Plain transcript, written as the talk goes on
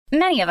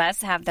Many of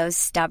us have those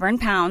stubborn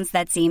pounds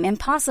that seem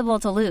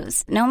impossible to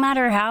lose, no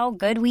matter how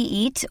good we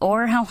eat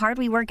or how hard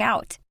we work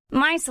out.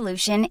 My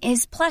solution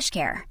is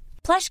PlushCare.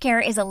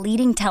 PlushCare is a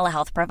leading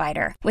telehealth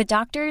provider with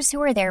doctors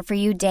who are there for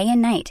you day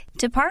and night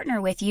to partner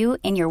with you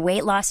in your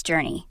weight loss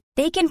journey.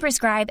 They can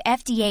prescribe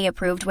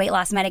FDA-approved weight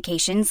loss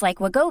medications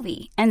like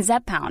Wegovy and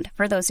Zepbound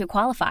for those who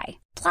qualify.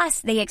 Plus,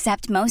 they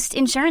accept most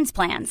insurance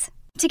plans.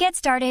 To get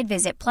started,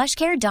 visit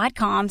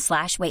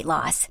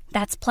plushcare.com/weightloss.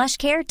 That's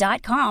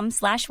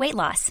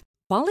plushcare.com/weightloss.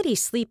 Quality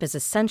sleep is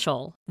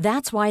essential.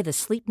 That's why the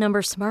Sleep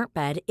Number Smart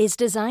Bed is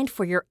designed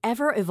for your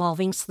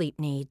ever-evolving sleep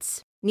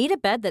needs. Need a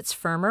bed that's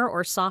firmer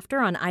or softer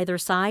on either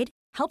side?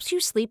 Helps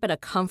you sleep at a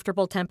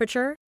comfortable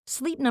temperature?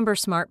 Sleep Number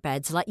Smart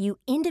Beds let you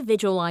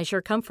individualize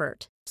your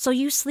comfort, so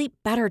you sleep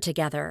better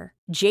together.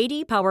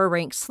 J.D. Power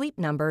ranks Sleep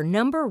Number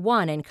number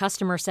 1 in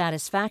customer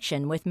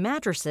satisfaction with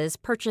mattresses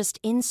purchased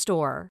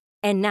in-store.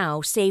 And now,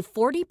 save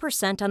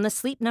 40% on the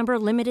Sleep Number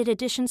Limited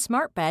Edition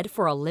Smart Bed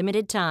for a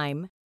limited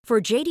time.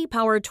 For J.D.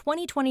 Power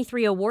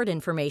 2023 award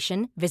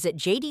information, visit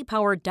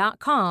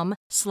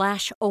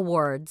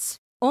jdpower.com/awards.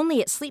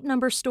 Only at Sleep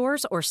Number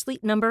stores or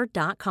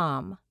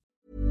sleepnumber.com.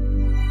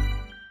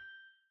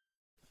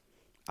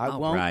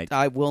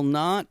 I will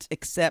not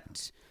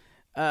accept.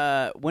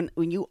 When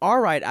you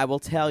are right, I will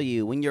tell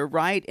you. When you're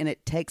right, and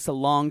it takes a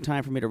long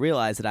time for me to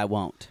realize it, I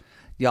won't.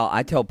 Y'all,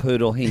 I tell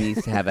Poodle he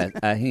needs to have a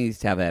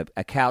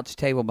couch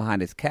table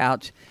behind his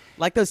couch,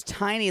 like those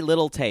tiny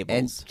little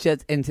tables.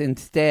 And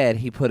instead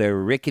he put a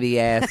rickety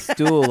ass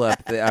stool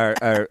up there,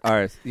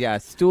 or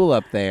stool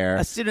up there.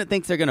 A student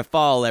thinks they're gonna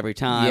fall every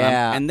time.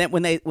 Yeah, and then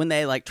when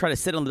they like try to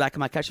sit on the back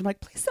of my couch, I'm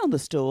like, please sit on the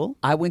stool.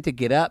 I went to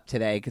get up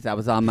today because I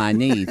was on my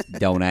knees.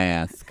 Don't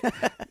ask.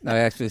 I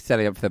actually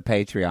set it up for the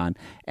Patreon,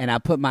 and I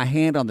put my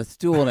hand on the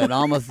stool, and it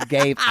almost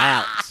gave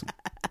out.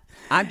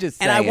 I'm just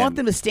saying. And I want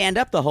them to stand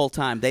up the whole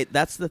time.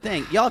 That's the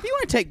thing. Y'all, if you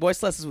want to take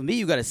voice lessons with me,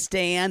 you got to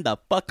stand the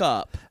fuck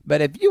up.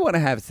 But if you want to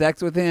have sex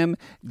with him,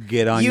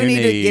 get on your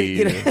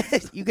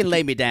knees. You can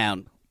lay me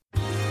down.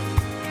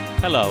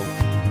 Hello,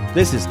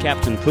 this is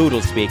Captain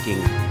Poodle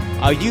speaking.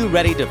 Are you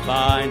ready to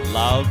find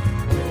love?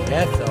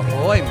 Yes,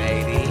 ahoy,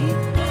 matey.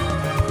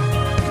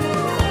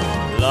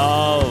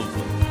 Love.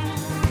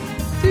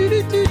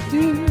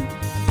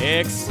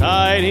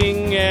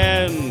 Exciting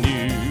and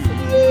new.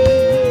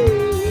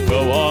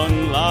 Go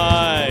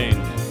online.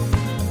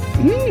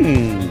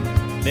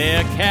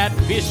 They're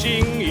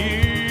catfishing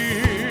you.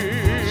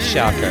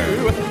 Shocker.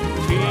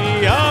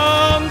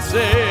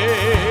 Fiancé.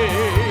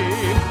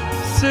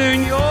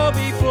 Soon you'll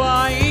be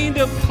flying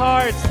to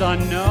parts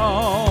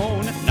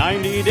unknown.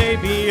 90-day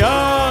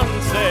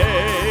Beyonce.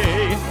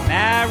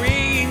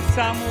 Marrying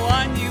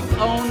someone you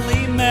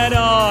only met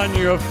on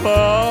your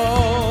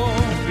phone.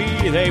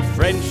 Be they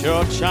French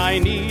or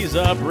Chinese,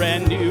 a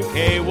brand new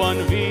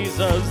K1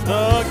 visa's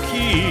the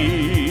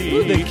key.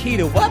 Ooh, the key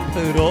to what,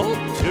 Poodle?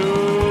 To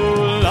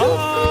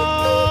love.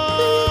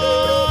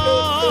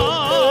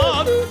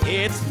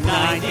 It's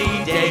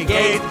 90-day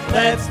gaze.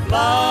 Let's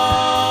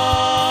love.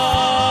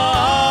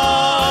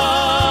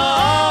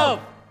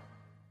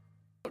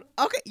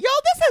 Okay,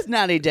 y'all, this is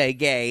 90-day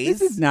gaze.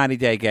 This is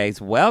 90-day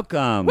gaze.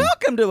 Welcome.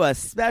 Welcome to a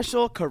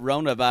special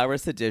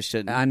coronavirus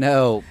edition. I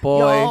know, boy.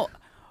 Y'all,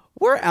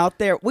 we're out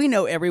there. We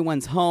know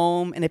everyone's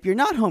home, and if you're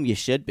not home, you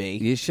should be.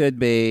 You should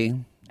be.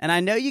 And I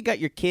know you got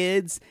your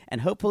kids, and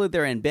hopefully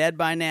they're in bed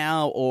by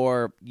now,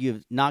 or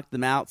you've knocked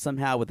them out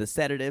somehow with a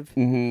sedative.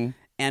 Mm-hmm.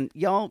 And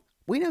y'all,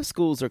 we know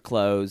schools are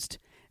closed,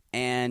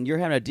 and you're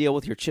having to deal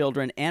with your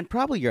children and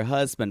probably your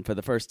husband for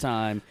the first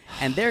time,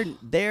 and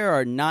they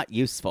are not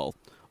useful.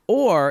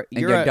 Or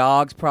your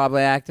dog's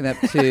probably acting up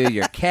too.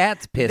 Your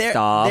cat's pissed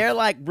off. They're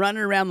like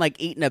running around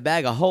like eating a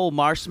bag of whole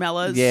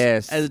marshmallows.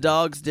 Yes, as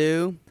dogs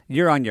do.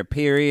 You're on your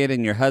period,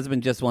 and your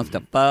husband just wants to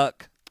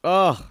fuck.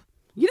 Oh,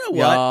 you know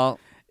what? Y'all.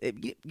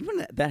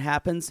 When that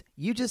happens,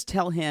 you just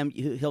tell him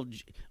he'll.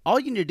 All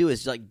you need to do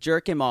is like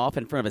jerk him off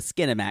in front of a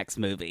Skinamax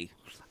movie.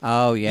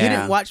 Oh yeah, you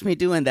didn't watch me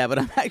doing that, but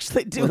I'm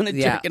actually doing a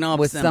jerking off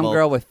with symbol. some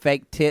girl with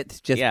fake tits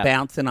just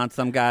bouncing on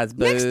some guy's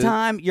boob. Next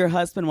time your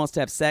husband wants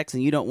to have sex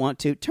and you don't want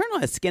to, turn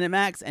on a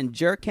Skinamax and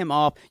jerk him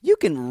off. You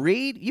can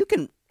read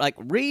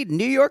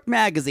New York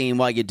Magazine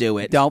while you do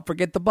it. Don't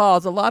forget the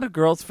balls. A lot of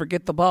girls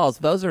forget the balls.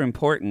 Those are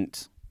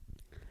important.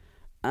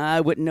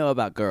 I wouldn't know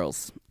about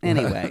girls.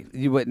 Anyway.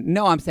 You wouldn't.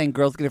 No, I'm saying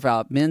girls get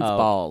about men's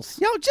balls.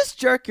 Yo, just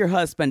jerk your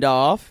husband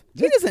off.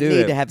 He doesn't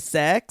need to have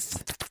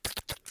sex.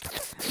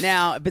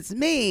 Now, if it's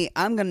me,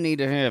 I'm going to need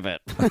to have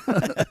it.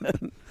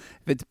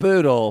 If it's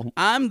Poodle,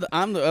 I'm the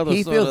other.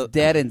 He feels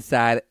dead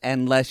inside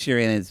unless you're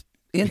in his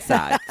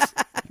insides.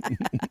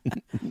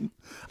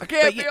 I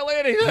can't feel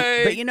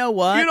anything. But you know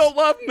what? You don't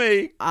love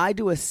me. I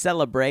do a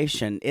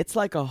celebration. It's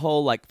like a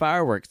whole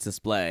fireworks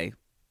display.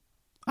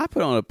 I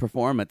put on a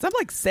performance. I'm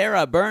like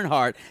Sarah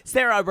Bernhardt.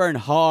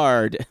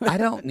 I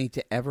don't need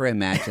to ever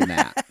imagine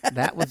that.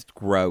 That was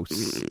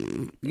gross.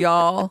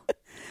 Y'all,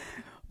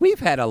 we've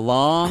had a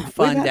long,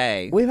 fun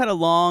day. We've had a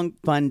long,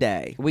 fun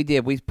day. We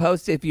did. We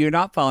posted, if you're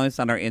not following us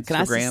on our Instagram. Can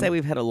I just say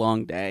we've had a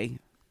long day?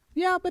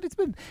 Yeah, but it's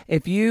been.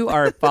 If you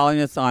are following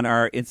us on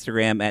our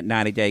Instagram at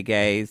 90 Day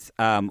Gays,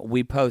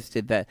 we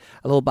posted a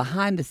little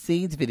behind the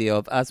scenes video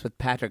of us with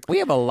Patrick. We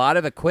have a lot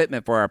of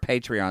equipment for our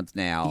Patreons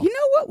now. You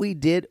know what we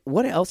did?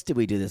 What else did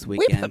we do this We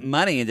weekend? put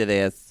money into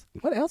this.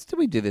 What else did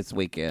we do this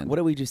weekend? What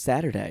did we do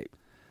Saturday?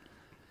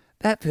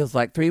 That feels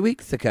like 3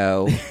 weeks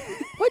ago.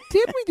 What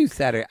did we do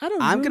Saturday? I don't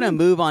know. I'm going to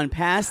move on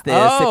past this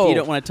if you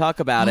don't want to talk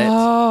about it.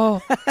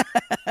 Oh.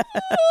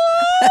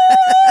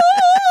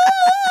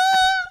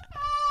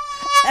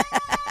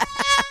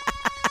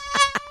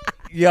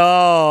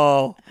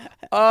 Y'all.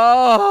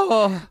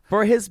 Oh.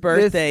 For his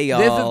birthday, y'all.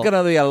 This is going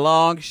to be a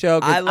long show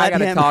because I got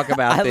to talk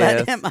about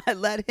this. I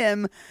let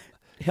him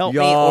help me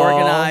Y'all.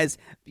 organize.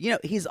 You know,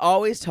 he's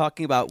always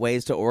talking about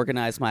ways to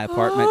organize my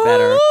apartment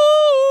better.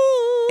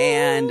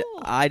 And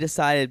I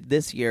decided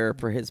this year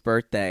for his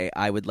birthday,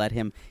 I would let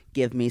him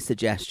give me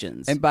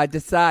suggestions. And by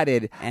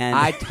decided, And-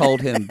 I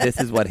told him this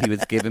is what he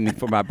was giving me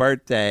for my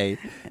birthday.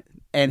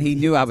 And he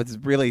knew I was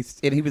really,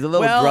 and he was a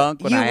little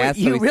drunk when I asked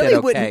him. He said,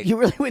 okay. You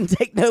really wouldn't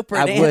take no for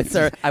an I wouldn't.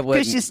 answer. I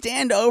wouldn't. Because you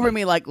stand over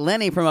me like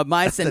Lenny from A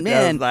Mice and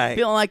Men,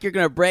 feeling like you're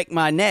going to break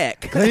my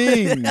neck.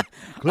 Clean.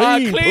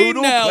 Clean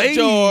Poodle, now, clean.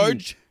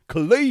 George.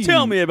 Clean.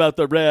 Tell me about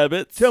the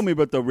rabbits. Tell me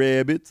about the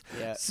rabbits.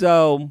 Yeah.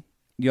 So,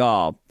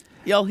 y'all.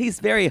 Yo, he's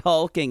very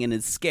hulking and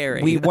it's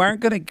scary. We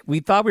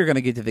thought we were going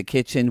to get to the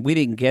kitchen. We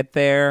didn't get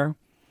there.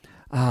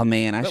 Oh,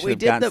 man, I But should we have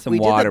did gotten the- some we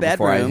did the water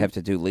before I bedroom. have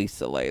to do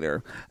Lisa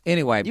later.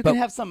 Anyway. You but, can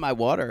have some of my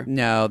water.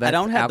 No, that's I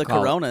don't have alcohol.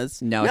 the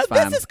Coronas. No, it's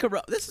fine.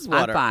 This is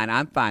water.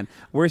 I'm fine.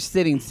 We're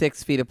sitting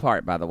 6 feet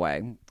apart, by the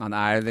way, on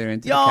either end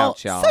of the Y'all,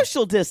 couch, y'all.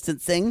 social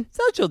distancing.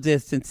 Social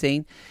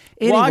distancing.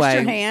 Anyway, Wash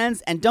your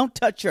hands and don't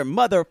touch your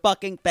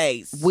motherfucking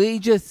face.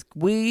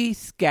 we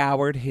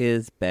scoured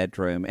his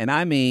bedroom, and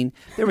I mean,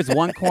 there was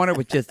one corner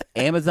with just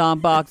Amazon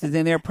boxes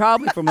in there,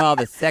 probably from all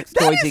the sex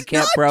toys he is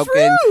kept not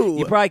broken. true.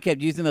 He probably kept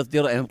using those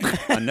dildos,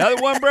 and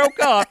another one broke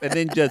off, and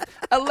then just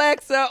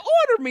Alexa,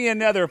 order me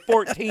another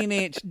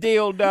 14-inch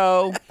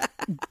dildo.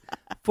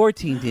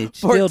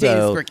 14-inch 14's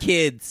dildo for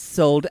kids.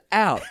 sold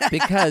out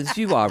because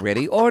you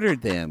already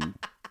ordered them.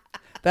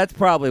 That's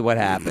probably what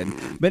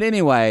happened. But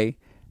anyway,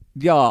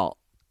 y'all,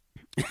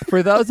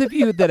 for those of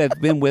you that have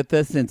been with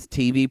us since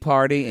TV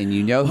Party and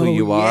you know who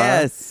you are,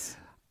 Yes.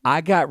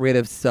 I got rid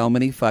of so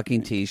many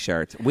fucking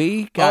T-shirts.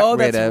 We got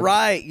rid that's of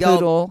right. Y'all,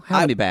 Poodle.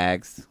 How many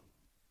bags?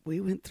 We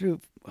went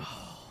through,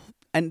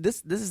 and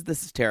this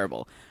is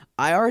terrible.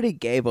 I already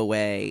gave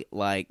away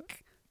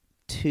like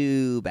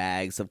 2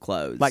 bags of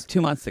clothes, Like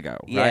 2 months ago,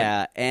 right?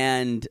 Yeah,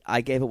 and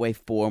I gave away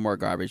 4 more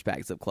garbage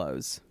bags of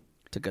clothes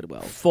to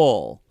Goodwill.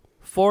 Full.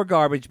 4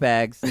 garbage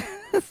bags,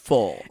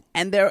 full.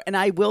 And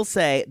I will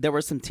say there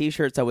were some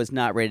T-shirts I was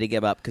not ready to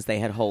give up because they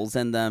had holes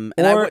in them,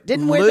 and Or I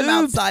didn't wear them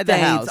lube outside the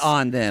stains house.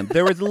 on them.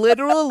 There was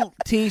literal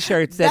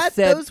T-shirts that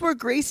said, those were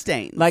grease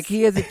stains. like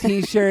he has a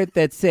T-shirt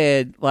that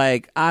said,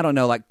 like, I don't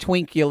know, like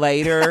Twink You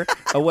Later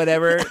or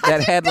whatever,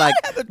 that had like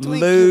have a Twink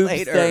You lube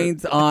Later.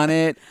 stains on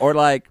it, or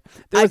like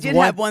there I was did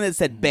have one that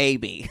said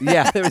 "baby."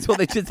 Yeah, there was one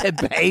that just said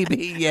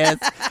 "baby." Yes,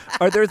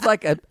 or there's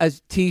like a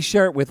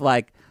T-shirt with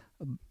like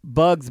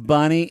Bugs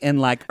Bunny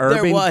and like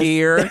Urban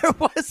Gear. There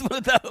was one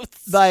of those.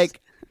 Like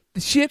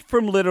shit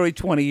from literally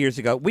 20 years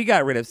ago. We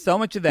got rid of so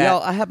much of that.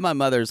 Y'all, I have my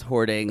mother's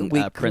hoarding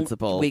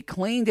principle. We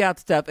cleaned out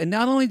stuff, and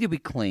not only did we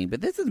clean, but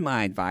this is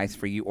my advice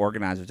for you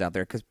organizers out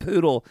there, because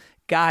Poodle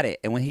got it,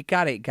 and when he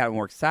got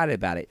more excited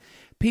about it.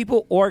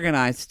 People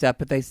organize stuff,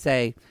 but they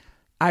say,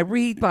 I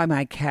read by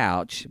my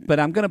couch, but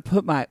I'm going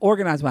to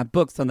organize my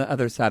books on the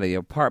other side of the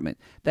apartment.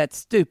 That's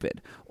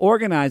stupid.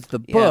 Organize the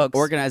books.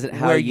 Organize it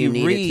how where you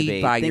need read it to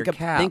be. by your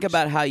couch. Think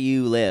about how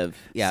you live.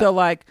 Yeah. So,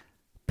 like,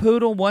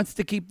 Poodle wants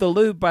to keep the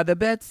lube by the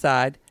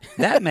bedside.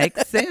 That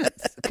makes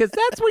sense, because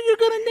that's where you're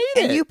going to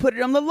need it. and you put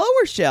it on the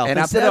lower shelf And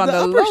I put instead it on of the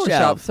upper lower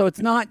shelf, so it's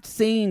not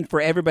seen for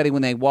everybody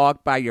when they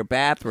walk by your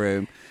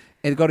bathroom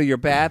and go to your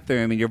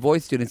bathroom, and your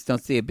voice students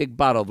don't see a big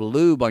bottle of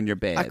lube on your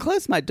bed. I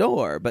closed my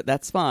door, but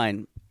that's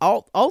fine.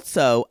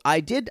 Also, I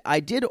did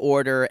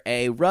order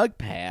a rug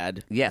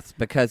pad. Yes,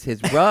 because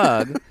his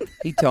rug,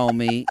 he told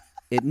me,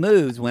 it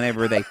moves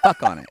whenever they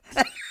fuck on it.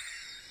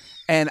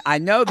 And I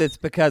know this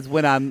because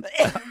when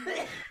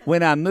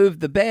I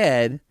moved the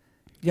bed,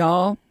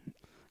 y'all,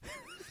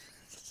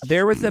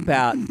 there was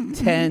about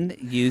 10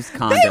 used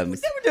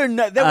condoms. There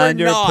were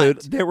Under not.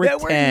 Poodle. There were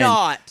 10.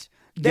 not.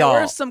 There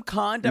Y'all. were some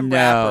condom No.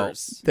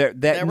 wrappers. There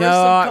were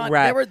no, some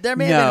right. there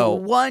may No.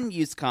 have been one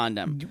used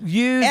condom.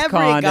 Used Every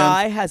condoms.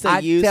 guy has a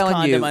I'm used telling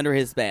condom you, under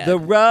his bed. The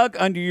rug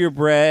under your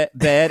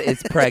bed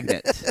is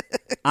pregnant.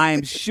 I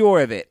am sure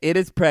of it. It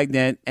is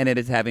pregnant, and it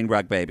is having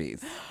rug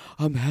babies.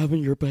 I'm having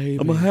your baby.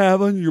 I'm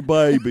having your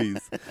babies.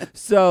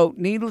 So,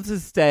 needless to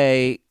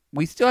say,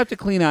 we still have to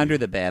clean under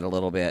the bed a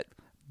little bit,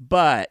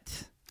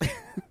 but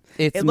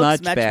it's It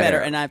looks much better,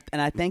 and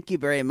I thank you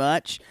very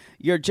much.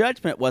 Your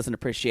judgment wasn't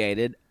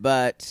appreciated,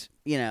 but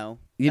that's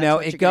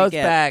what it you're goes gonna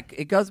get. back.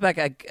 It goes back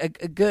a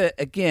good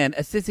again.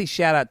 A sissy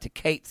shout out to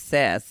Kate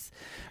Sess,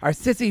 our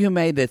sissy who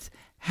made this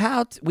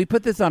we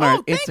put this on our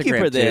Instagram thank you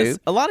for this.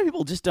 too. A lot of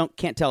people just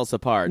can't tell us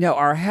apart. No,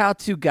 our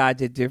how-to guide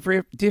to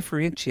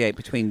differentiate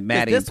between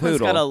Maddie and This one's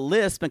Poodle. got a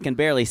lisp and can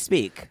barely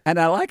speak. And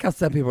I like how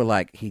some people are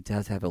like, he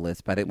does have a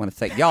lisp. I didn't want to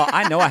say, y'all,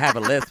 I know I have a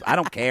lisp. I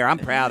don't care. I'm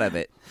proud of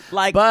it.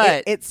 Like,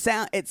 but it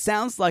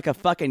sounds like a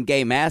fucking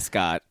gay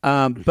mascot.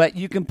 but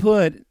you can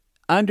put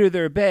under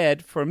their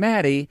bed for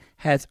Maddie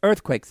has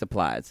earthquake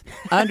supplies.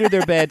 Under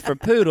their bed for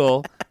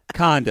Poodle,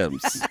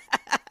 condoms.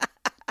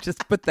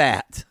 Just put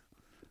that.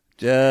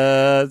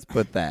 Just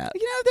put that.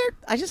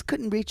 I just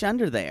couldn't reach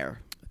under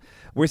there.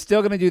 We're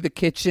still going to do the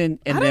kitchen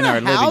and then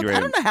our living room. I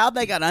don't know how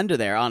they got under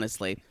there,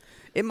 honestly.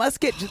 It must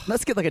get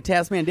like a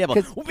Tasmanian devil.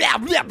 I'm telling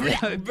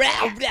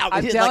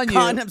you,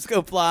 condoms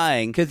go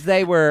flying. Because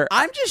they were...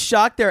 I'm just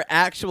shocked they're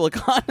actual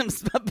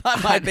condoms by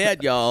my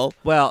bed, y'all.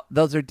 Well,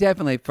 those are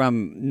definitely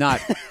from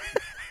not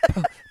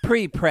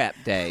pre-prep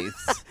days.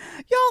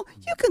 Y'all,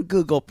 you can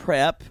Google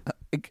prep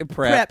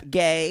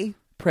gay.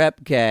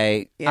 Prep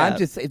gay. Yeah.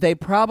 They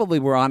probably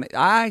were on.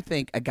 I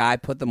think a guy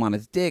put them on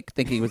his dick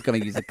thinking he was going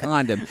to use a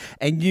condom,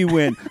 and you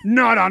went,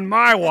 not on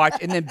my watch,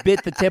 and then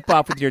bit the tip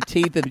off with your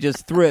teeth and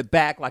just threw it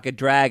back like a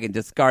dragon,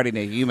 discarding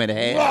a human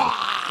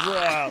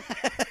head.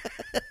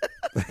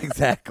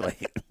 Exactly.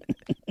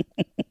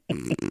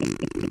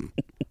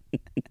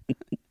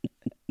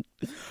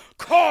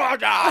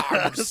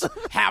 Condoms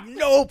have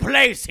no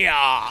place here.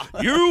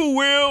 You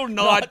will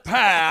not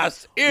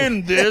pass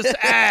in this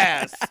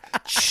ass.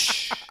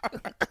 Shh.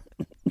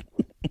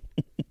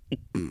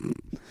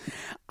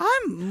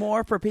 I'm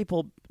more for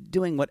people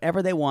doing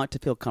whatever they want to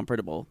feel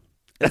comfortable.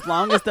 As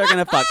long as they're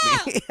going to fuck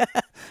me.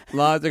 As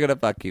long as they're going to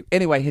fuck you.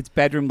 Anyway, his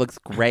bedroom looks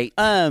great.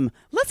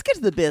 Let's get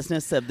to the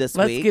business of this week.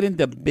 Let's get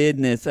into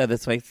business of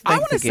this week. I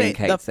want to again, say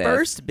Kate our says.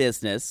 first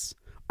business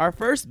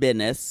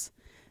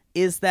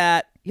is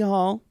that,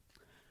 y'all,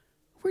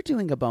 we're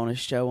doing a bonus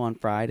show on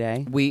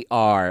Friday. We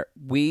are.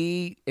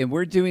 And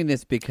we're doing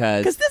this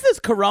because this is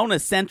Corona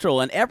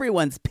Central and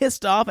everyone's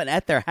pissed off and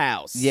at their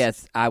house.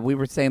 Yes, we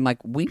were saying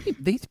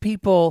these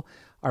people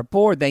are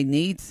bored. They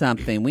need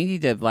something. We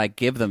need to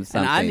give them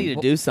something. And I need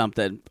to do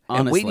something,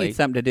 honestly. And we need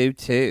something to do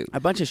too. A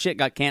bunch of shit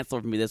got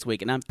canceled for me this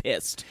week and I'm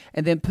pissed.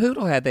 And then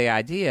Poodle had the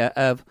idea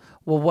of,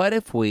 well, what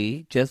if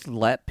we just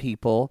let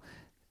people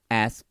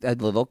ask a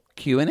little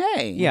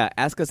Q&A? Yeah,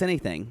 ask us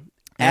anything.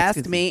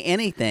 Ask me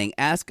anything.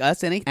 Ask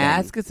us anything.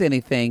 Ask us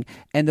anything.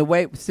 And the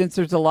way, since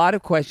there's a lot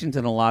of questions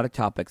and a lot of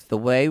topics, the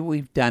way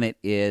we've done it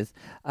is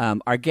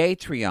our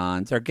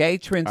Gatreons, our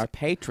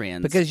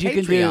Patreons. Because you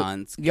Patreons,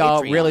 can do,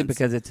 y'all, Patreons. really,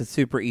 because it's a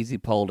super easy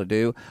poll to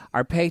do.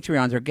 Our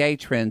Patreons, our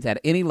Gatrons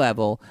at any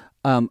level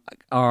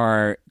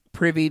are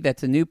privy.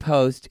 That's a new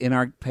post in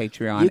our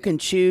Patreon. You can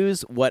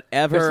choose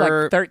whatever.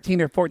 There's 13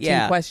 or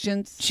 14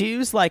 questions.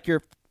 Choose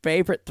your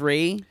favorite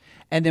 3.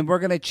 And then we're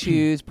going to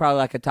choose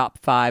probably a top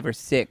 5 or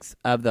 6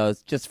 of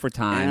those just for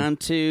time. And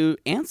to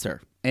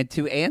answer. And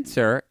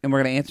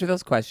we're going to answer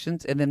those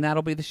questions, and then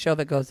that'll be the show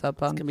that goes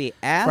up on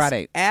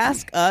Friday.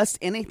 Ask us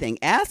anything.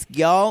 Ask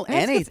y'all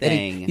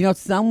anything.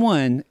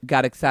 Someone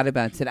got excited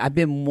about it and said, I've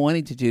been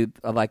wanting to do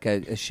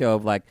a show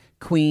of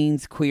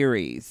Queen's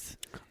Queries.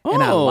 Oh.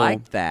 And I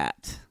like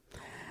that.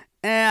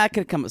 I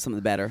could come up with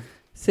something better.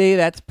 See,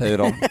 that's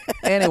Poodle.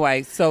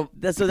 Anyway, so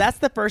that's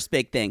the first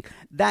big thing.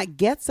 That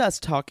gets us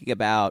talking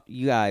about,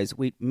 you guys,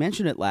 we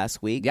mentioned it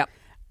last week. Yep.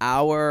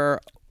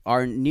 Our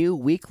new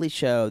weekly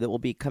show that will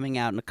be coming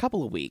out in a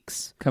couple of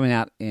weeks. Coming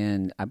out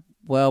in,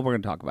 we're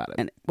going to talk about it.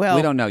 And, well,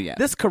 we don't know yet.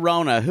 This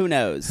Corona, who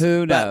knows?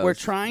 Who knows? But we're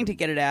trying to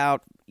get it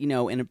out,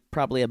 in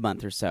probably a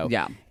month or so.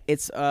 Yeah.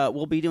 It's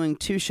we'll be doing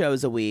 2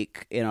 shows a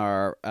week in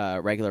our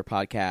regular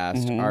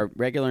podcast, our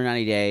regular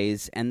 90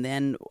 days, and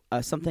then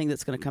something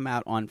that's going to come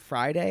out on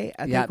Friday,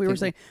 I think we were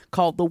saying,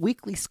 called The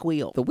Weekly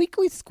Squeal. The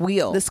Weekly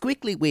Squeal. The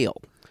Squeakly Wheel.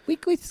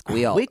 Weekly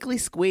Squeal. Weekly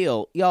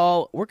Squeal.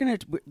 Y'all, we're going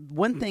to...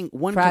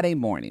 Friday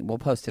morning. We'll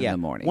post it in the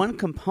morning. One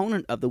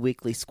component of the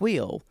Weekly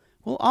Squeal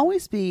will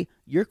always be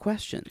your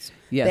questions.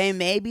 Yes. They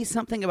may be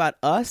something about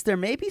us. There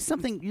may be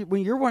something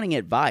when you're wanting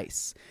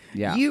advice.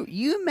 Yeah.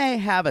 You may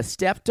have a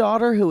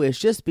stepdaughter who is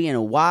just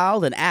being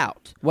wild and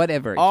out.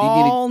 Whatever.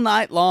 All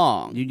night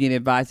long. You need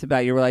advice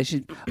about your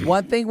relationship.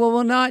 One thing we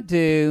will not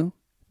do,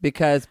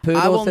 because Poodle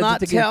I will says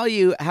not tell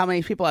you how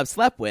many people I've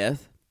slept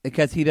with.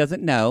 Because he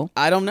doesn't know.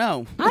 I don't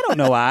know. I don't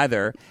know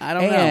either. I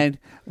don't know. And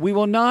we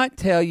will not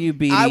tell you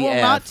BDF. I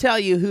will not tell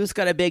you who's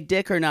got a big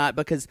dick or not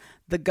because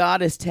the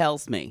goddess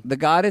tells me. The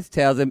goddess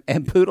tells him,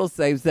 and Poodle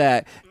saves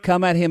that.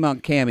 Come at him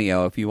on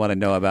Cameo if you want to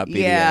know about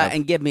BDF. Yeah,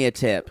 and give me a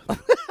tip.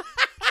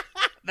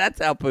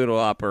 That's how Poodle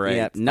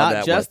operates. Yeah,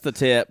 not just the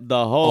tip,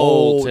 the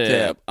whole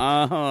tip.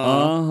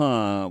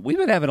 We've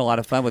been having a lot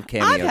of fun with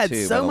Cameo, I've had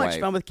too, so by the much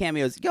way. fun with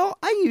Cameos. Y'all,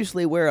 I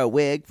usually wear a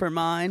wig for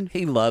mine.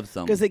 He loves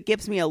them. Because it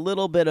gives me a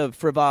little bit of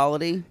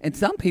frivolity. And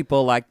some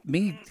people, like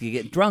me, you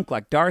get drunk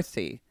like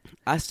Darcy.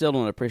 I still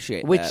don't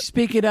appreciate Which, that.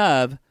 speaking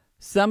of,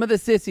 some of the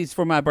sissies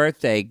for my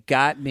birthday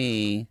got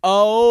me...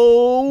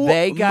 Oh,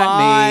 they got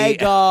my me,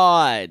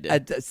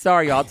 God.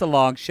 sorry, y'all, it's a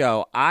long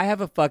show. I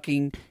have a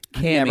fucking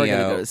cameo Never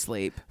gonna go to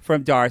sleep.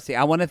 from Darcy.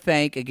 I want to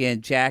thank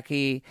again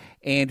Jackie,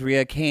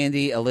 Andrea,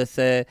 Candy,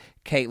 Alyssa,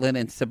 Caitlin,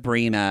 and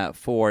Sabrina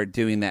for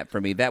doing that for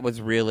me. That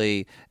was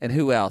really, and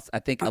who else? I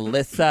think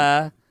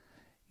Alyssa.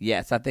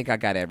 Yes, I think I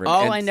got everyone.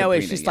 All I know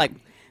is she's like,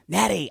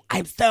 Natty,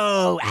 I'm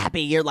so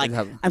happy. You're like,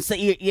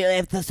 you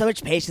have so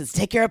much patience.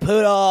 Take care of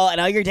Poodle and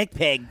all your dick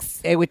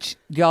pigs. Which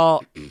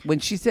y'all, when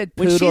she said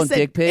Poodle and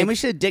dick pigs, and we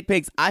said dick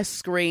pigs, I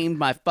screamed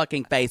my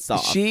fucking face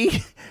off.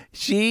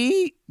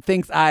 She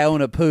thinks I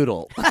own a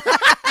poodle.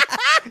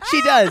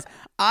 She does.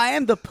 I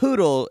am the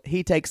poodle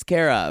he takes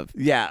care of.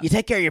 Yeah. You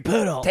take care of your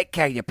poodle. Take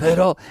care of your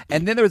poodle.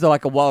 And then there was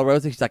like a wall of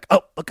roses. She's like,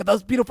 oh, look at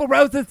those beautiful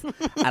roses.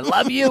 I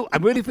love you.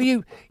 I'm rooting for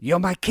you. You're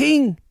my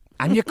king.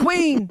 I'm your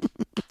queen.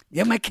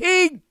 You're my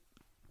king.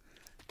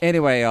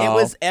 Anyway, y'all.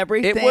 It was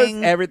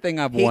everything.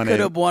 I've wanted. He could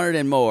have wanted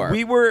and more.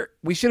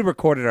 We should have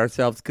recorded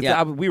ourselves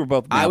because we were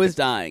both. I was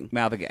dying.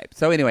 Mouth agape.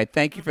 So anyway,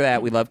 thank you for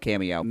that. We love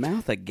Cameo.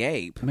 Mouth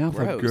agape. Mouth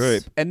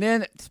agape. And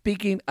then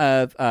speaking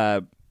of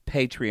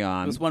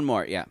Patreon, there's one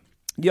more. Yeah.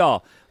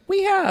 Y'all,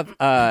 we have,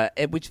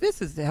 which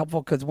this is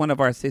helpful because one of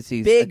our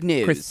sissies, big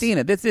news,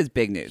 Christina. This is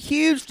big news,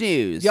 huge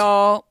news,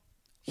 y'all.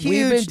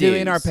 We've been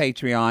doing news. our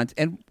Patreons,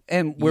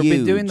 and we've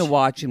been doing the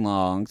watching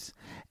longs,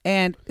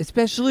 and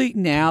especially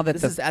now that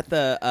this is at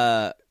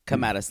the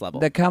come at us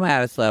level,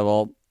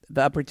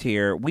 the upper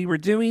tier. We were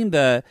doing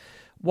the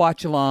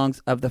watch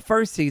alongs of the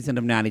first season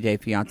of 90 Day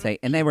Fiancé,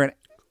 and they were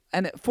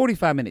a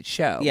 45-minute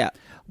show. Yeah.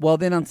 Well,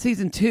 then on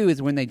season 2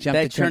 is when they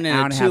jumped to an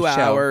hour and a half 2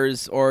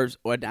 hours show. or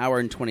an hour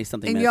and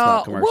 20-something and minutes y'all,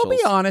 without commercials. We'll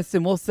be honest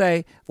and we'll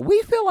say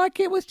we feel like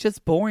it was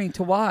just boring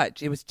to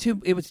watch. It was too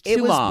long. It was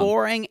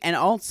boring, and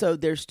also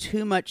there's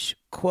too much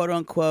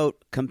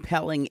quote-unquote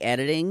compelling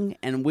editing,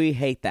 and we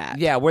hate that.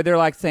 Yeah, where they're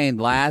like saying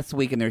last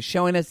week, and they're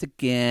showing us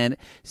again.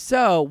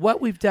 So what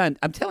we've done,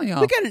 I'm telling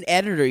y'all. We got an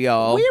editor,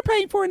 y'all. We are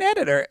paying for an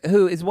editor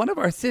who is one of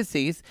our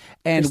sissies.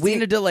 And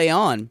Christina De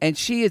Leon. And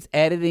she is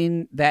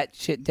editing that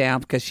shit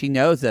down because she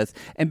knows us.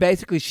 And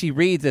basically she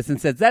reads us and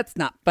says, that's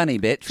not funny,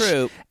 bitch.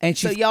 True. And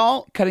she's so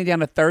y'all, cutting down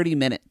to 30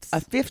 minutes.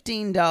 At the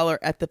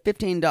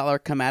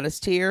 $15 come at us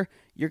tier,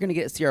 you're going to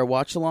get to see our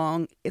watch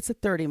along. It's a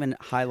 30-minute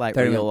highlight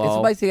reel.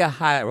 It's basically a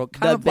highlight reel.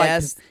 Kind of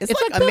best. Like,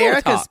 it's like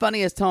America's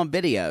Funniest Home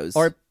Videos.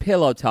 Or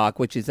Pillow Talk,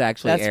 which is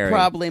actually That's airing.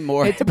 probably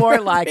more. It's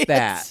more like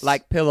that,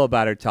 like Pillow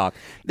Butter Talk.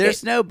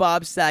 There's no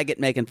Bob Saget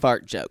making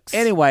fart jokes.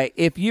 Anyway,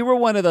 if you were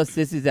one of those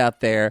sissies out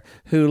there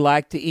who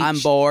like to eat, I'm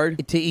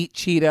bored to eat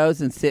Cheetos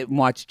and sit and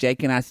watch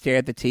Jake and I stare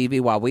at the TV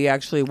while we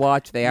actually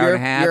watch the hour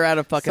and a half. You're out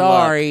of fucking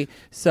sorry. luck.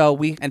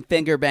 So and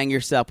finger bang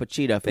yourself with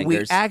Cheeto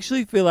fingers. We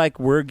actually feel like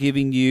we're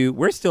giving you.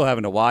 We're still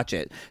having to watch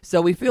it,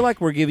 so we feel like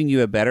we're giving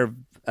you a better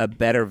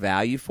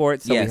value for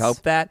it, so yes. We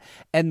hope that.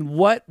 And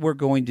what we're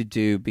going to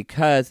do,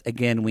 because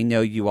again, we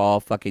know you all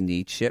fucking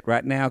need shit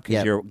right now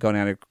because you're going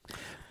out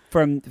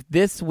from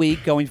this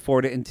week going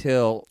forward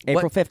until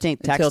April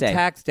 15th,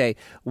 tax day.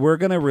 We're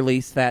going to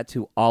release that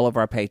to all of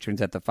our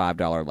patrons at the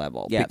 $5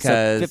 level. Yeah,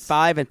 because so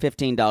 $5 and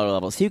 $15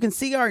 levels, so you can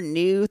see our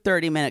new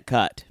 30-minute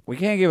cut. We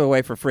can't give it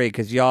away for free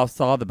because y'all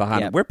saw the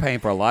behind. We're paying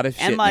for a lot of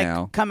shit and like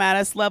now. Come at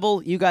us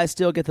level, you guys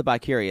still get the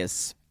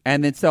Bicurious.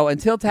 And then so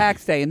until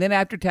tax day, and then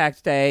after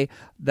tax day,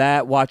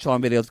 that watch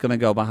along video is going to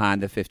go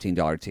behind the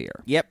 $15 tier.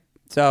 Yep.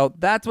 So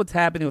that's what's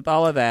happening with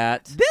all of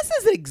that. This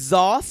is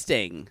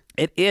exhausting.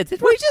 It is.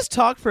 We just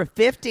talked for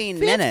 15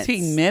 minutes.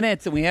 15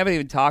 minutes, and we haven't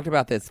even talked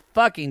about this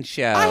fucking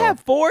show. I have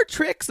 4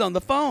 tricks on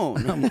the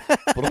phone.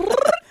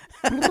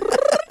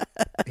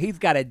 He's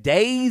got a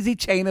daisy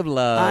chain of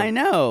love. I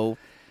know.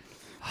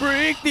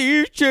 Break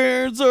these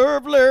chains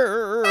of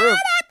love.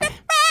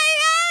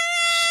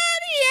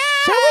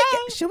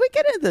 Should we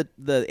get into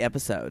the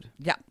episode?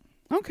 Yeah.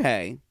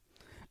 Okay.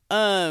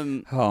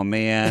 Oh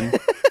man,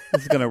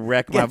 this is gonna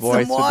wreck my Get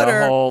voice some for water.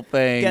 the whole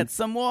thing. Get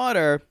some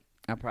water.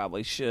 I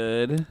probably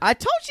should. I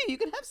told you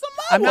can have some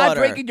I'm water. not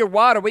drinking your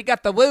water. We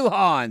got the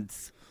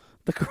Wuhans.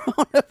 The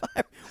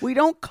coronavirus. We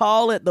don't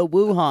call it the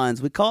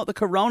Wuhans. We call it the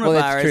coronavirus. Well,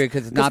 that's true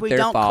because it's not we their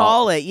don't fault.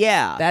 call it.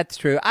 Yeah, that's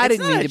true. I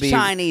didn't mean to be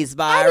Chinese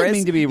virus. I didn't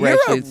mean to be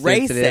racially You're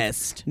a sensitive.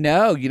 racist.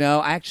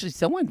 No, actually,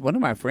 one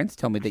of my friends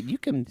told me that you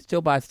can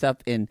still buy stuff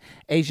in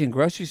Asian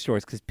grocery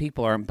stores because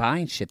people aren't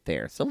buying shit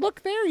there. So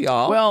look there,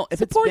 y'all. Well, if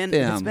Support it's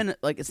them. been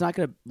like it's not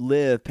going to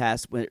live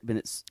past when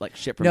it's like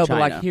shipped from China. China.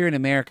 But like here in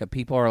America,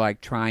 people are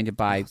like trying to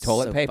buy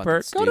toilet so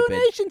paper. fucking Go to stupid.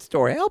 an Asian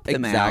store. Help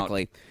them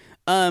exactly.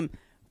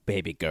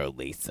 Baby girl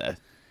Lisa.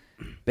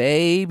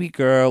 Baby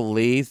girl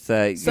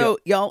Lisa. So,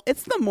 y'all,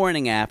 it's the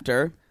morning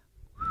after.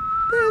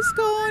 There's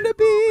going to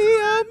be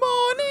a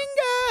morning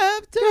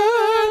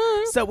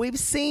after. So we've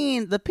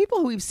seen, the people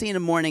who we've seen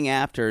in morning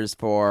afters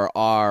for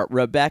are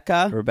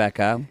Rebecca.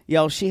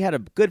 Y'all, she had a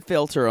good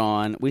filter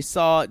on. We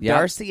saw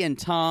Darcy and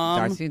Tom.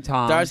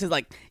 Darcy's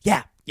like,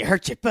 yeah, you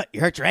hurt your foot, you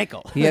hurt your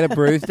ankle. He had a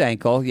bruised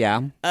ankle,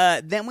 yeah.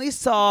 Then we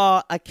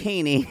saw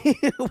Akini.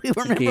 We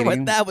remember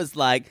what that was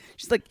like.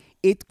 She's like,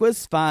 it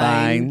was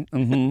fine.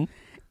 Mm-hmm.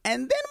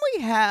 And then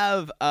we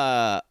have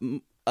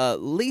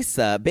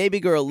Lisa, baby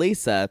girl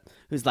Lisa,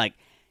 who's like,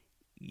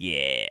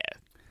 yeah.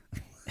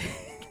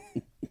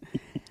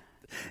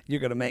 You're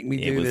going to make me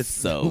do this.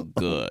 so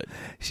good.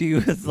 She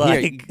was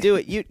like... Here, do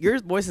it. Your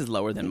voice is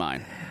lower than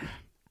mine.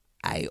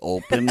 I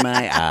open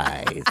my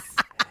eyes,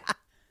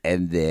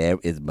 and there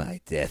is my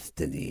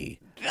destiny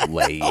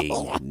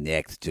laying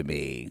next to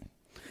me.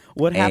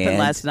 What happened And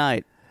last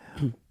night?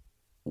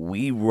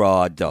 we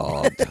raw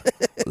dogged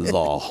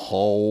the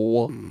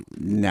whole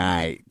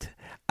night.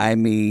 I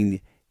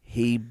mean,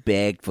 he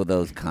begged for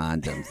those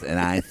condoms, and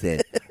I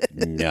said,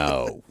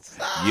 no,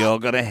 you're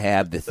going to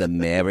have this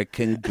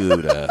American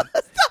Gouda,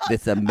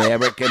 this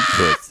American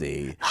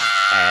pussy,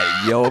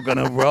 and you're going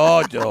to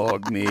raw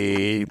dog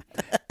me,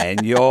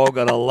 and you're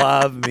going to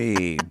love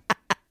me,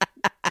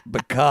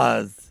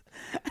 because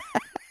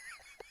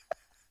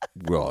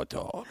raw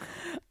dog.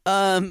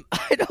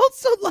 I'd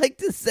also like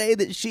to say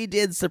that she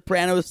did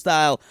Soprano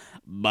style.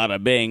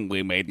 Bada bing,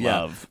 we made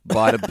love.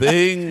 Bada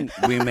bing,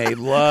 we made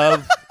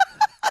love.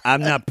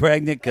 I'm not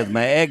pregnant because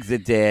my eggs are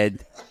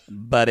dead,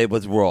 but it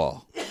was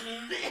raw.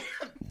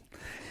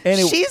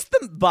 Anyway, She's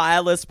the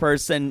vilest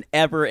person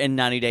ever in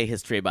 90 Day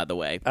history, by the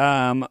way.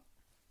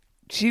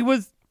 she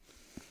was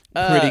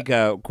pretty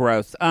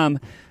gross.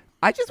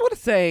 I just want to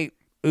say,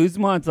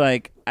 Usman's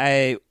like,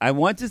 I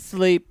want to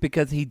sleep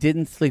because he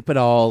didn't sleep at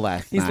all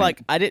last night. He's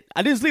like, I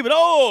didn't sleep at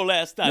all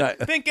last night.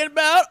 No. Thinking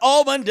about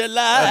almond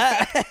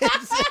delights.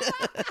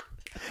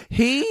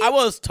 I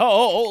was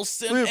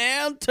tossing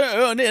and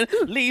turning.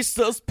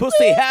 Lisa's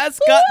pussy has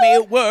got me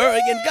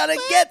worrying. Gotta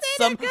get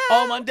some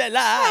almond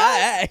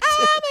delight.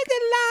 Almond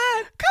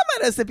delight. Come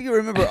at us if you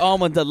remember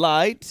almond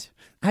delight.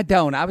 I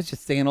don't. I was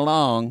just singing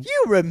along.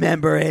 You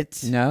remember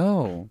it?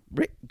 No.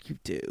 Rick, you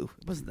do.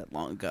 It wasn't that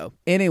long ago.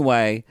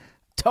 Anyway,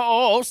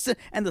 Toss,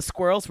 and the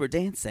squirrels were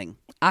dancing.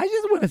 I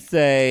just want to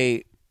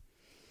say,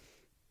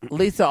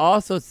 Lisa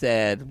also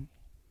said,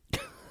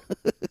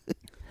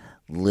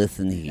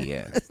 listen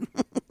here.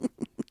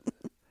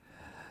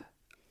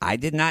 I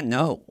did not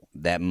know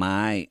that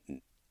my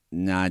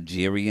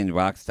Nigerian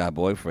rock star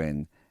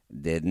boyfriend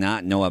did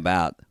not know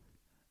about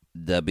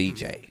the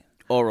BJ.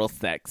 Oral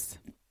sex.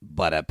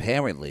 But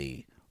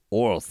apparently,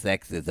 oral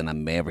sex is an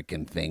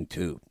American thing,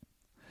 too.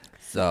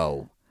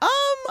 So,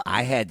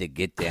 I had to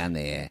get down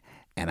there,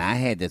 and I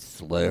had to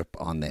slurp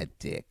on that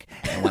dick.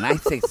 And when I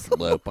say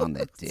slurp on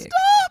that dick,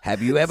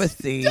 have you ever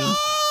seen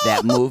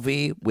that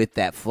movie with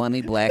that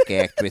funny black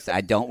actress?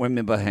 I don't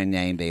remember her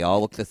name. They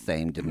all look the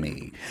same to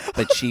me.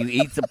 But she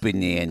eats a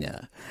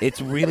banana. It's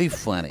really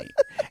funny.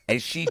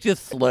 And she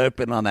just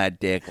slurping on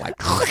that dick like...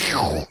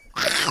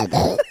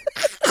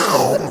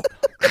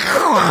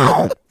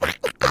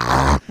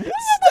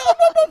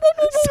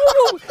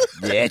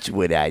 That's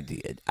what I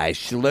did. I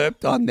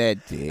slurped on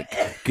that dick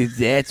because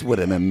that's what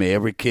an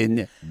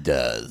American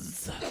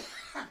does.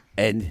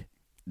 And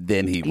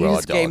then he raw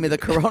dogged gave me the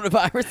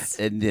coronavirus.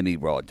 And then he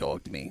raw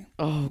dogged me.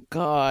 Oh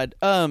God.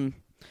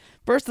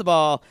 First of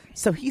all,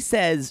 so he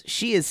says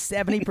she is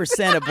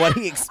 70% of what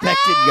he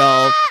expected,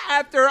 y'all.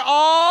 After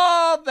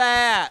all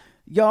that.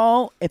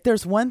 Y'all, if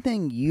there's one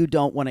thing you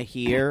don't want to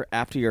hear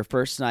after your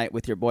first night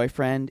with your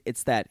boyfriend,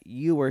 it's that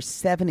you were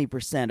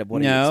 70% of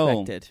what he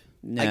expected.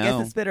 No. I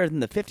guess it's better than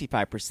the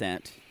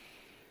 55%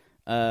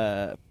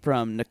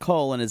 from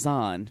Nicole and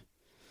Azan.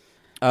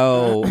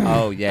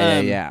 Oh,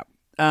 yeah.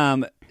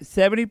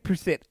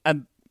 70%.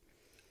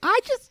 I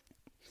just,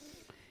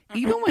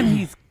 even when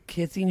he's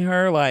kissing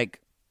her, like,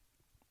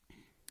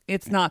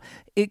 it's not,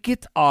 it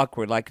gets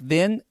awkward. Like,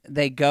 then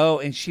they go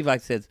and she,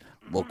 like, says,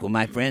 look what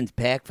my friends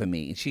packed for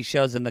me. And she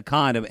shows him the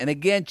condom. And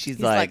again,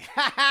 she's like,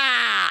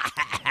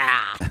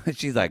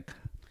 she's like,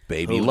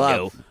 baby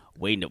love.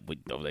 We know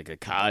like a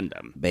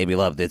condom. Baby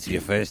love, this is your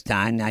first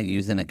time not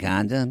using a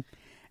condom?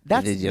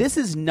 This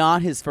is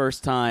not his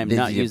first time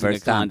not using a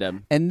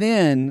condom. And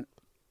then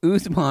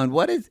Usman,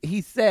 he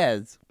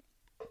says,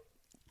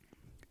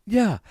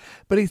 yeah,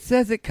 but he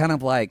says it kind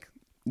of like,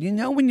 you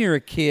know when you're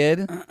a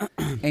kid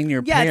and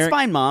your it's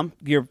fine, Mom.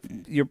 Your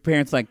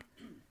parents like,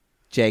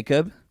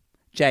 Jacob,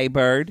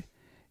 Jaybird,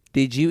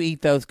 did you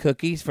eat those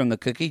cookies from the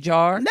cookie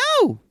jar?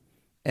 No.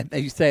 And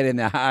you say it in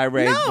a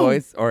high-raised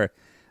voice, or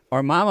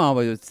my mom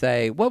would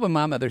say, what would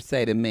my mother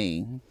say to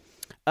me?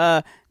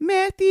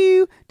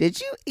 Matthew,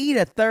 did you eat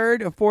a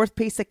third or fourth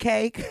piece of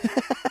cake?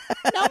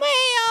 No,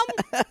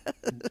 ma'am.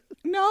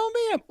 No,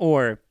 ma'am.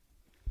 Or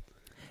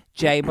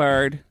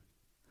Jaybird,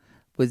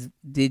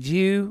 did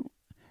you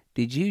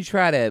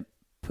try to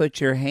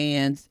put your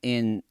hands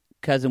in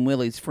Cousin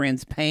Willie's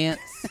friend's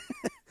pants?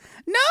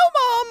 No,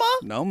 Mama.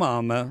 No,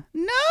 Mama.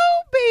 No,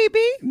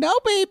 baby. No,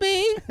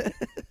 baby.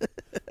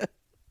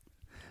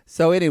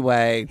 So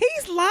anyway.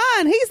 He's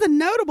lying. He's a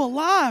notable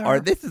liar.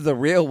 Or this is a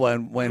real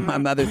one when my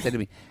mother said to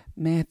me,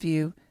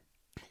 Matthew,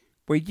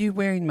 were you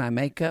wearing my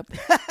makeup?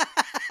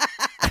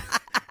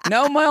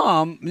 No,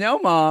 Mom. No,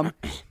 Mom.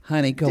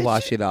 Honey, go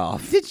wash it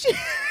off. Did you?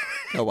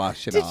 Go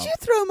wash it off. Did you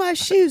throw my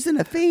shoes in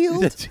a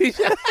field?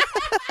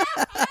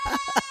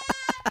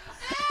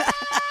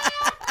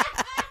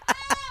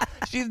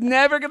 She's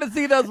never going to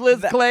see those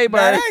Liz Clayburs.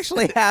 That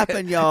actually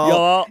happened,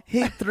 y'all.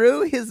 He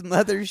threw his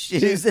mother's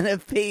shoes in a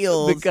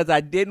field. Because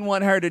I didn't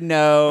want her to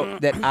know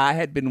that I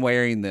had been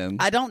wearing them.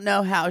 I don't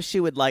know how she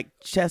would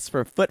chest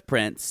for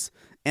footprints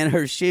in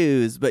her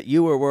shoes, but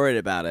you were worried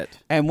about it.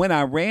 And when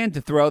I ran to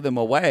throw them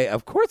away,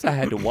 of course I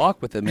had to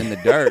walk with them in the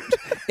dirt.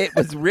 It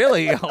was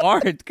really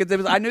hard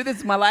because I knew this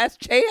was my last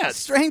chance.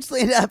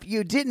 Strangely enough,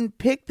 you didn't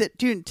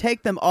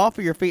take them off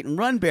of your feet and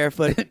run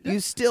barefoot.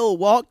 You still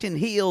walked in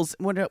heels,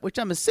 which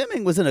I'm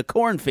assuming was in a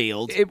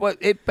cornfield. It was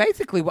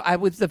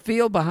the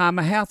field behind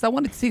my house. I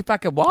wanted to see if I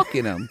could walk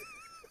in them.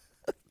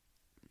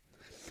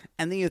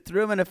 And then you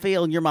threw them in a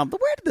field, and your mom,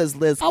 where did those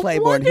Liz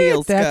Claiborne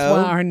heels go? That's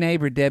why our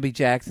neighbor Debbie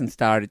Jackson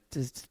started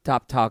to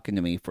stop talking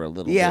to me for a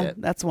little bit. Yeah,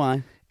 that's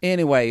why.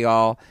 Anyway,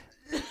 y'all,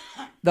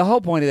 the whole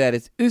point of that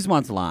is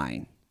Usman's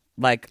lying.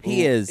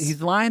 He is.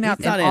 He's lying out.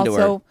 He's not and into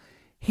also, her.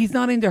 He's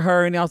not into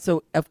her, and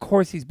also, of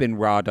course, he's been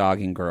raw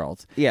dogging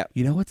girls. Yeah.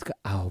 You know what's?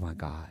 Oh my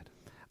God.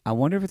 I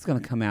wonder if it's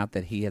going to come out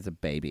that he has a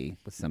baby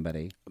with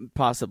somebody.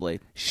 Possibly.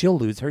 She'll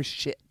lose her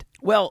shit.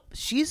 Well,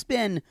 she's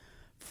been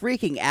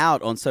freaking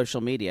out on social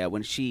media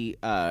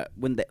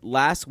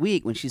last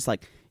week when she's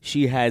like,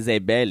 she has a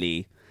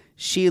belly.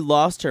 She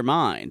lost her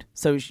mind.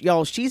 So,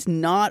 y'all, she's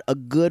not a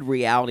good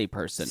reality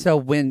person. So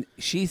when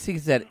she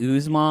sees that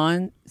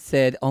Usman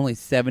said only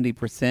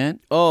 70%.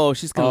 Oh,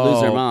 she's going to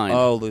lose her mind.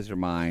 Oh, lose her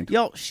mind.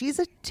 Y'all, she's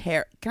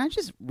can I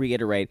just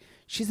reiterate?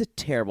 She's a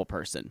terrible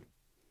person.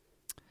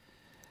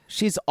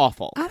 She's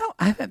awful. I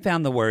haven't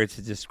found the words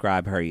to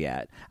describe her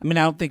yet. I mean,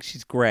 I don't think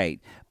she's great,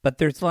 but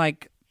there's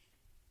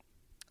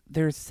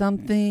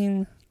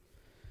something,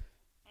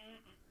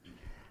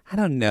 I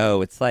don't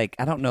know. It's I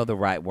don't know the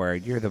right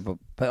word.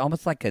 But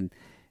almost like a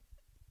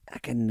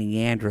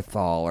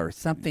Neanderthal or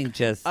something.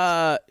 Just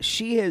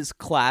she is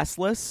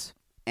classless,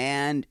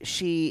 and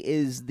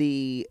she's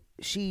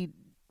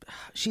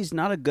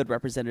not a good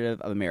representative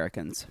of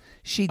Americans.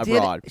 She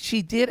abroad.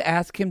 did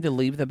ask him to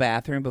leave the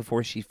bathroom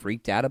before she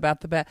freaked out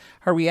about the bath.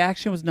 Her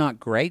reaction was not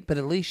great, but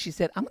at least she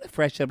said, "I'm going to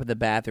freshen up in the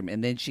bathroom,"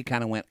 and then she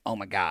kind of went, "Oh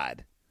my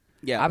God."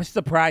 Yeah, I was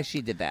surprised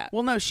she did that.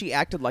 Well, no, she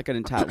acted like an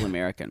entitled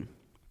American.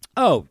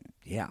 Oh,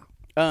 yeah.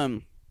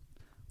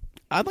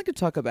 I'd like to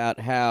talk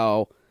about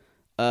how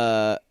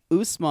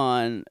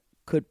Usman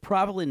could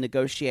probably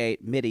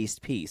negotiate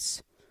Mideast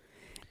peace.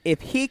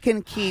 If he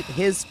can keep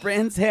his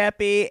friends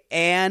happy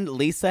and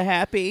Lisa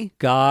happy.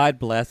 God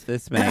bless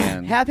this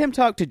man. Have him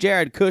talk to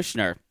Jared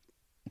Kushner.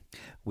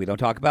 We don't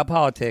talk about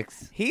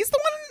politics. He's the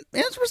one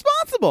that's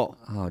responsible.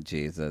 Oh,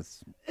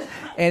 Jesus.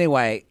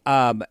 Anyway,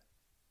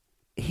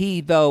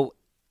 he does.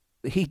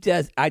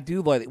 I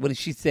do like when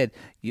she said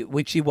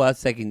when she was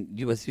saying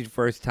it was your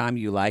first time.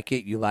 You like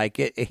it.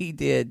 He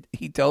did.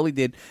 He totally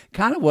did.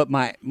 Kind of what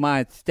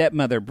my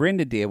stepmother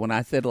Brenda did when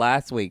I said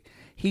last week.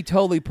 He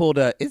totally pulled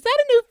a. Is that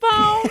a new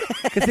phone?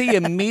 Because he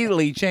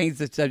immediately changed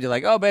the subject.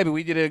 Like, oh baby,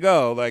 we did it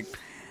go. Like,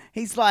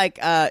 he's like,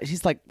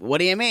 she's like, what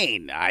do you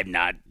mean? I'm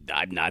not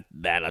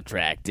that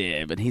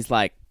attractive. And he's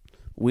like,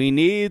 we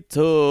need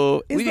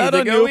to. We need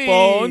to go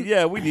eat.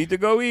 Yeah, we need to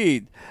go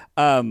eat.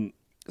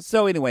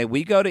 So anyway,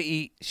 we go to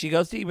eat. She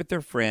goes to eat with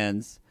her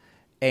friends,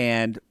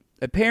 and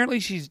apparently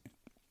she's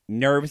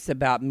nervous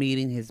about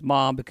meeting his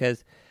mom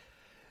because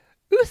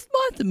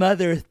Usman's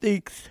mother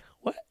thinks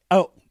what?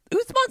 Oh,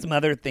 Usman's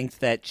mother thinks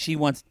that she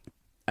wants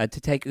to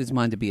take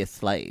Usman to be a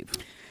slave.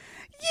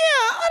 Yeah,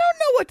 I don't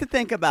know what to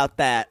think about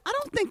that. I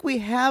don't think we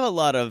have a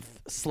lot of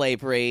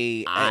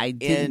slavery I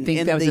didn't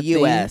think in that was the a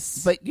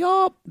U.S. thing. But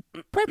y'all,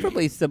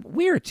 preferably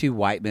we're two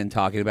white men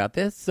talking about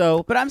this.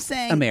 So, but I'm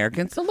saying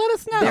Americans. So let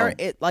us know.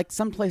 Like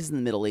some places in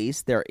the Middle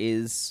East, there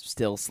is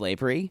still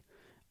slavery.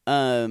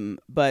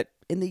 But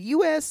in the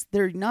U.S.,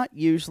 they're not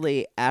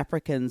usually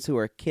Africans who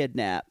are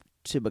kidnapped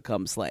to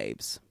become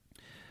slaves.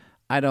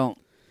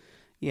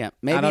 Yeah,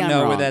 maybe I don't I'm know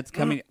wrong. where that's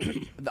coming.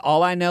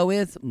 All I know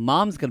is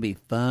Mom's going to be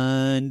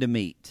fun to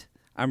meet.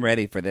 I'm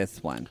ready for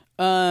this one.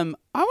 I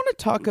want to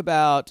talk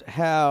about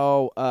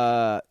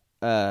how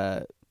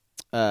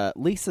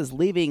Lisa's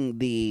leaving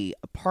the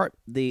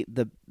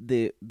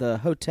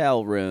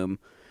hotel room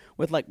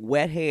with like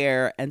wet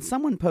hair, and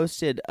someone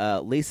posted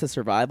Lisa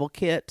survival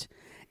kit.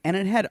 And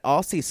it had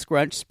Aussie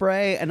scrunch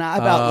spray, and I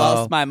about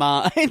lost my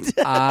mind.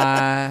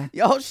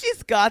 Y'all,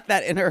 she's got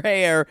that in her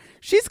hair.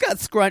 She's got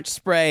scrunch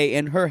spray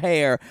in her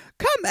hair.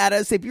 Come at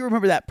us if you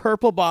remember that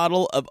purple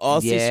bottle of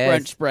Aussie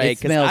scrunch spray,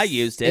 because I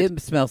used it. It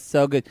smells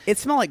so good. It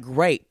smelled like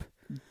grape.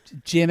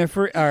 Sarah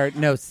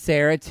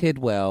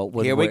Tidwell.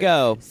 Here we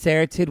go.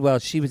 Sarah Tidwell,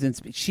 she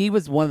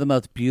was one of the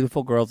most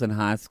beautiful girls in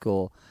high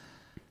school.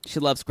 She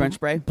loves scrunch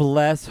spray?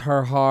 Bless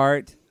her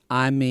heart.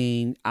 I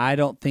mean, I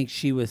don't think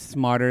she was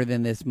smarter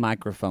than this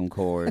microphone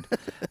cord.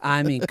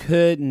 I mean,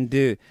 couldn't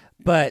do.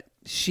 But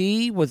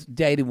she was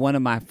dating one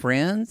of my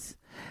friends,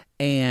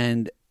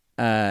 and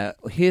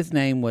his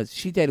name was,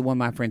 she dated one of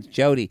my friends,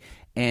 Jody,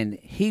 and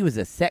he was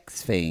a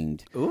sex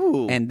fiend.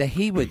 Ooh. And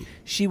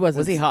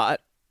was he hot?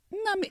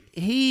 I mean,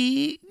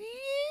 he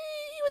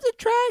was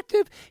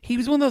attractive. He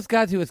was one of those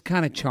guys who was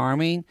kind of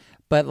charming,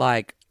 but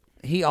like,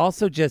 he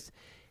also just,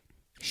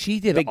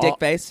 She did Big dick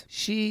face?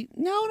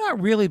 No,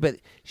 not really, but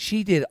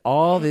she did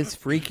all this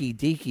freaky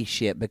deaky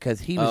shit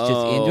because he was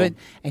just into it,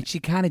 and she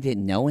kind of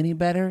didn't know any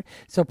better.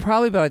 So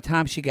probably by the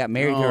time she got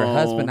married to her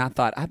husband, I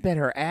thought, I bet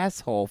her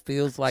asshole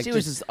feels like she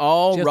was just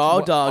raw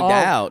dogged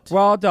out.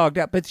 Raw dogged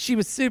out. But she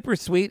was super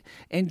sweet,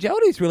 and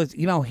Jody's really,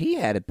 he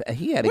had to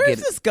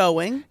Where's this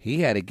going?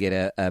 He had to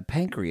get a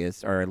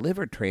pancreas or a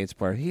liver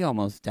transplant. He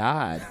almost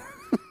died.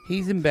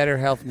 He's in better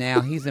health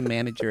now. He's a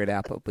manager at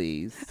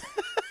Applebee's.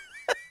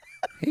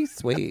 He's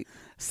sweet.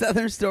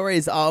 Southern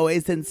stories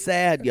always and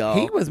sad, y'all.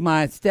 He was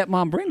my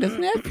stepmom Brenda's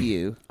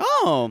nephew.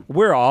 Oh.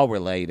 We're all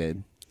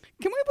related.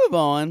 Can we move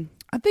on?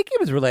 I think he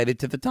was related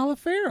to the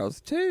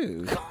Talaferros,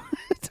 too.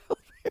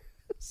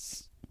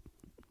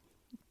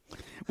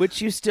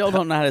 Which you still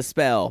don't know how to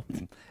spell.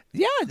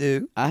 Yeah, I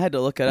do. I had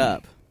to look it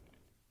up.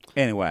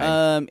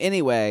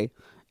 Anyway.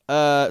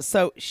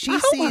 So she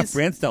sees... my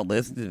friends don't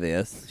listen to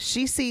this.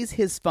 She sees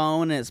his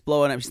phone and it's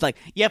blowing up. She's like,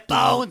 your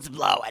phone's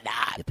blowing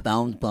up. Your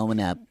phone's blowing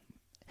up.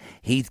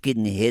 He's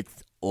getting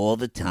hits all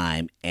the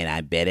time, and I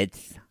bet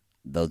it's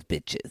those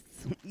bitches.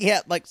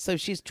 Yeah, so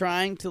she's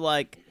trying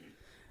to,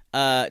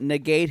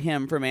 negate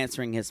him from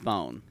answering his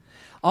phone.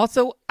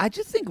 Also, I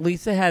just think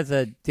Lisa has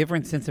a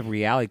different sense of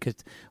reality,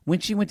 because when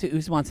she went to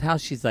Usman's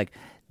house, she's like,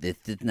 this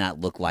does not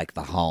look like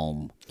the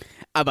home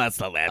of a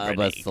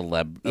celebrity.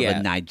 Of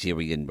a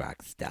Nigerian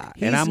rock star.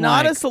 He's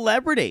not a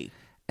celebrity.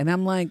 And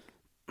I'm like,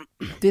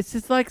 this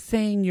is like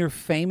saying you're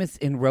famous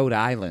in Rhode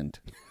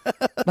Island.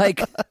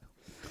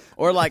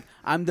 Or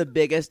I'm the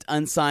biggest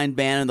unsigned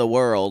band in the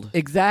world.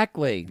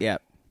 Exactly. Yeah.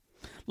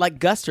 Like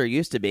Guster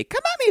used to be.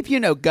 Come at me if you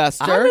know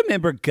Guster. I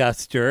remember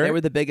Guster. They were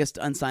the biggest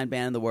unsigned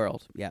band in the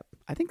world. Yep.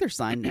 I think they're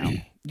signed now.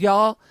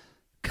 Y'all,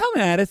 come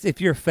at us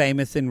if you're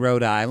famous in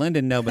Rhode Island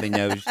and nobody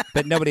knows,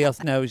 but nobody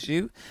else knows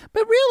you.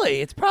 But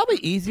really, it's probably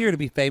easier to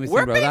be famous in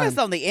Rhode Island. We're famous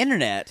on the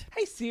internet.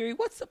 Hey Siri,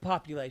 what's the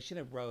population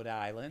of Rhode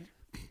Island?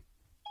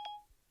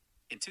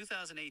 In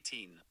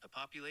 2018, the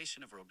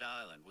population of Rhode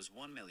Island was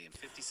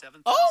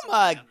 1,057,000. Oh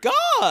my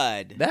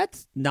God!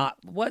 That's not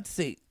what's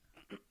the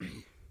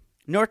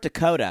North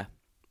Dakota.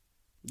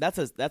 That's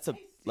a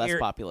less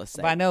populous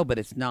state. I know, but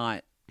it's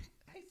not.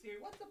 Hey Siri,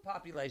 what's the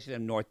population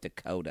of North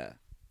Dakota?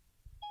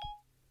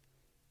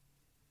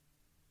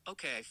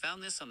 Okay, I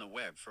found this on the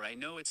web, for I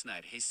know it's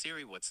not. Hey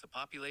Siri, what's the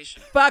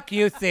population? Fuck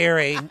you,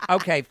 Siri.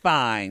 Okay,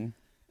 fine.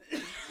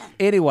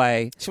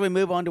 Anyway, should we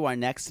move on to our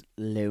next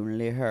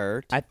lonely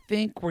hurt? I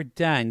think we're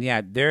done.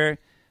 Yeah, their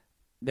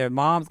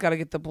mom's got to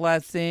get the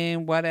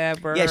blessing,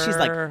 whatever. Yeah, she's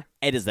like,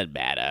 it doesn't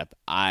matter.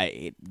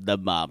 The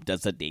mom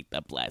doesn't need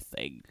the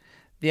blessing.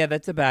 Yeah,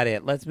 that's about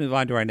it. Let's move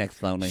on to our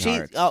next lonely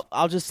heart.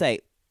 I'll just say,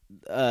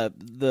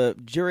 the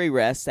jury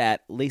rests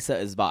at Lisa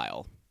is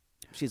vile.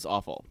 She's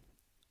awful.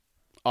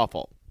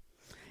 Awful.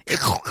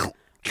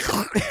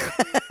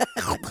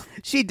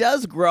 She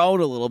does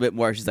groan a little bit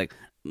more. She's like,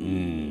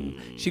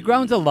 She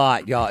groans a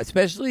lot, y'all,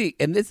 especially,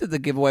 and this is a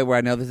giveaway where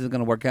I know this is going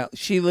to work out.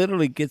 She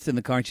literally gets in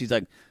the car and she's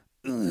like,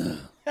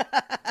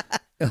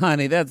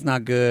 honey, that's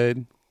not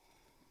good.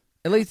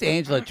 At least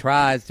Angela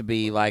tries to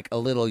be a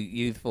little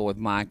youthful with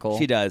Michael.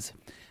 She does.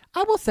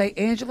 I will say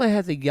Angela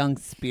has a young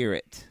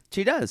spirit.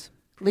 She does.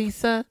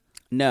 Lisa?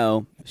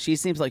 No, she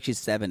seems like she's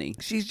 70.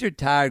 She's your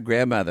tired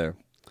grandmother.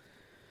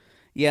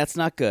 Yeah, it's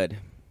not good.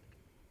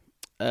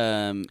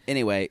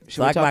 Anyway,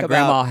 should we talk my about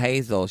grandma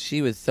Hazel?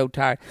 She was so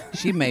tired.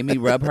 She made me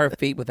rub her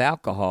feet with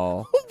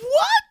alcohol.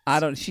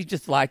 What? She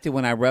just liked it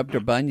when I rubbed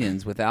her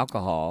bunions with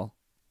alcohol.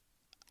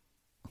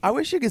 I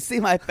wish you could see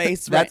my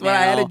face That's what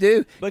I had to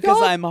do.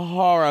 Because I'm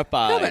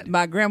horrified.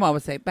 My grandma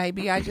would say,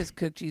 baby, I just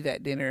cooked you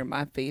that dinner and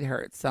my feet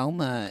hurt so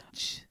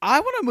much.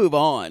 I want to move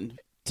on,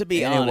 to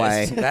be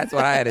honest. That's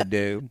what I had to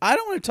do. I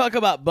don't want to talk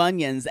about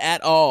bunions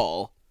at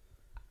all.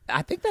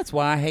 I think that's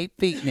why I hate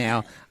feet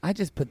now. I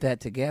just put that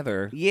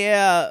together.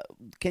 Yeah.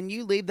 Can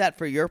you leave that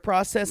for your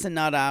process and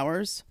not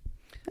ours?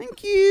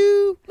 Thank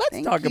you.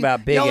 Let's talk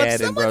about Big Ed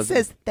and someone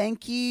says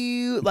thank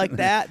you like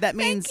that, that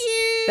means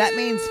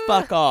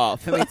fuck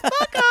off. That means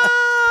fuck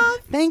off.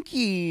 Thank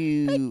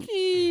you. Thank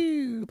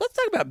you. Let's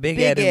talk about Big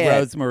Ed and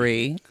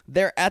Rosemary.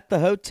 They're at the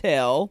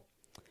hotel,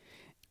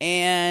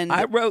 and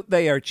I wrote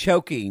they are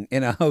choking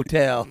in a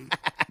hotel.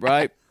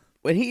 Right.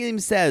 When he even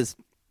says,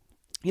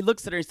 he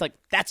looks at her, he's like,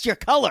 that's your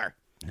color.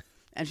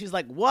 And she's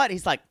like, what?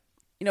 He's like,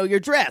 your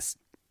dress.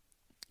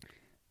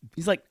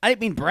 He's like, I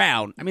didn't mean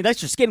brown. I mean,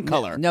 that's your skin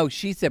color. No,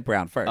 she said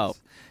brown first. Oh.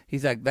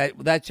 He's like,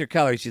 that's your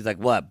color. She's like,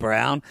 what,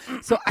 brown?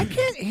 So I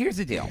can't, here's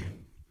the deal.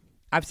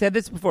 I've said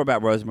this before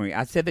about Rosemary.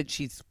 I said that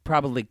she's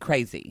probably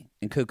crazy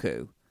and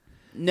cuckoo.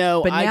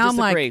 No, but now I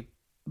disagree.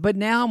 But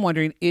now I'm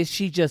wondering, is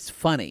she just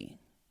funny?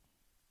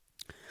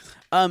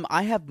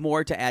 I have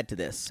more to add to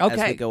this as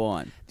we go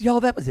on. Y'all,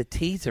 that was a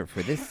teaser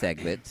for this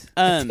segment.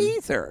 A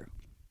teaser.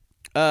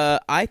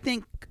 I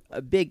think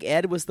Big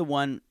Ed was the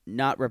one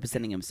not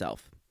representing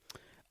himself.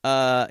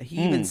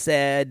 He even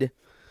said,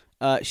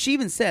 she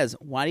even says,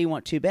 why do you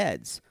want two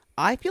beds?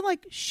 I feel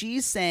like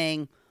she's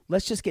saying,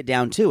 let's just get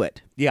down to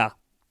it. Yeah.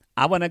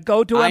 I want to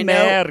go to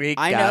America.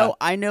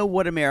 I know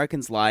what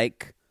Americans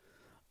like.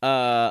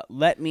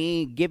 let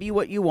me give you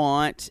what you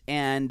want,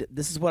 and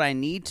this is what I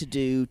need to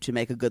do to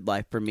make a good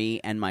life for me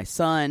and my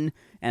son,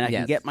 and I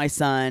can get my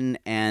son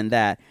and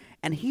that.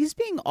 And he's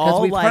being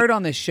all because we've heard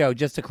on this show,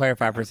 just to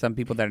clarify for some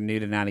people that are new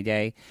to 90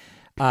 Day,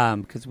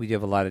 because we do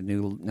have a lot of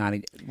new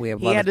 90. We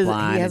have a lot of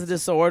blind. He has a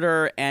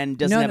disorder and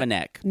doesn't have a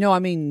neck. No, I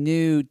mean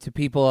new to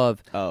people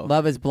of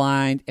Love Is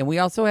Blind, and we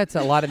also had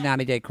a lot of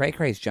 90 Day Cray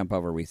Craze jump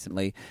over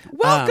recently.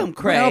 Welcome,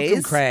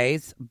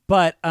 Craze.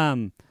 But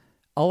a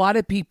lot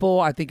of people,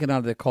 I think, in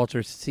other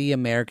cultures, see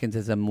Americans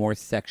as a more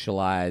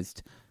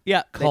sexualized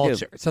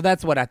culture. So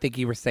that's what I think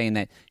you were saying.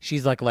 That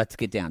she's like, let's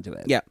get down to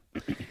it. Yeah,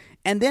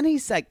 and then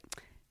he's like,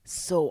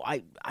 so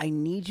I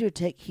need you to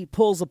take. He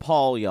pulls a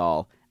Paul,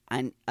 y'all.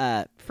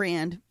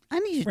 Friend, I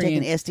need you to take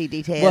an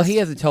STD test. Well, he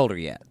hasn't told her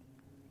yet.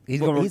 He's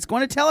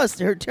going to tell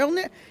us.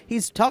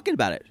 He's talking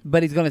about it.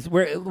 But he's going to.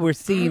 We're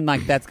seeing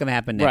like that's going to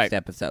happen next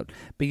episode.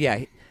 But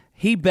yeah,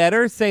 he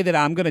better say that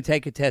I'm going to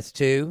take a test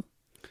too.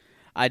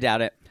 I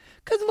doubt it.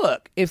 Because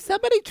look, if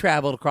somebody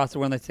traveled across the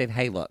world and they said,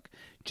 "Hey, look,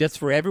 just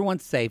for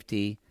everyone's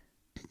safety,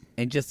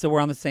 and just so we're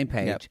on the same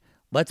page,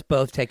 let's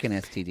both take an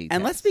STD test."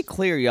 And let's be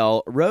clear,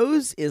 y'all.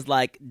 Rose is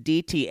like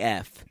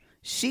DTF.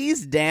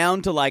 She's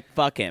down to like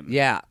fuck him.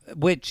 Yeah,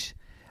 which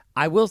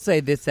I will say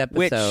this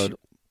episode.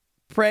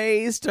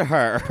 Praise to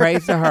her.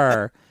 Praise to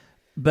her.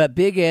 But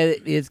Big Ed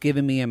is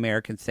giving me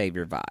American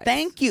Savior vibes.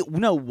 Thank you.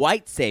 No,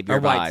 White Savior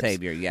vibes. White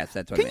Savior, yes,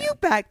 that's what I meant. Can you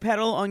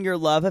backpedal on your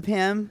love of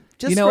him?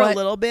 Just for a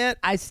little bit?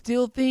 I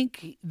still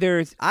think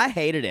I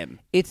hated him.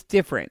 It's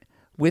different.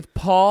 With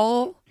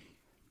Paul,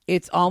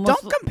 it's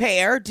almost... Don't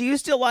compare. Do you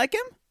still like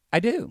him? I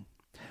do.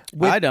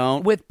 I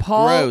don't. With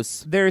Paul,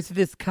 Gross. There's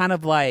this kind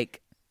of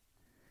like...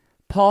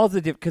 Paul's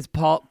a different... Because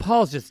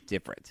Paul's just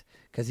different.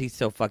 Because he's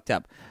so fucked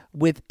up.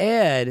 With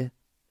Ed,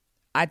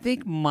 I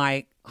think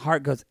my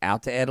heart goes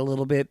out to Ed a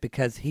little bit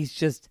because he's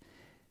just...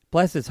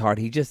 Bless his heart.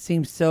 He just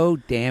seems so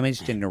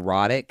damaged and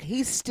neurotic.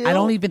 He's still... I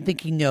don't even think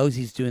he knows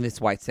he's doing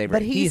this White Savior.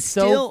 But he's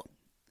still...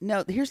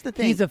 No, here's the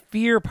thing. He's a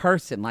fear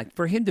person. Like,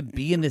 for him to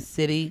be in the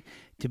city,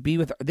 to be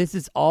with her, this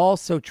is all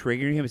so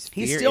triggering him.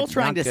 He's still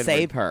trying to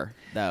save her,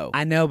 though.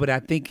 I know, but I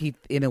think he,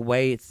 in a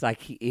way, it's like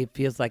it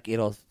feels like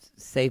it'll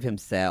save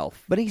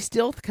himself. But he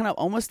still kind of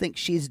almost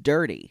thinks she's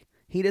dirty.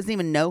 He doesn't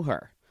even know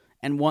her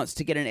and wants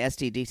to get an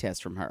STD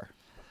test from her.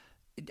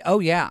 Oh,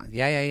 yeah.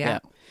 Yeah.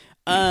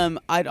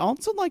 I'd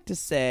also like to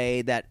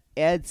say that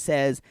Ed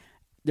says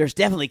there's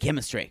definitely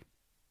chemistry.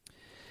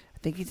 I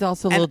think he's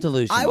also a little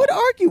delusional. I would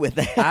argue with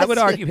that. I would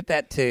argue with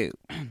that, too.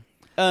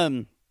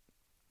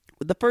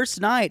 The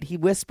first night, he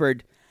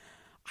whispered,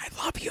 "I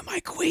love you, my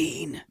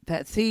queen."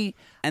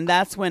 And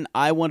that's when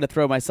I wanted to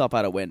throw myself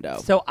out a window.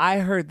 So I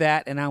heard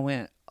that, and I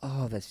went,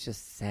 oh, that's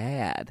just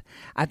sad.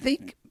 I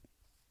think,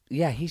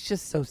 he's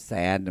just so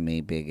sad to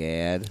me, Big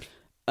Ed.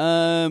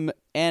 And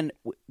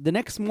the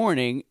next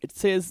morning, it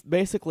says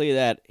basically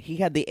that he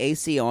had the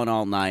AC on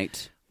all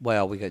night.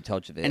 Well, we could have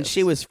told you this. And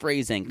she was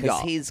freezing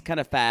because he's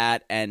kind of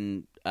fat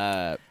and...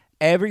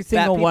 Every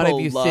single one of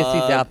you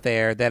sissies out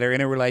there that are in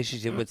a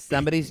relationship with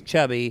somebody's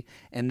chubby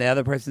and the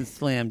other person's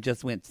slim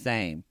just went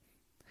same.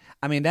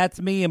 I mean,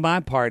 that's me and my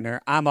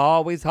partner. I'm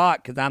always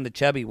hot because I'm the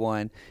chubby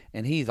one,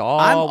 and he's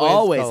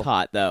always cold.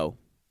 Hot, though.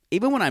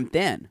 Even when I'm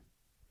thin.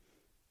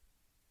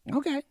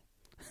 Okay.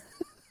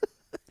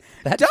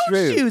 That's Don't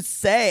true. You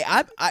say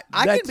I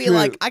can be true.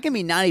 like I can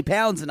be 90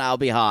 pounds and I'll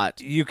be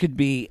hot. You could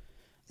be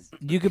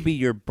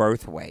your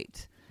birth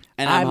weight.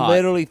 And I hot.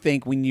 literally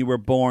think when you were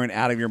born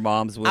out of your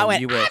mom's womb,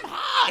 I'm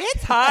hot.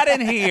 It's hot in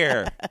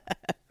here.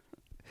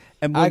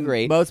 And when I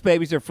agree. Most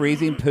babies are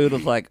freezing.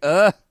 Poodle's like,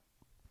 ugh.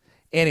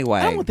 Anyway,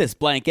 I don't want this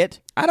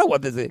blanket. I don't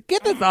want this.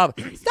 Get this off.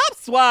 Stop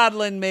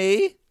swaddling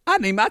me. I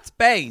need my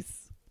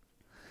space.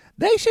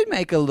 They should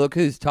make a Look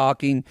Who's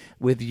Talking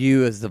with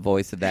you as the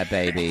voice of that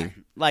baby.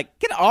 Like,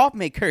 get off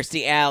me,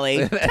 Kirstie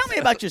Alley. Tell me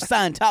about your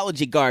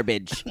Scientology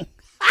garbage.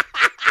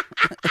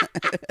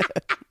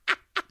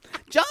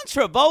 John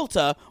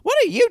Travolta, what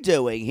are you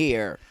doing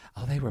here?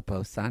 Oh, they were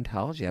both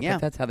Scientology. I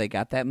bet that's how they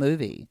got that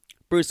movie.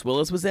 Bruce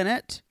Willis was in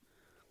it.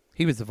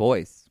 He was the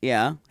voice.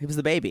 Yeah, he was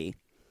the baby.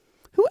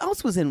 Who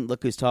else was in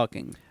Look Who's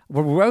Talking?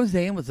 Well,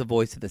 Roseanne was the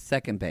voice of the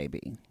second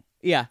baby.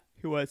 Yeah,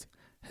 who was?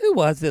 Who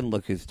was in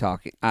Look Who's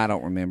Talking? I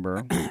don't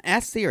remember.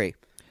 Ask Siri.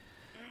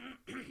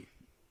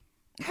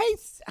 Hey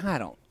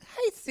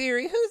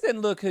Siri, who's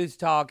in Look Who's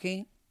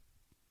Talking?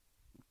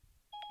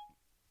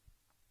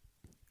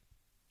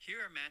 Here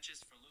are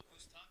matches for Look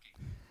Who's Talking.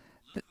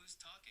 Look Who's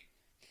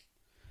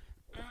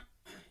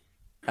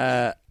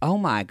Talking. Oh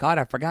my God,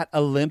 I forgot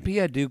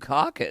Olympia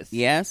Dukakis.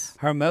 Yes.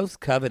 Her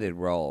most coveted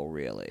role,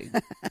 really.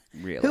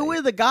 Really. Who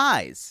were the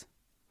guys?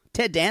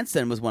 Ted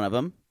Danson was one of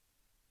them.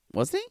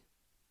 Was he?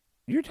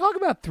 You're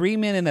talking about 3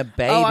 Men and a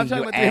Baby, I'm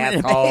talking you about 3 Men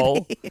and a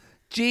asshole. Baby.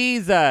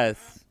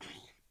 Jesus.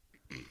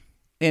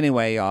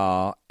 Anyway,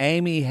 y'all,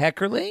 Amy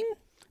Heckerling?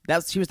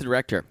 She was the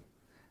director.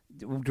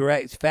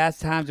 Directs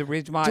Fast Times at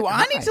Ridgemont. Do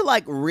I need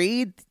to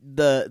read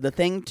the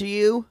thing to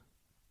you?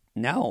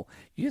 No,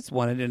 you just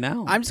wanted to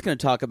know. I'm just going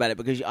to talk about it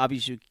because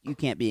obviously you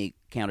can't be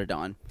counted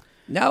on.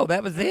 No,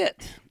 that was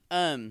it.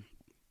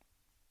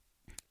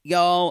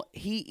 Y'all,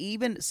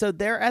 so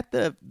they're at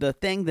the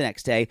thing the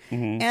next day,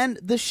 and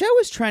the show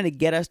is trying to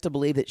get us to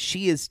believe that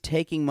she is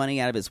taking money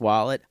out of his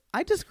wallet.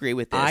 I disagree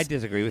with this. I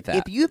disagree with that.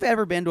 If you've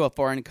ever been to a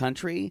foreign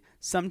country,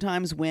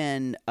 sometimes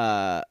when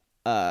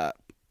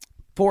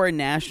foreign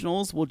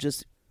nationals will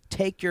just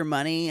take your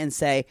money and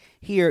say,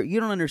 here, you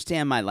don't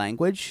understand my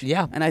language.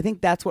 Yeah. And I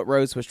think that's what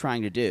Rose was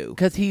trying to do.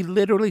 Because he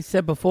literally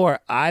said before,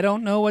 I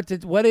don't know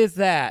what is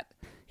that?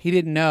 He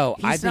didn't know.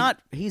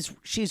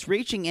 She's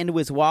reaching into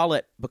his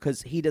wallet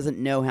because he doesn't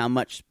know how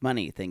much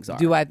money things are.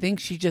 Do I think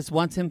she just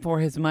wants him for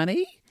his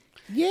money?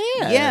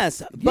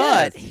 Yes,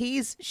 but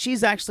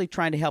she's actually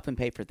trying to help him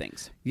pay for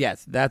things.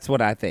 Yes, that's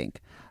what I think.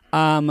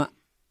 I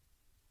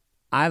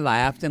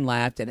laughed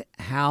at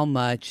how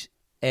much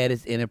Ed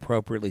is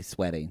inappropriately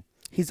sweating.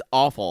 He's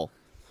awful.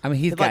 I mean,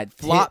 he's got like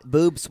flop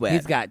boob sweat.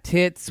 He's got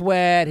tit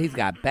sweat. He's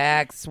got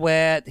back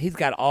sweat. He's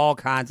got all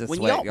kinds of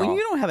sweat. When you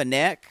don't have a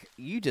neck,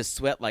 you just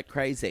sweat like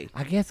crazy.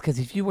 I guess because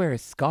if you wear a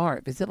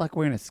scarf, is it like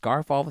wearing a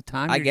scarf all the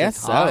time? I guess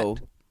so.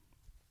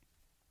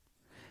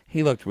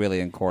 He looked really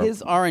incorporated.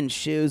 His orange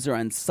shoes are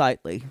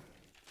unsightly.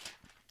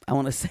 I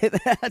want to say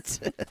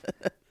that.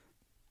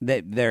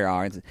 There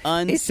are.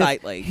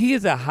 Unsightly. He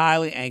is a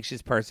highly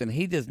anxious person.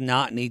 He does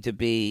not need to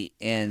be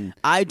in.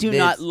 I do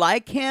not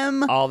like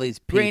him. All these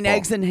people. Green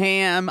eggs and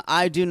ham.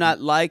 I do not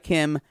like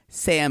him.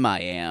 Sam, I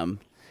am.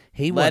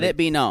 Let it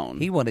be known.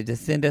 He wanted to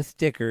send us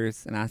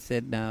stickers, and I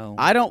said no.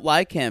 I don't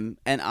like him,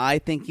 and I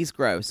think he's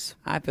gross.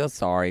 I feel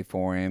sorry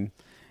for him,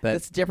 but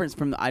that's different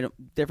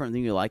than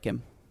you like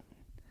him.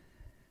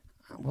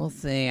 We'll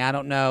see. I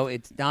don't know.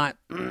 It's not.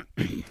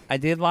 I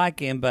did like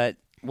him, but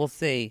we'll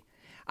see.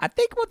 I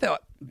think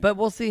but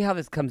we'll see how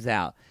this comes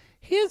out.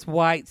 His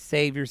white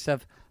savior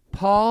stuff.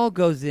 Paul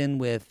goes in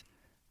with,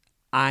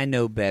 I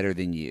know better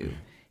than you.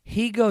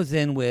 He goes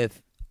in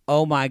with,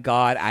 oh my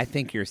God, I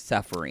think you're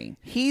suffering.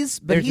 There's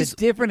a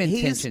different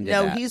intention to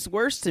that. No, he's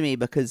worse to me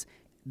because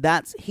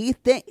his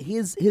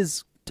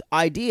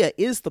idea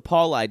is the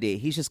Paul idea.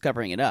 He's just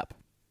covering it up.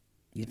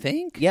 You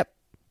think? Yep.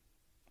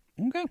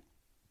 Okay.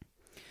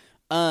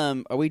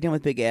 Are we done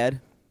with Big Ed?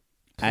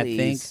 Please. I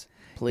think.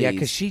 Please. Yeah,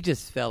 because she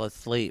just fell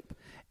asleep.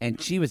 And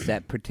she was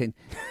that pretend.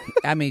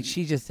 I mean,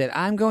 she just said,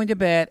 I'm going to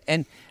bed.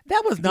 And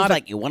that was not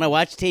like, you want to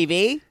watch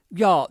TV?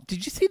 Y'all,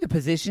 did you see the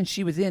position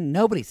she was in?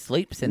 Nobody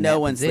sleeps in that position. No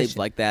one sleeps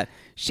like that.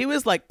 She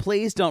was like,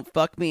 please don't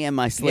fuck me in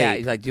my sleep. Yeah,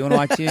 he's like, do you want to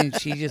watch TV? And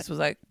she just was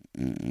like,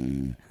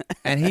 mm-mm.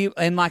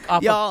 And like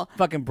off Y'all, a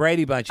fucking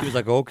Brady Bunch, he was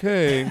like,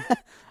 okay.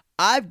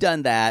 I've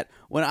done that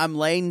when I'm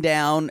laying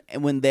down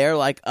and when they're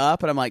like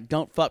up and I'm like,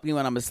 don't fuck me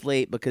when I'm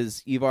asleep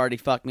because you've already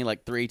fucked me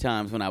like 3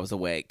 times when I was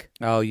awake.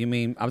 Oh, you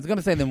mean, I was going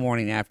to say the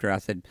morning after. I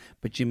said,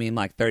 but you mean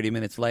like 30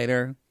 minutes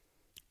later?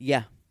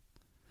 Yeah.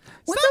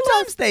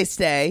 Sometimes they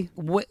stay.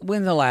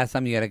 When's the last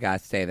time you had a guy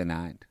stay the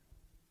night?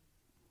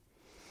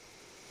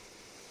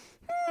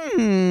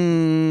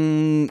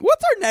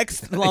 What's our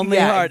next Lonely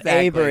Heart,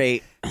 exactly.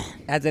 Avery?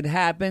 Has it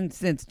happened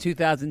since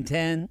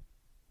 2010?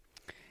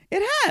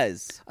 It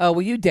has. Oh,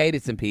 well, you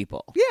dated some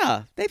people.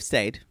 Yeah, they've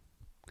stayed.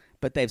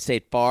 But they've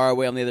stayed far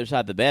away on the other side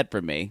of the bed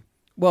from me.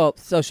 Well,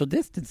 social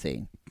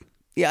distancing.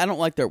 Yeah, I don't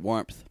like their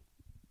warmth.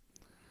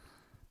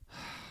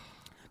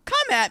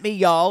 Come at me,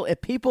 y'all,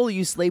 if people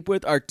you sleep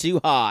with are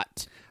too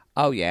hot.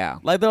 Oh, yeah.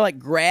 Like, they're, like,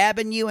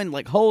 grabbing you and,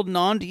 like, holding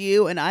on to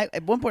you. And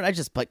at one point, I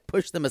just, like,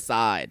 push them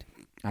aside.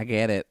 I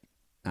get it.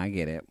 All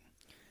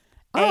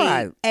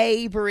right.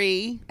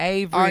 Avery.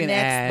 Our next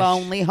Ash.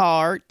 Lonely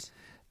Heart.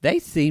 They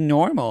seem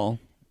normal.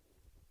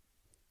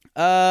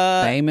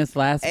 Famous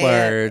last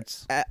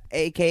words.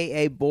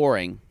 AKA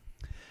boring.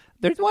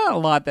 There's not a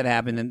lot that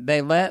happened. And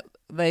they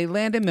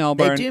land in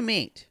Melbourne. They do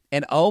meet.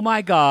 And oh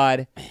my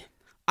God.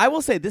 I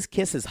will say this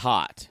kiss is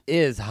hot.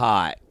 Is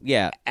hot.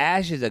 Yeah.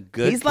 Ash is a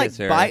good He's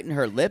kisser. like biting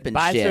her lip and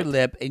Bites shit. her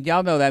lip. And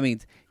y'all know that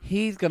means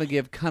he's going to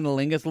give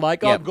cunnilingus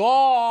like a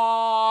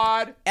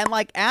god. And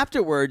like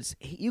afterwards,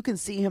 you can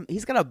see him.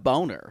 He's got a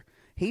boner.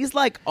 He's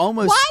like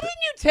almost. Why didn't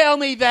you tell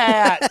me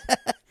that?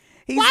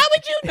 Why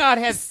would you not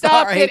have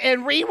stopped it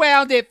and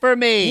rewound it for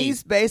me?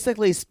 He's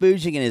basically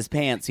spooging in his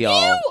pants,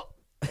 y'all.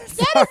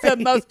 That is the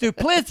most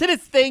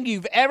duplicitous thing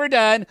you've ever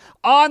done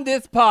on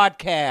this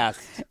podcast.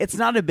 It's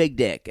not a big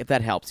dick, if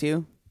that helps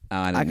you.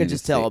 I could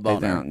just tell a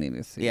boner. I don't need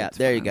to see. Yeah,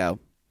 there you go.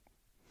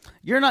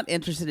 You're not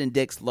interested in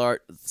dicks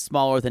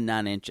smaller than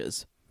 9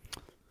 inches.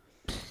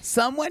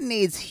 Someone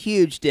needs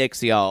huge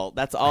dicks, y'all.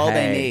 That's all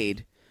they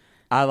need.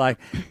 I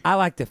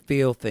like to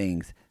feel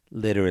things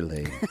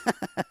literally.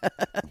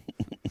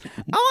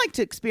 I like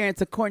to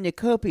experience a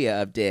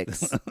cornucopia of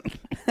dicks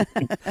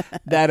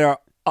that are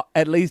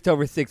at least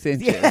over 6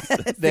 inches. Yes,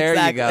 there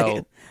exactly.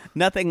 You go.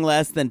 Nothing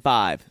less than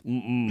 5.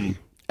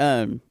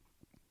 But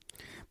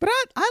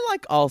I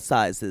like all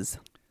sizes,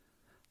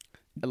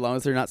 as long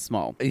as they're not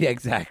small. Yeah,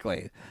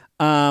 exactly.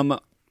 So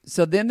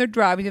then they're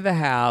driving to the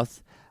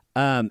house,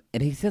 and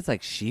he says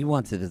like she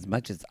wants it as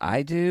much as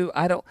I do.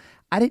 I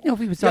didn't know if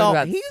he was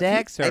talking about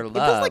sex or love. It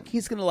feels like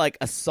he's gonna like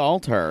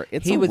assault her.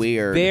 He was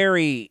weird.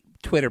 Very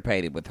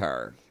Twitter-pated with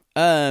her.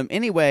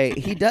 Anyway,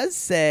 he does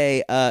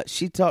say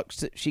she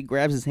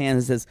grabs his hand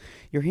and says,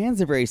 "Your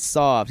hands are very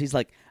soft." He's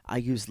like, "I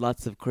use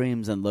lots of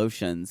creams and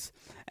lotions."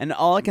 And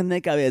all I can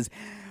think of is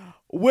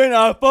when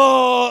I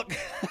fuck.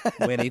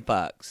 When he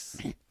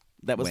fucks.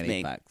 That was when me.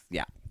 He fucks.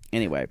 Yeah.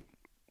 Anyway.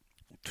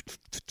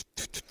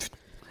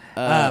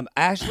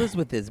 Ash was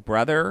with his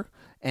brother,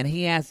 and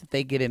he asked if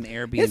they get an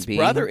Airbnb. His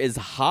brother is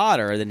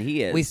hotter than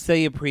he is. We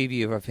see a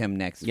preview of him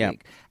next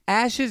week.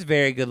 Ash is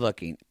very good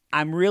looking.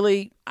 I'm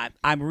really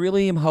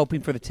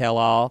hoping for the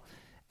tell-all.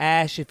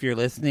 Ash, if you're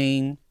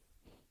listening,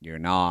 you're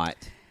not.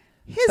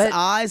 His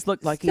eyes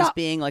look like he's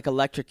being like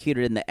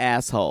electrocuted in the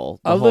asshole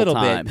the a whole little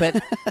time. bit,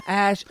 but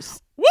Ash,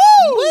 woo,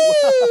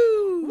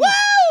 woo,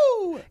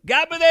 woo,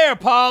 got me there,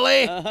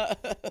 Polly.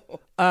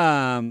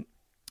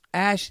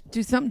 Ash,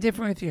 do something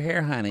different with your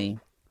hair, honey.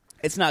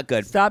 It's not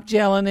good. Stop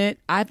gelling it.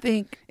 I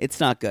think it's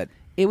not good.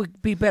 It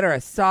would be better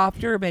a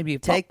softer, maybe.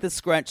 Take the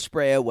scrunch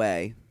spray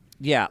away.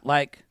 Yeah,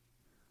 like.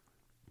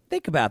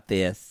 Think about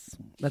this.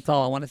 That's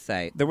all I want to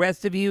say. The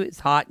rest of you,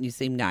 it's hot and you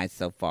seem nice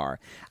so far.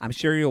 I'm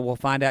sure you will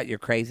find out you're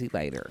crazy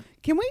later.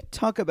 Can we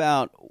talk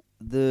about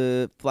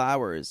the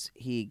flowers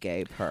he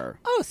gave her?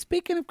 Oh,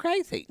 speaking of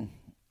crazy.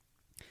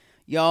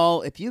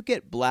 Y'all, if you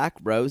get black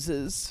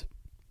roses,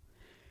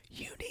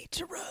 you need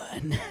to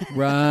run.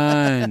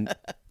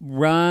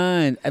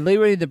 Run. And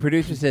literally the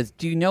producer says,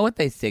 do you know what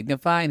they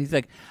signify? And he's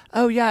like,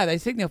 oh, yeah, they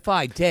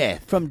signify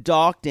death. From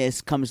darkness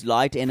comes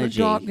light energy.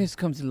 From darkness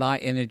comes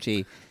light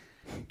energy.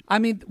 I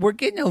mean, we're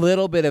getting a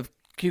little bit of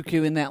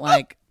QQ in that,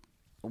 like,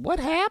 what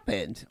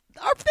happened?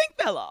 Our thing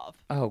fell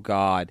off. Oh,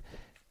 God.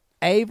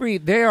 Avery,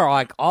 they are,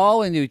 like,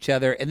 all into each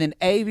other, and then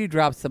Avery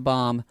drops the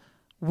bomb.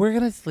 We're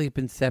going to sleep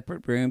in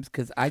separate rooms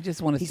because I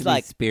just want us to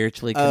be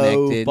spiritually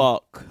connected.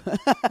 Oh, fuck.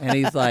 And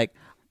he's like,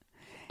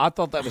 I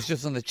thought that was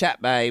just on the chat,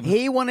 babe.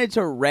 He wanted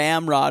to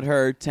ramrod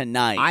her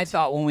tonight. I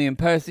thought when we in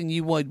person,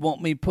 you would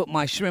want me to put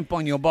my shrimp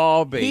on your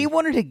Barbie. He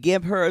wanted to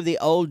give her the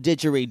old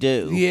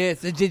didgeridoo. Yes,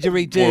 the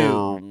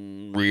didgeridoo.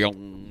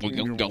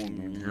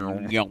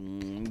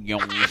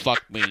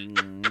 Fuck me.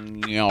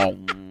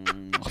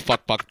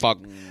 Fuck.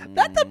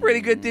 That's a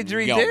pretty good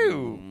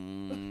didgeridoo.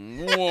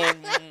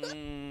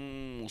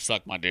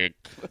 Suck my dick.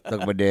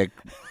 Suck my dick.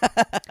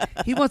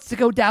 He wants to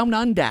go down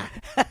under.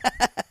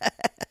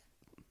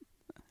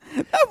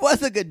 That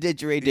was a good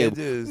didgeridoo. It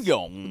is.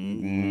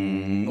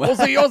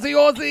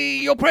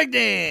 Aussie, you're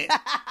pregnant.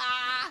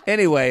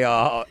 Anyway,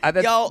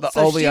 that's Y'all, the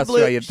so only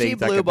Australian thing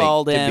that could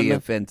be him.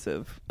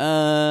 offensive.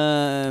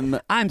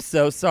 I'm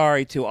so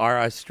sorry to our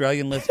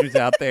Australian listeners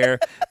out there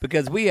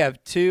because we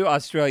have 2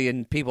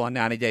 Australian people on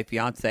 90 Day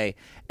Fiancé,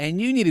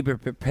 and you need to be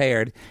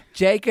prepared.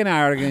 Jake and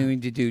I are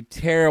going to do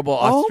terrible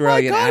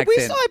Australian accents. Oh, my God, accent. we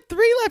still have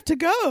 3 left to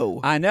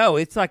go. I know.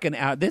 It's like an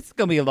hour. This is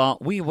going to be a long...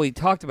 We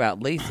talked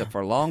about Lisa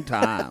for a long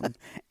time.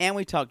 And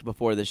we talked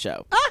before the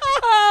show.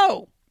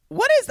 Oh!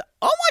 What is...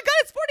 Oh, my God,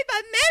 it's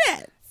 45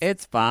 minutes.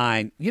 It's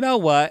fine. You know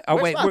what? Oh,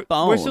 Where's wait, my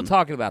phone? we're still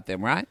talking about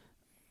them, right?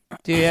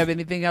 Do you have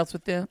anything else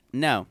with them?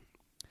 No.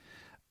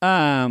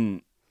 I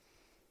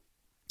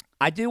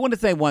do want to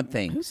say one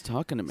thing. Who's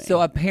talking to me?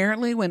 So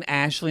apparently when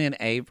Ashley and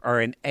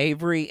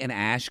Avery and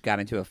Ash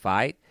got into a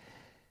fight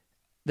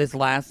this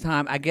last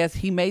time, I guess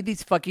he made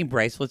these fucking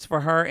bracelets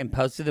for her and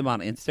posted them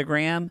on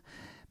Instagram.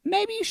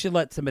 Maybe you should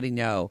let somebody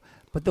know.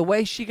 But the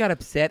way she got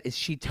upset is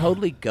she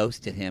totally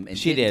ghosted him and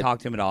She didn't did. talk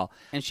to him at all.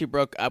 And she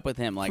broke up with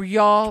him like For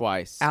y'all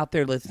twice. out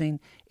there listening,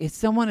 if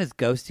someone is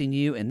ghosting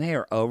you and they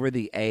are over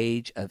the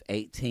age of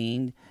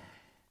 18,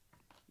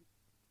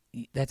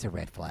 that's a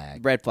red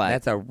flag. Red flag.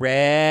 That's a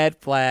red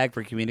flag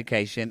for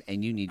communication,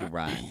 and you need to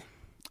run.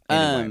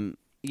 Anyway.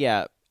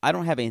 Yeah, I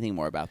don't have anything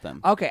more about them.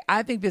 Okay,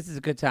 I think this is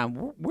a good time.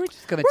 We're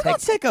just going We're going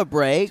to take a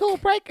break. a little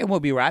break, and we'll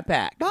be right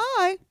back.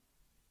 Bye.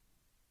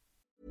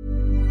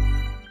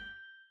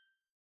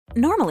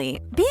 Normally,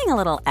 being a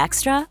little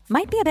extra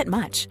might be a bit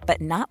much,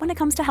 but not when it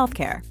comes to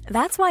healthcare.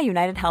 That's why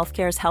United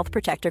Healthcare's Health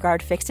Protector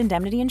Guard fixed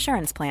indemnity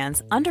insurance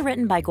plans,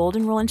 underwritten by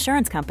Golden Rule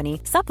Insurance Company,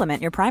 supplement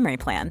your primary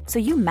plan so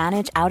you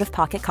manage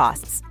out-of-pocket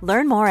costs.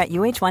 Learn more at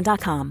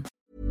UH1.com.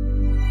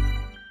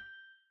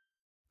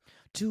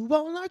 To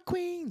all our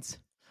queens,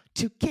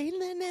 to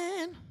Caitlin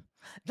and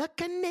the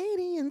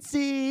Canadian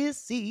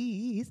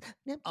sissies.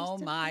 Oh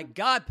my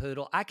God,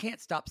 Poodle. I can't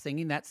stop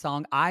singing that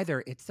song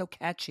either. It's so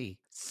catchy.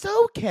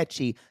 So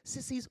catchy.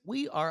 Sissies,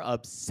 we are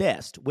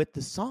obsessed with the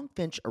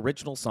Songfinch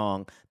original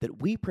song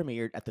that we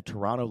premiered at the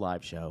Toronto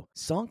Live Show.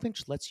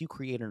 Songfinch lets you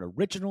create an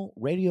original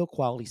radio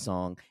quality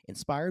song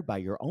inspired by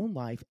your own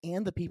life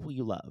and the people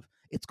you love.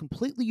 It's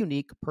completely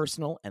unique,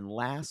 personal, and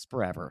lasts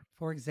forever.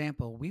 For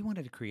example, we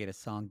wanted to create a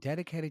song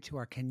dedicated to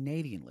our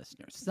Canadian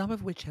listeners, some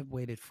of which have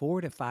waited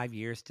 4 to 5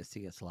 years to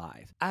see us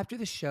live. After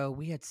the show,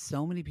 we had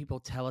so many people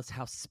tell us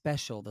how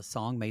special the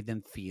song made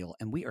them feel,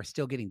 and we are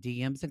still getting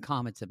DMs and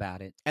comments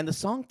about it. And the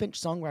Songfinch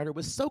songwriter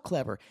was so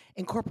clever,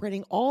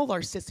 incorporating all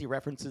our sissy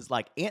references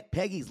like Aunt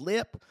Peggy's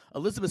lip,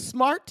 Elizabeth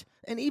Smart,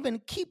 and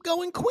even Keep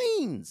Going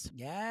Queens.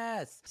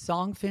 Yes.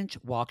 Songfinch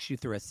walks you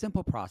through a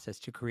simple process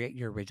to create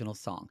your original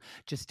song.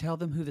 Just tell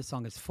them who the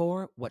song is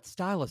for, what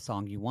style of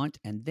song you want,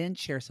 and then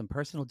share some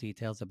personal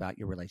details about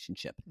your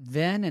relationship.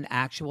 Then an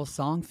actual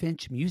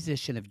Songfinch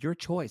musician of your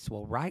choice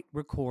will write,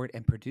 record,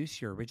 and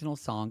produce your original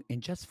song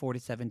in just 4 to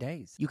 7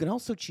 days. You can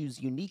also choose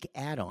unique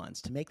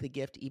add-ons to make the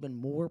gift even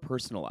more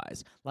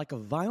personalized, like a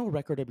vinyl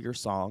record of your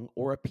song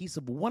or a piece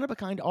of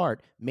one-of-a-kind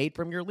art made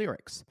from your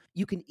lyrics.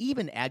 You can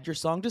even add your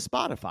song to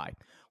Spotify.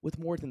 With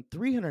more than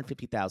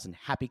 350,000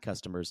 happy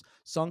customers,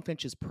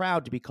 Songfinch is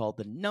proud to be called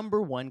the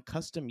 #1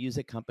 custom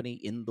music company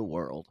in the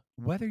world.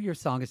 Whether your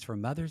song is for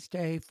Mother's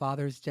Day,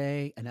 Father's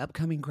Day, an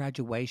upcoming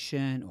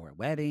graduation, or a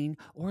wedding,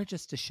 or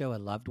just to show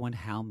a loved one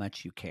how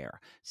much you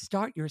care,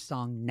 start your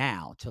song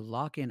now to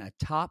lock in a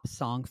top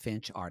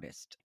Songfinch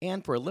artist.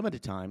 And for a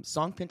limited time,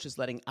 Songfinch is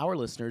letting our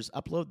listeners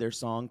upload their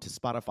song to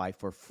Spotify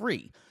for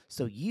free,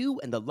 so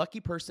you and the lucky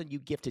person you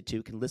gift it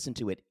to can listen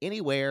to it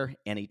anywhere,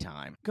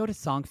 anytime. Go to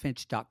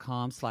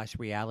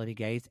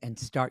songfinch.com/realitygaze and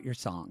start your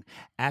song.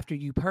 After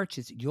you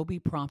purchase, you'll be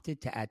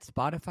prompted to add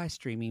Spotify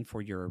streaming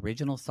for your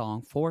original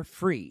song for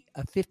free,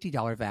 a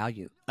 $50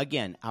 value.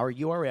 Again, our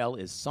URL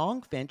is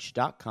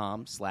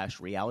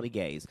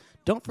songfinch.com/realitygaze.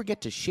 Don't forget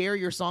to share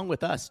your song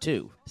with us,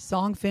 too.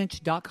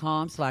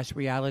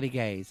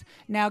 Songfinch.com/realitygaze.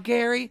 Now,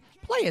 Gary,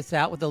 play us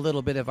out with a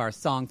little bit of our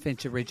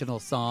Songfinch original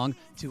song,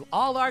 To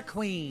All Our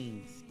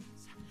Queens.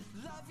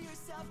 Love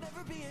yourself,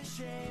 never be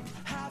ashamed.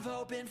 Have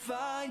hope and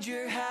find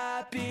your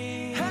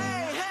happy.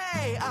 Hey,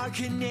 hey, our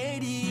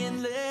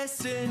Canadian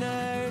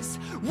listeners.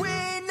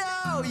 We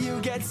know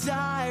you get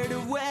tired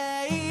of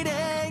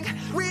waiting.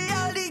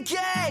 Reality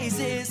Gaze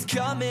is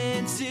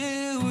coming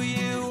to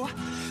you.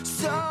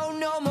 So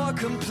no more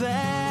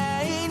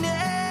complaining.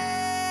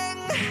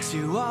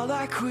 To all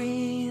our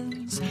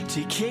queens,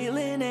 to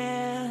Caitlin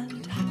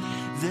and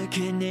the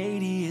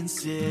Canadian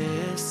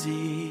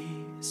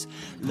sissies.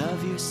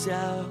 Love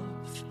yourself,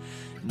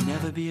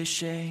 never be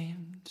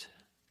ashamed.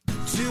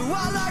 To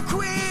all our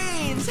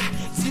queens,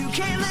 to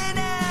Caitlin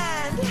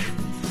and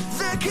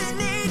the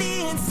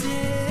Canadian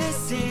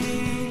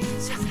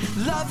sissies.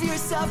 Love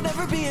yourself,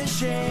 never be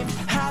ashamed.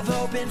 Have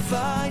hope and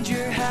find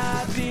your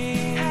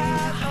happy.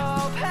 Have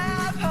hope,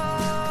 have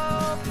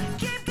hope.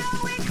 Keep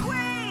going,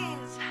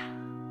 Queens.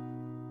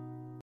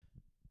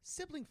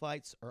 Sibling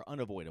fights are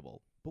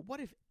unavoidable, but what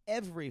if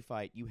every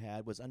fight you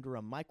had was under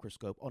a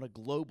microscope on a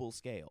global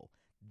scale?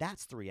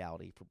 That's the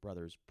reality for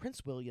brothers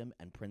Prince William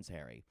and Prince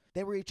Harry.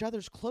 They were each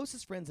other's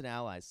closest friends and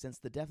allies since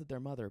the death of their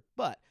mother,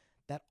 but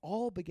that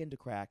all began to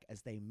crack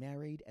as they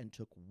married and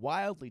took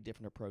wildly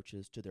different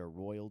approaches to their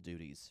royal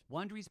duties.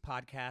 Wondery's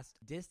podcast,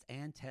 Dis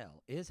and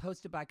Tell, is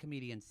hosted by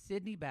comedians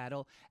Sydney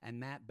Battle and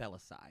Matt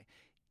Belisai.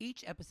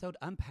 Each episode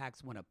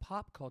unpacks one of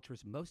pop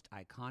culture's most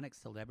iconic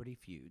celebrity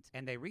feuds,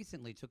 and they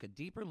recently took a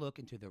deeper look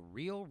into the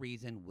real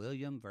reason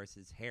William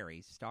versus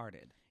Harry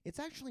started. It's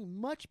actually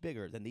much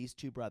bigger than these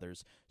two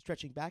brothers,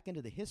 stretching back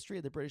into the history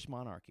of the British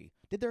monarchy.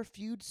 Did their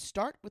feud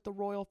start with the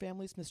royal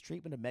family's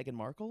mistreatment of Meghan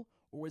Markle,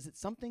 or was it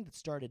something that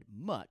started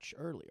much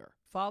earlier?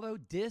 Follow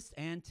Dis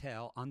and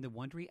Tell on the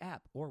Wondery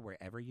app or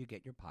wherever you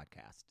get your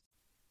podcast.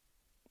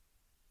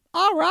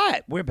 All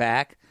right, we're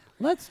back.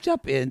 Let's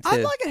jump into... I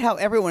like it how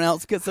everyone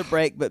else gets a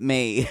break but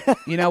me.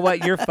 You know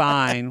what? You're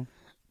fine.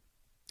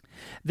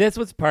 This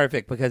was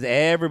perfect because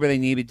everybody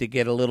needed to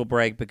get a little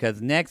break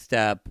because next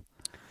up...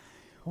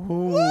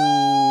 Woo!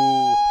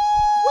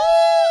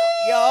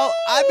 Y'all,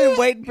 I've been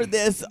waiting for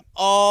this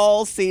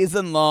all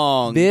season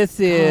long. This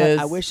is...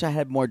 God, I wish I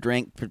had more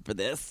drink for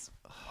this.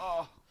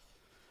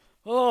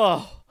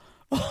 Oh,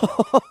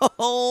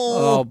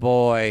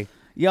 boy.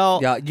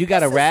 Y'all, you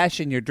got a rash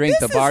in your drink.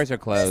 The bars are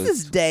closed. This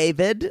is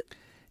David.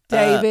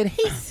 David,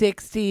 he's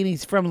 16.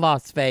 He's from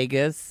Las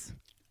Vegas.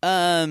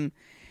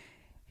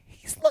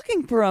 He's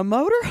looking for a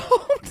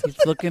motorhome.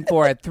 He's looking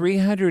for a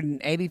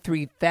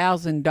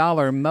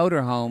 $383,000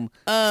 motorhome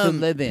to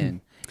live in.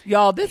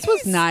 Y'all, this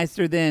was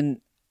nicer than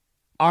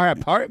our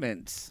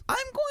apartments. I'm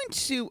going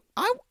to...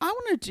 I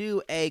want to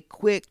do a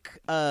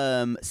quick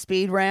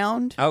speed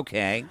round.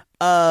 Okay.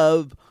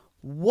 Of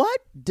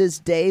what does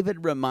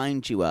David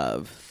remind you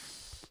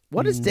of?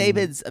 What does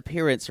David's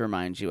appearance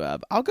remind you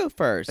of? I'll go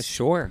first.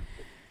 Sure.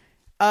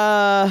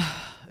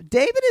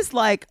 David is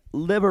like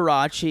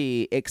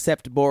Liberace,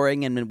 except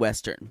boring and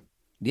Midwestern.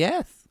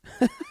 Yes.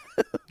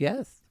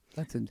 Yes.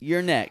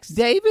 You're next.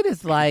 David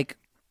is like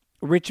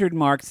Richard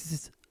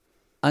Marx's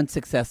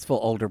unsuccessful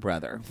older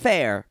brother.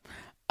 Fair.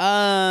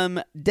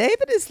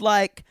 David is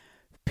like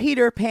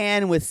Peter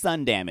Pan with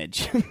sun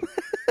damage.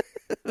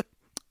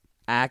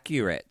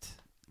 Accurate.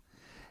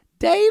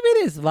 David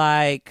is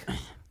like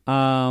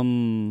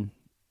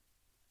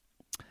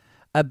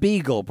a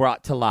beagle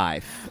brought to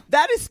life.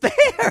 That is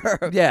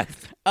fair. Yes.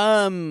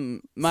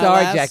 Sorry,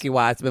 Jackie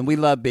Weissman. We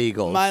love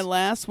beagles. My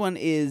last one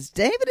is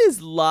David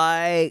is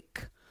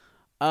like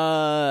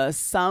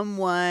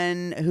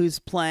someone who's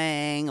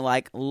playing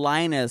like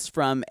Linus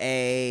from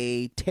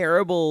a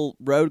terrible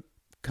road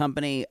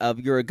company of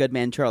You're a Good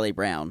Man, Charlie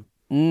Brown.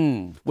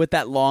 With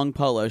that long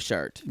polo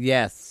shirt.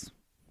 Yes.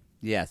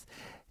 Yes.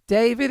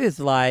 David is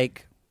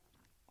like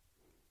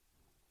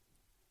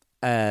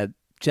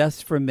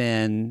Just for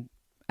Men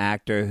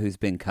actor who's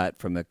been cut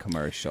from a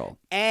commercial.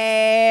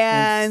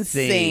 And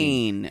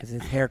scene. Because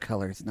his hair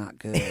color is not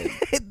good.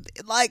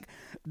 Like,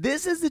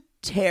 this is a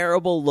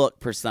terrible look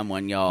for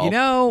someone, y'all. You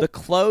know, the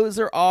clothes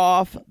are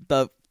off,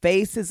 the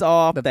face is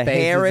off, the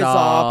hair is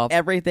off,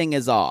 everything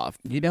is off.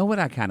 You know what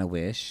I kind of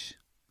wish?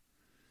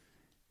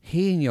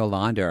 He and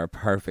Yolanda are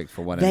perfect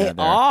for one another.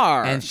 They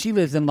are. And she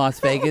lives in Las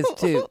Vegas,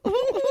 too.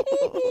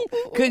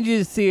 Couldn't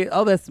you see it?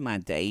 Oh, that's my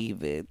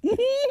David. We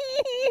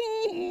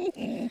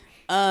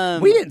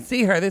didn't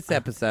see her this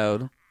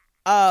episode.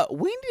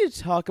 We need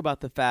to talk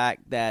about the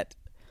fact that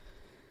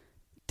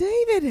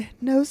David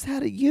knows how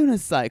to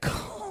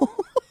unicycle.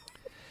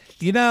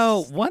 You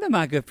know, one of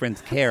my good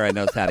friends, Kara,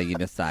 knows how to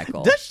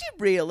unicycle. Does she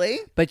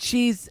really? But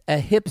she's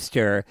a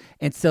hipster,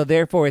 and so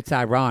therefore it's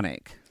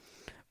ironic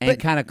and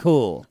kind of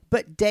cool.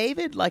 But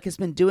David, has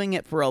been doing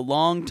it for a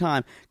long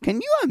time. Can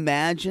you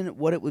imagine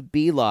what it would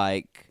be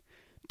like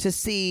to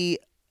see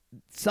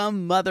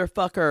some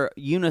motherfucker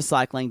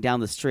unicycling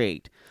down the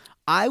street?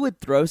 I would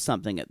throw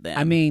something at them.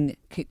 I mean,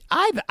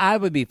 I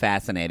would be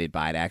fascinated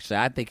by it, actually.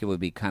 I think it would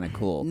be kind of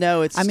cool.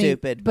 No, it's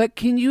stupid. But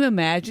can you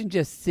imagine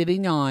just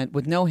sitting on,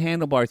 with no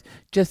handlebars,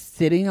 just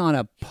sitting on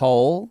a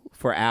pole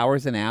for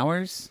hours and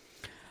hours?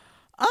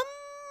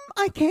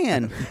 I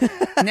can.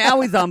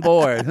 Now he's on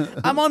board.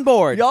 I'm on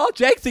board. Y'all,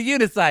 Jake's a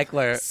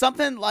unicycler.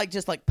 Something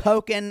just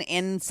poking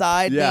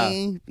inside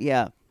me.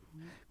 Yeah.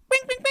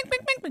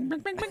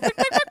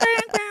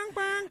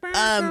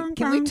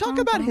 Can we talk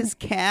about his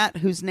cat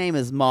whose name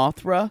is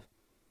Mothra?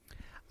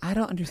 I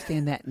don't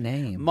understand that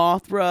name.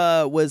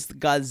 Mothra was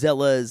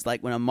Godzilla's,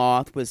 when a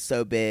moth was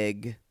so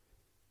big.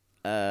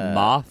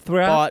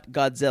 Mothra? Fought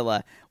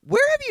Godzilla.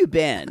 Where have you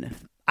been?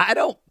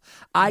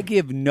 I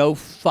give no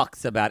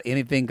fucks about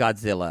anything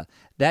Godzilla.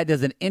 That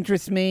doesn't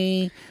interest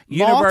me.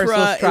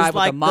 Universal's tried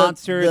with the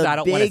monsters. I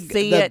don't want to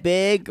see it.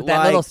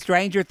 That little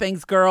Stranger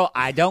Things girl,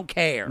 I don't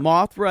care.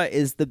 Mothra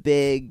is the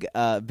big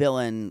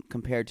villain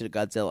compared to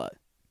Godzilla.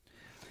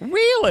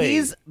 Really?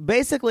 He's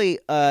basically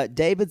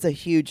David's a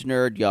huge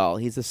nerd, y'all.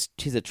 He's a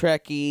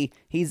Trekkie.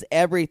 He's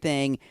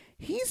everything.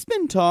 He's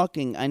been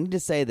talking. I need to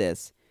say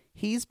this.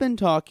 He's been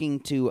talking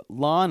to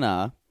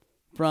Lana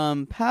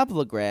from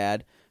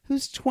Pavlograd,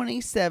 who's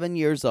 27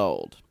 years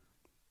old.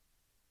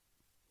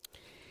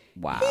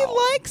 Wow. He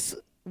likes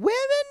women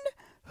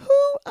who...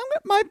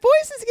 my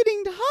voice is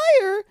getting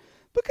higher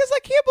because I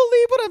can't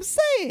believe what I'm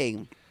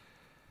saying.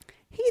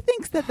 He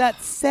thinks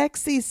that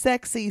sexy,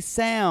 sexy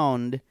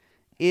sound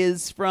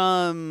is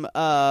from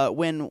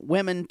when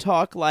women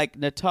talk like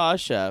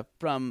Natasha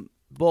from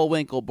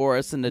Bullwinkle,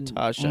 Boris and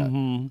Natasha.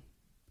 Mm-hmm.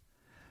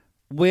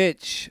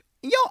 Which...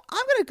 Yo,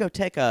 I'm going to go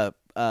take a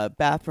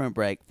bathroom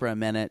break for a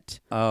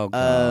minute. Oh,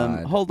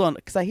 God. Hold on,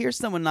 because I hear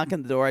someone knocking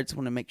on the door. I just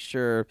want to make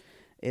sure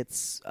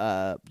it's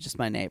just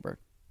my neighbor.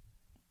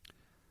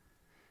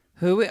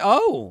 Who?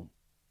 Oh.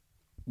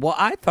 Well,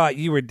 I thought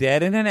you were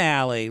dead in an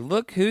alley.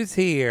 Look who's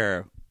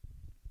here.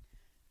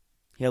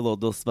 Hello,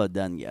 do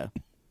svidaniya.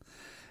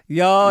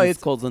 Yo, it's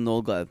cousin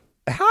Olga.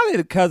 How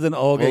did cousin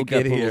Olga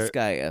get here?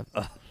 How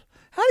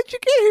did you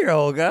get here,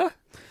 Olga?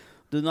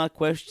 Do not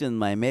question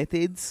my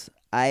methods.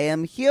 I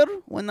am here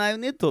when I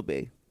need to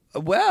be.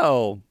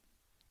 Well,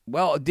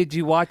 did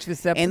you watch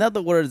this episode? In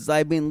other words,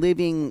 I've been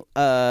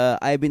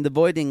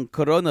avoiding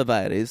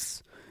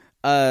coronavirus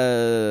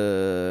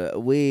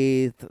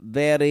with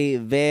very,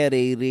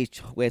 very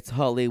rich West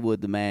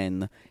Hollywood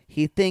man.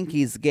 He think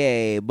he's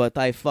gay, but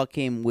I fuck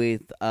him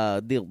with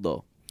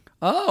dildo.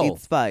 Oh.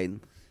 It's fine.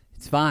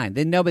 It's fine.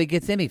 Then nobody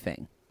gets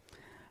anything.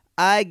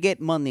 I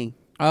get money.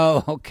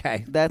 Oh,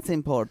 okay. That's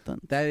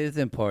important. That is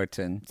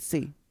important.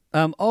 See.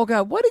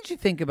 Olga, what did you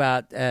think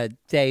about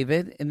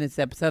David in this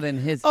episode and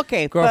his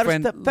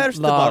girlfriend, first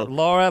of all,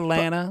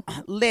 Lena?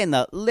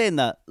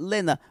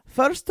 Lena.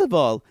 First of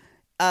all,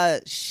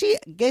 she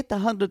get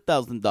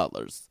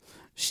 $100,000.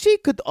 She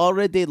could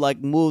already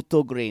move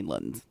to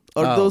Greenland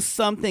or do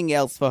something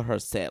else for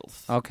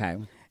herself. Okay.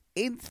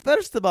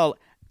 First of all,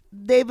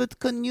 David,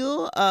 can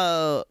you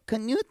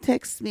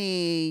text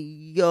me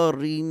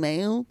your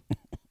email?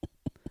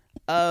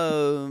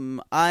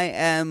 I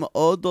am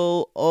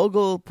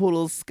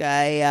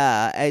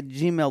oglepulskaya at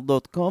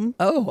gmail.com.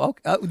 Oh,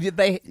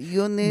 okay.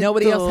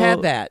 Nobody else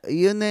had that.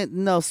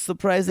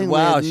 Surprisingly,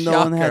 wow, no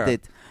one had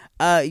it.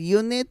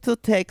 You need to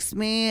text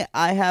me.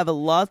 I have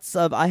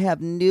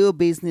new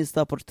business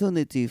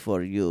opportunity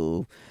for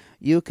you.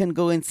 You can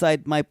go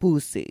inside my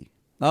pussy.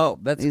 Oh,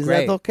 that's Is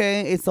great. that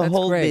okay? It's a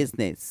whole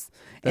business.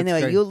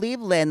 Anyway, great. You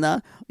leave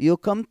Lena. You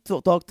come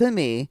to talk to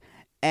me.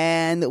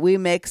 And we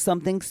make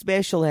something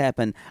special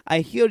happen. I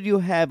hear you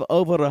have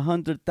over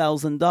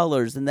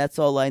 $100,000, and that's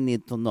all I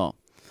need to know.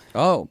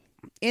 Oh.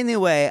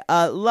 Anyway,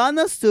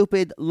 Lana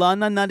stupid,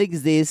 Lana not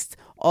exist.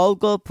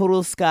 Olga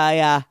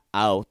Pulskaya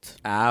out.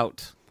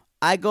 Out.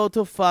 I go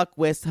to fuck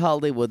West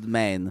Hollywood,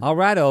 man. All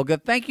right, Olga.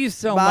 Thank you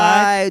so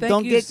Bye. much.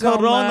 Don't get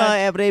corona,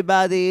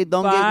 everybody.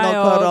 Don't get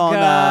no Olga.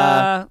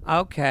 corona.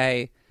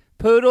 Okay.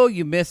 Poodle,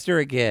 you missed her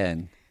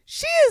again.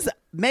 She is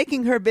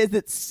making her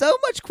visits so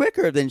much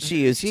quicker than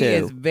she used to. She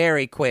is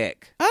very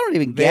quick. I don't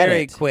even get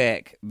Very it.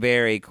 quick.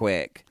 Very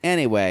quick.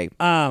 Anyway.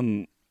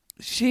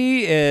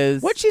 She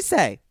is... What'd she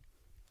say?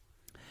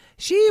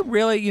 She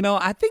really,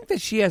 I think that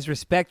she has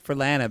respect for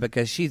Lana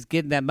because she's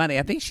getting that money.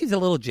 I think she's a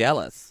little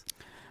jealous.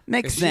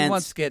 Makes sense. She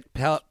wants to get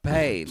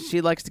paid.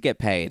 She likes to get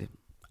paid.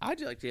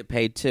 I'd like to get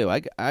paid too.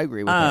 I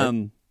agree with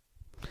her.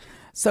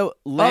 So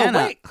Lana,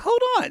 wait,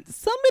 hold on.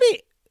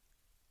 Somebody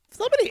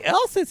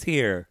else is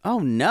here. Oh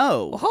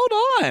no! Well, hold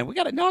on. We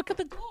got to knock at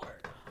the door.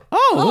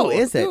 Oh, who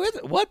is it? Who is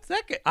it? 1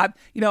 second. I'm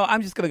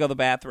just gonna go to the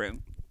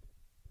bathroom.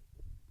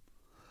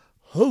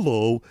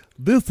 Hello,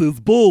 this is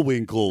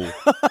Bullwinkle.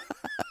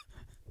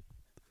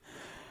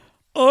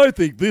 I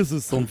think this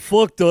is some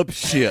fucked up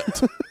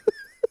shit.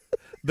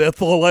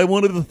 That's all I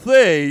wanted to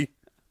say.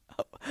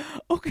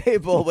 Okay,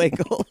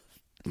 Bullwinkle.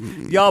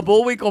 Y'all,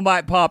 Bullwinkle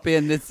might pop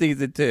in this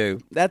season too.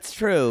 That's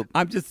true.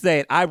 I'm just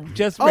saying. I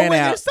just ran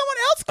out. There's someone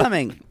else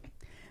coming.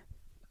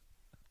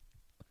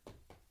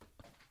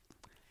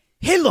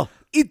 Hello,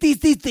 it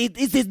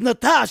is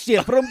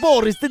Natasha from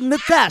Boris and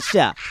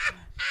Natasha.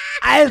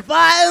 I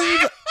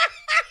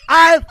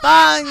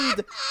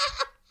find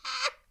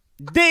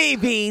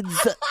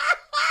David's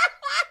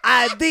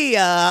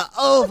idea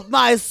of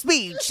my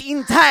speech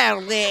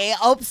entirely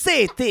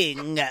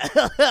upsetting.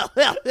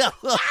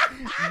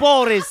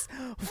 Boris,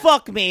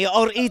 fuck me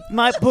or eat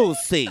my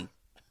pussy.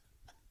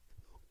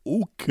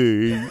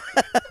 Okay.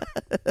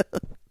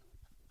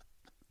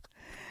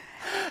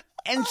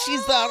 And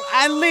she's like,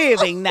 I'm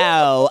leaving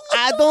now.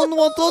 I don't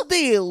want to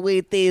deal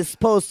with this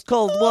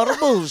post-Cold War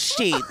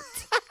bullshit.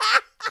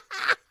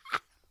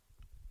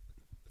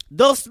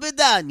 До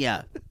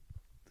свидания.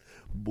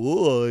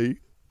 Boy.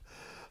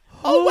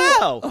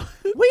 Oh, wow.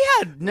 We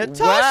had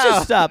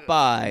Natasha stop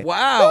by.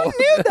 Wow. Who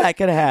knew that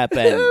could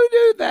happen? Who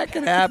knew that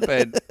could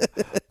happen?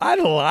 I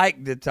like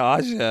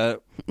Natasha.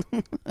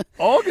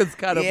 Olga's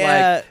kind of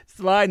like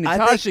sliding.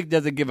 Natasha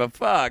doesn't give a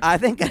fuck. I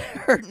think I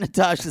heard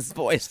Natasha's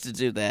voice to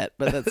do that,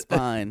 but that's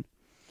fine.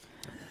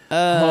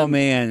 Oh,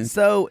 man.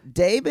 So,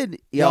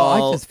 David,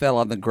 I just fell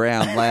on the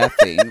ground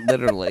laughing,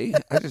 literally.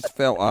 I just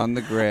fell on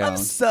the ground. I'm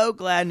so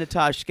glad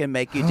Natasha can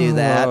make you do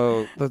that.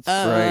 Oh, that's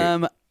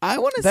great. I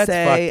want to That's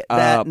say fucked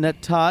that up.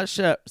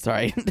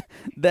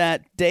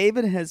 that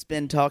David has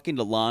been talking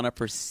to Lana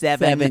for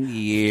 7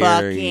 years.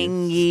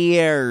 fucking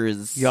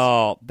years.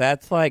 Y'all,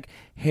 that's like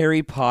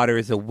Harry Potter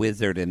is a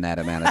wizard in that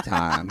amount of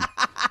time.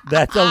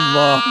 That's a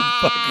long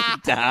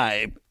fucking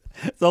time.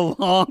 It's a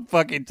long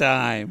fucking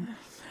time.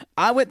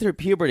 I went through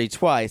puberty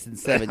twice in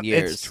 7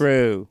 years. It's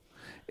true.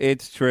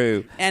 It's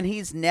true. And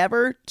he's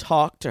never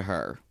talked to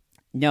her.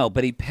 No,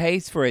 but he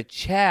pays for a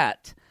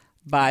chat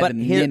by the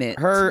minute.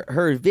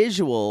 Her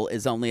visual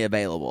is only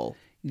available.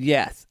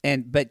 Yes,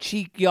 but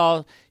she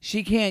can't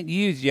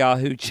use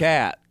Yahoo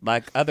Chat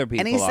like other people.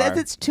 And he are. says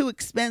it's too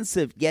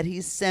expensive. Yet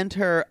he sent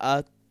her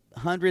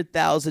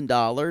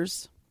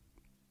 $100,000.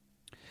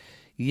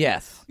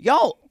 Yes,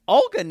 y'all.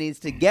 Olga needs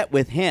to get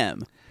with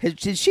him.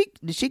 Did she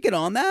get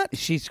on that?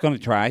 She's going to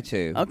try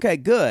to. Okay,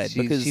 good.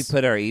 Because she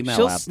put her email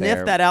she'll out sniff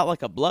there. that out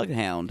like a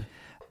bloodhound.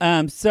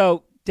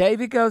 So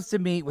David goes to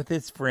meet with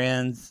his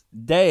friends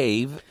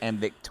Dave and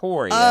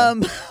Victoria.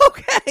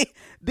 Okay.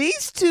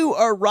 These two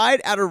are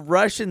right out of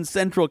Russian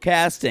Central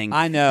Casting.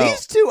 I know.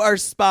 These two are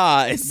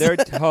spies. They're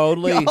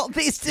totally. Y'all,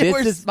 these two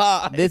are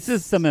spies. This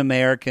is some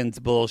Americans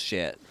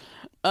bullshit.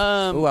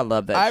 Oh, I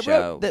love that show. I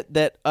wrote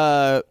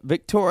that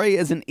Victoria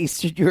is an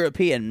Eastern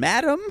European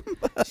madam.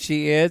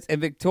 She is,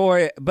 and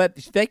Victoria, but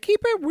they keep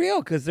it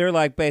real because they're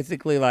like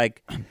basically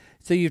like,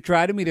 so you've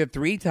tried to meet her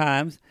 3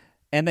 times,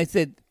 and they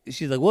said,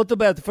 she's like, what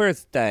about the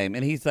first time?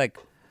 And he's like,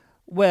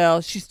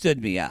 well, she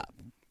stood me up.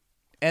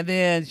 And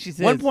then she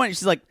says, one point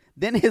she's like,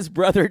 then her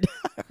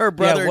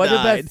brother what died.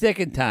 about the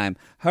second time?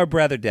 Her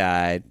brother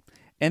died.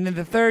 And then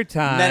the third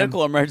time,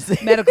 medical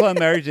emergency. Medical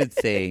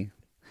emergency.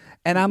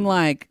 And I'm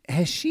like,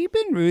 has she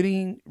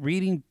been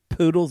reading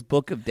Poodle's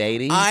Book of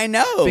Dating? I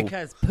know.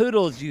 Because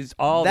Poodle's used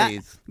all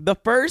these. The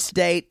first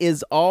date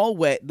is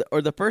always,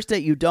 or the first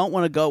date you don't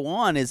want to go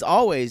on is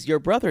always your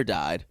brother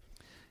died.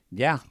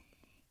 Yeah.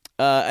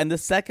 And the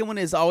second one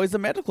is always a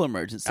medical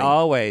emergency.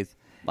 Always.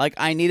 Like,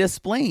 I need a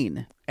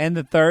spleen. And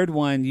the third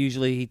one,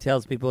 usually he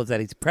tells people is that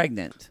he's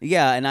pregnant.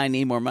 Yeah, and I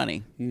need more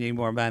money. You need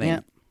more money. Yeah.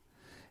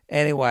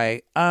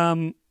 Anyway,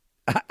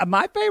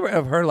 my favorite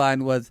of her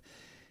line was,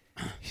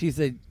 she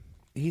said,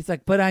 he's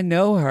like, but I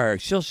know her.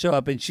 She'll show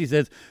up and she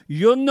says,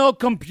 you're no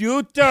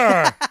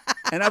computer.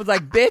 And I was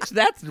like, bitch,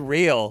 that's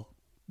real.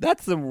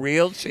 That's some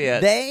real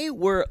shit. They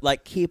were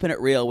like keeping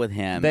it real with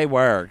him. They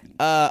were.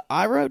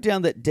 I wrote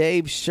down that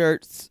Dave's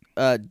shirt's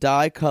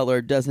dye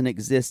color doesn't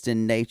exist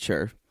in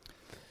nature.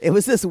 It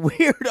was this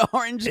weird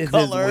orange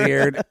color. This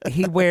weird.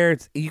 He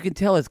wears. You can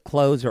tell his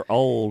clothes are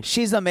old.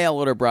 She's a mail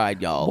order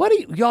bride, y'all. What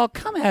do y'all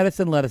come at us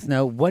and let us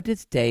know? What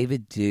does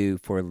David do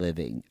for a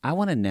living? I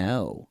want to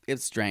know.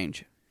 It's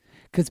strange.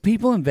 Because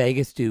people in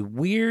Vegas do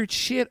weird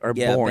shit or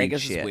boring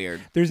Vegas shit. Is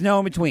weird. There's no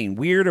in between.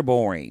 Weird or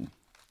boring.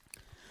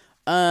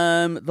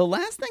 The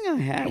last thing I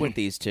had with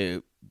these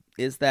two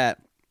is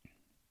that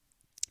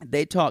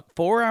They talk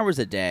 4 hours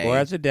a day. 4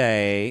 hours a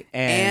day.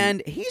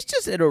 And he's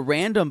just at a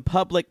random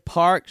public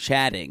park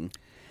chatting.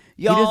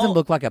 Y'all, he doesn't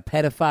look like a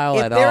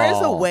pedophile at all. If there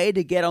is a way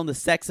to get on the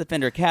sex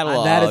offender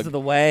catalog, that is the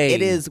way.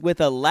 It is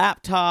with a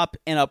laptop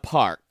in a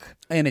park.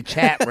 In a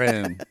chat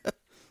room.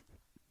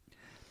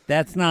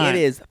 That's not.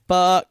 It is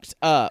fucked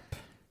up.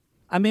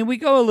 I mean, we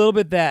go a little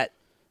bit that.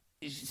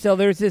 So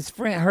there's his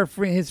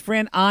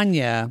friend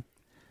Anya,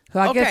 who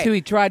I guess who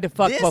he tried to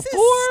fuck before. This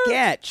is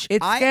sketch.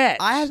 It's sketch.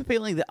 I have a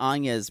feeling that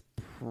Anya is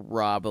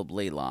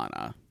probably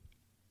Lana.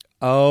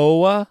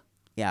 Oh,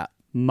 yeah,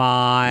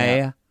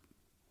 my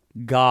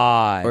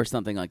God, or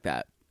something like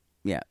that.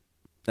 Yeah,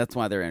 that's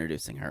why they're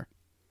introducing her.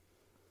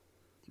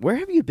 Where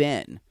have you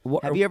been?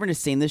 Have you ever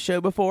seen this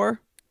show before?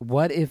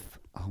 What if?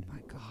 Oh my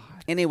God.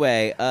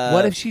 Anyway,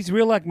 what if she's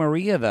real like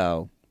Maria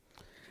though?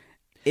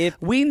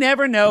 If we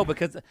never know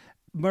because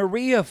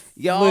Maria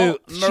flew.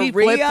 She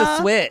flipped the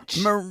switch.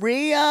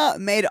 Maria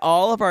made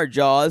all of our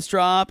jaws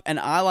drop, and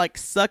I like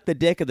sucked the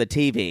dick of the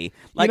TV.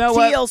 Like you know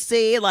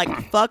TLC,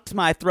 like fucked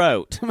my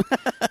throat.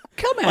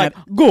 Come on, like,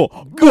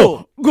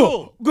 go.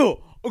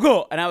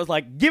 And I was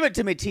like, give it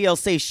to me,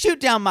 TLC.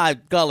 Shoot down my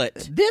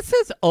gullet. This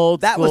is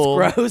old school. That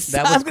was gross.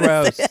 That was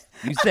gross.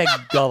 You said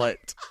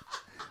gullet.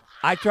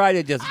 I tried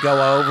to just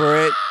go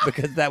over it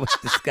because that was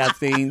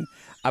disgusting.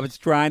 I was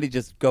trying to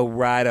just go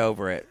right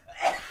over it.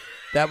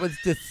 That was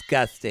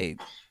disgusting.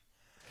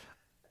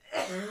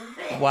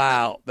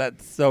 Wow,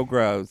 that's so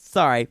gross.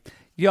 Sorry.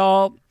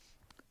 Y'all,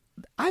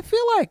 I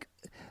feel like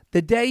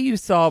the day you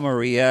saw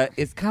Maria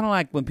is kind of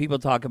like when people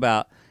talk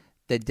about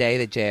the day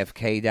that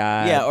JFK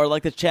died. Yeah, or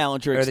like the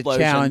Challenger explosion. Or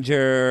the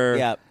Challenger.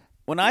 Yeah.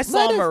 When I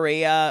saw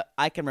Maria,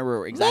 I can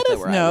remember exactly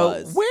where I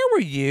was. Where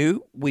were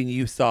you when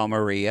you saw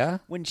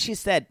Maria? When she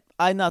said,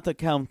 I'm not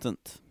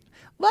accountant.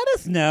 Let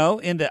us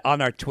know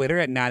on our Twitter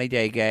at 90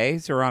 Day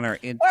Gays or on our...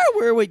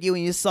 Where were you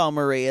when you saw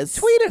Maria?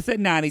 Tweet us at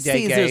 90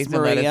 Day Gays and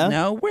Maria. let us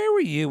know. Where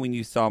were you when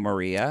you saw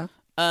Maria?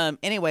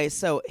 Anyway,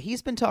 so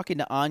he's been talking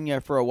to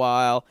Anya for a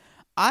while.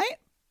 I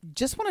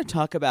just want to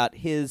talk about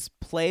his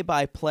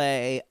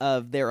play-by-play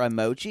of their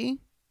emoji.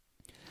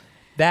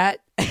 That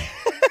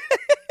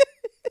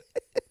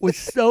was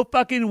so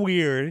fucking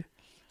weird.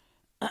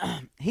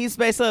 He's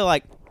basically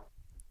like,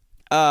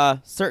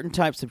 certain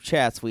types of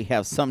chats we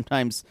have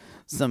sometimes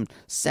some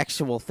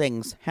sexual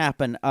things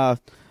happen.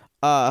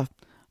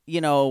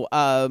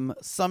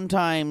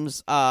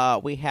 Sometimes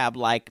we have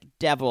like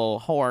devil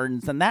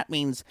horns, and that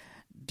means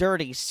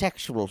dirty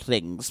sexual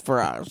things for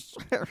us.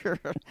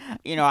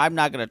 I'm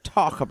not going to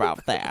talk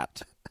about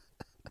that.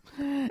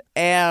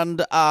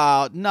 And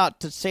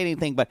not to say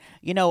anything, but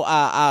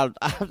a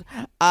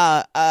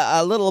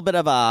little bit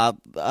of a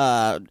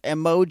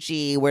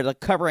emoji where they're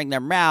covering their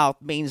mouth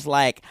means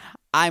like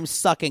I'm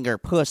sucking her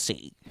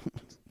pussy.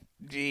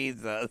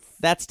 Jesus,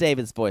 that's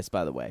David's voice,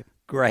 by the way.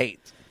 Great.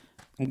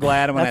 I'm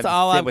glad I'm going to have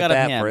to sit with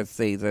that for a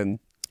season.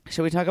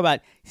 Shall we talk about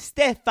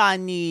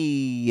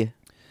Stephanie?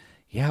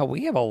 Yeah,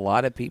 we have a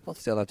lot of people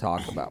still to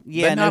talk about.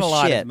 Yeah, but not no a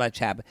lot shit. as much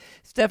happened.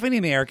 Stephanie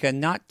America,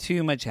 not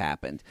too much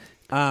happened.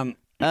 I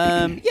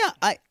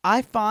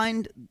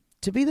find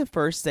to be the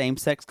first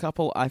same-sex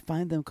couple, I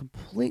find them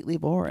completely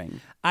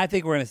boring. I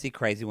think we're going to see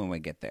crazy when we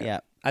get there. Yeah.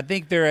 I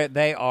think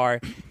they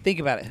are. Think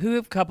about it. Who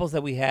have couples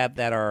that we have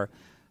that are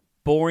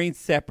boring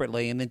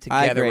separately and then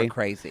together we're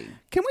crazy?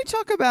 Can we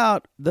talk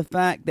about the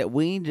fact that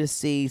we need to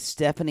see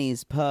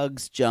Stephanie's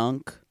pug's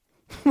junk?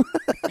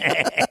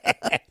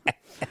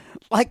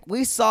 Like,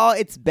 we saw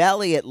its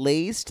belly at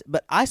least,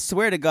 but I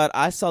swear to God,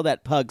 I saw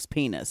that pug's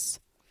penis.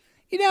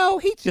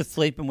 He's just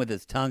sleeping with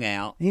his tongue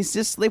out. He's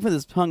just sleeping with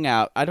his tongue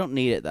out. I don't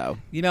need it, though.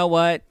 You know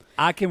what?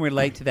 I can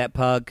relate to that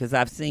pug because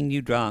I've seen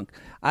you drunk.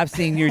 I've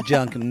seen your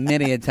junk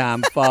many a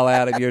time fall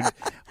out of your...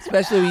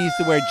 Especially when you used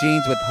to wear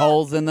jeans with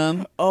holes in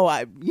them. Oh,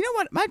 you know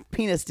what? My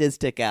penis did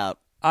stick out.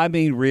 I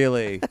mean,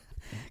 really.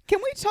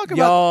 Can we talk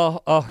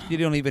about... Y'all, you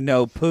don't even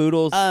know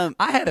poodles. I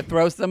had to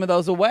throw some of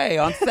those away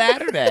on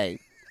Saturday.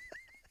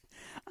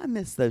 I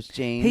miss those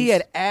jeans. He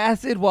had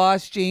acid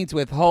wash jeans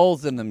with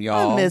holes in them,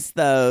 y'all. I miss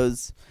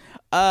those.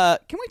 Can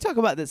we talk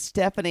about that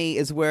Stephanie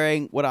is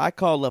wearing what I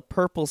call a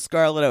purple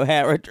Scarlett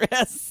O'Hara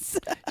dress?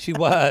 She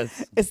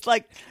was. It's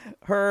like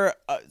her,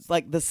 it's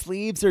like the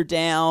sleeves are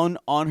down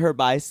on her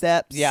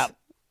biceps. Yeah.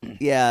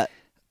 Yeah.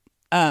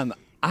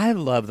 I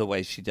love the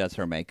way she does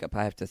her makeup,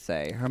 I have to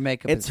say. Her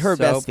makeup it's is her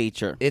so, best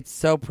feature. It's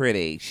so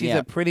pretty. She's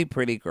a pretty,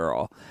 pretty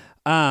girl.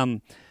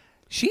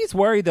 She's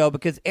worried, though,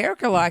 because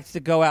Erica likes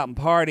to go out and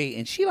party,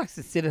 and she likes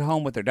to sit at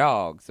home with her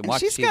dogs and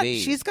watch TV.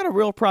 She's got a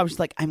real problem. She's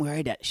like, I'm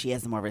worried that she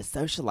has more of a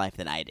social life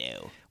than I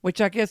do. Which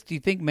I guess, do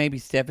you think maybe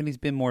Stephanie's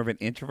been more of an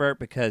introvert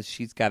because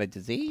she's got a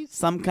disease?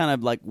 Some kind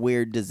of, like,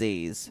 weird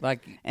disease.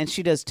 And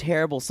she does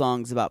terrible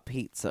songs about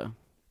pizza.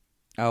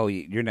 Oh,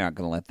 you're not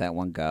going to let that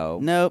one go.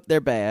 Nope, they're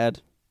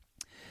bad.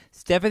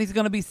 Stephanie's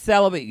going to be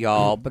celibate,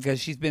 y'all, because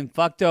she's been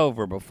fucked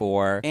over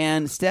before.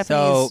 And Stephanie's...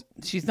 So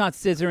she's not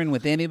scissoring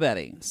with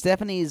anybody.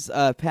 Stephanie's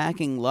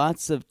packing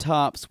lots of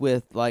tops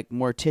with, like,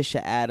 Morticia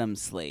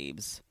Adams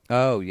sleeves.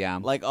 Oh, yeah.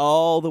 Like,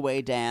 all the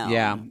way down.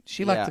 Yeah.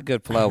 She likes a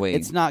good flowy.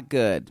 It's not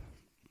good.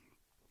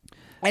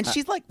 And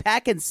she's like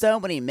packing so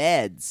many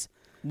meds.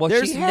 Well,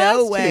 there's she no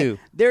has way. to.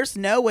 There's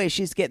no way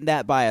she's getting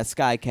that by a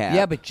sky cab.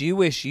 Yeah, but you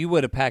wish you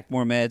would have packed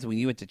more meds when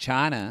you went to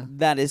China.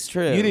 That is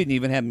true. You didn't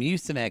even have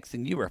Mucinex,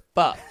 and you were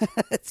fucked.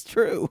 It's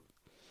true.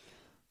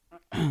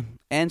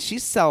 And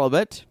she's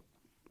celibate.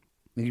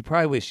 You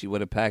probably wish you would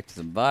have packed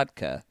some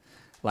vodka.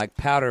 Like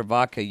powder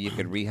vodka you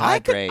could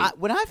rehydrate.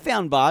 When I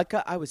found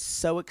vodka, I was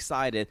so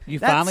excited. You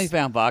finally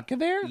found vodka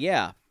there?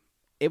 Yeah.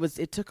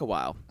 It took a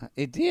while.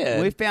 It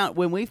did.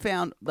 When we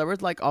found there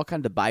was like all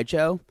kinds of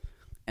Baijiu,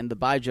 and the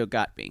Baijiu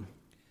got me.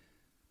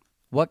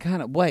 What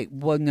kind of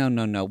well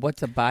no.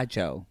 What's a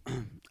Baijiu?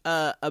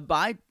 A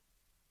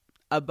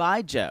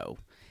Baijiu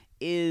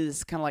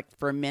is kind of like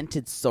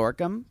fermented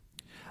sorghum.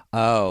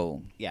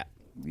 Oh. Yeah.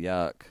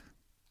 Yuck.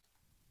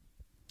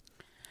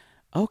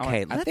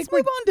 Okay, I let's think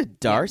move on to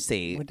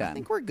Darcy. we're done. I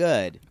think we're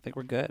good.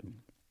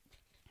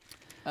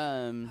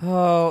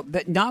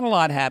 Not a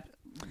lot happened.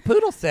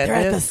 Poodle said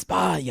They're this. at the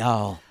spa,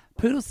 y'all.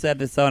 Poodle said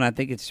this, though, and I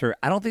think it's true.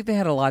 I don't think they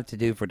had a lot to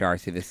do for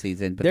Darcy this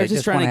season, but They're they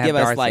just trying to wanna give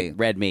have us Darcy. like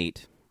red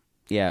meat.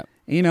 Yeah.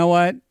 You know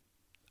what?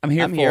 I'm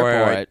here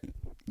for it.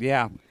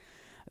 Yeah.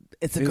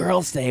 It's a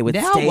girls' day with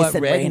now Stace what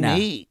and red Raina.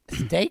 meat?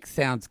 Steak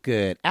sounds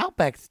good.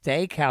 Outback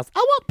Steakhouse. I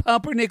want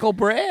pumpernickel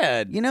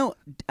bread. You know,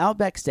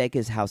 Outback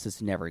Steakhouse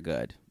is never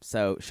good.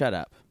 So shut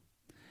up.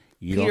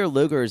 You Peter don't-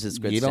 Luger's is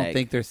good You steak. don't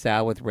think their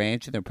sour with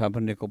ranch and their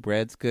pumpernickel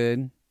bread's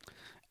good?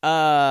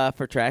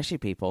 For trashy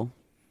people.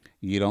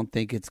 You don't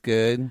think it's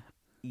good?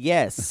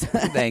 Yes.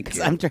 Thank 'Cause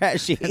you. I'm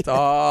trashy. That's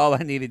all I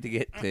needed to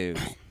get to.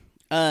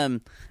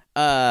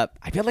 I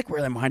feel like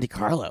we're in Monte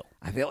Carlo.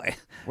 I feel like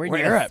We're in in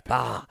Europe. a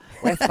spa.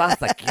 We're spas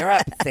like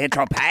Europe,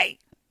 Central Pay.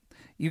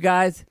 You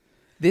guys,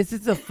 this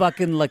is a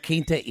fucking La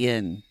Quinta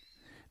Inn.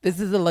 This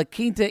is a La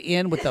Quinta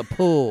Inn with a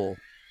pool.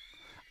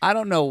 I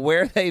don't know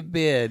where they've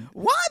been.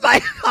 Why am I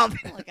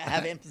coughing like I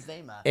have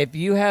emphysema? If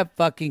you have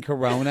fucking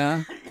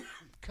corona,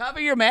 cover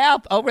your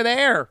mouth over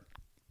there.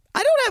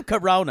 I don't have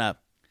corona.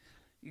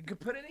 You can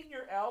put it in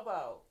your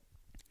elbow.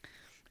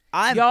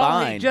 I'm Y'all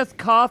fine. he just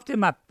coughed in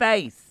my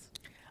face.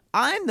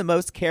 I'm the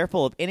most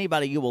careful of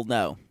anybody you will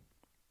know.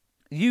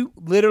 You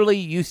literally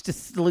used to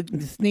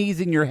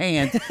sneeze in your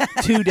hands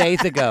 2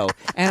 days ago,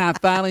 and I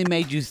finally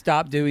made you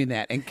stop doing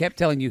that and kept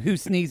telling you who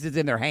sneezes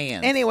in their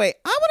hands. Anyway,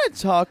 I want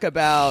to talk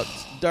about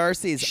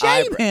Darcy's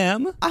Shame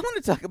him. I want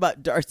to talk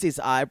about Darcy's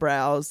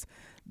eyebrows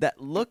that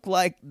look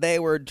like they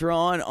were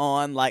drawn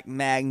on like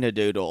Magna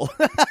Doodle.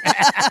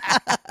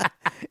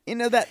 You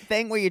know that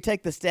thing where you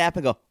take the staff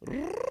and go...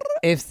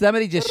 If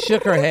somebody just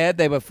shook her head,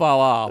 they would fall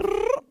off.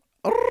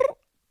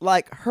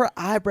 Like her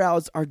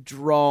eyebrows are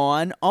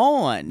drawn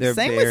on. They're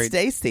Same with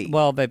Stacy.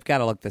 Well, they've got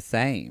to look the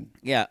same.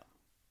 Yeah.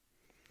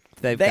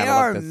 They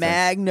are look the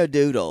Magna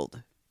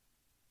Doodled.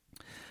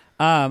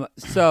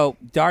 So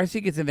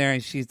Darcy gets in there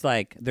and she's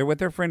like, they're with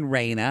her friend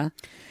Raina.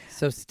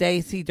 So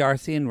Stacy,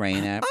 Darcy, and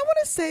Raina. I want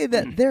to say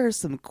that there are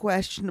some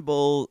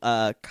questionable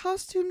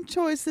costume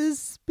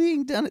choices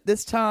being done at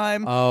this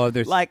time. Oh,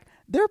 there's like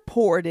they're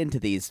poured into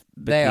these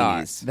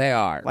bikinis. They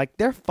are. Like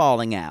they're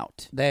falling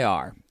out. They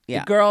are. Yeah.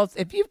 The girls,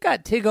 if you've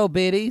got Tiggo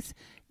bitties,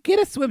 get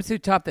a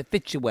swimsuit top that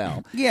fits you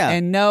well. Yeah.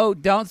 And no,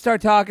 don't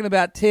start talking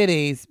about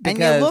titties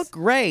because And you look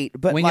great,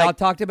 but when like, y'all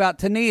talked about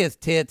Tania's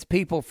tits,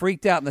 people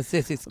freaked out in the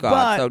sissy squad.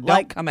 but, So don't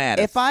like, come at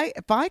us.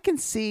 If I can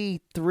see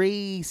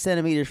 3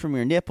 centimeters from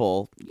your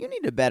nipple, you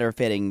need a better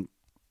fitting.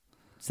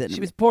 She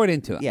was poured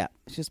into him. Yeah,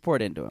 she just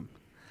poured into him.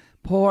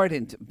 Poured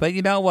into. But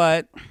you know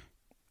what?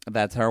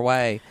 That's her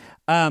way.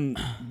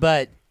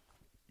 But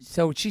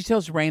so she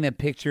shows Raina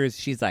pictures.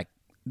 She's like,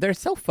 they're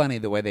so funny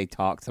the way they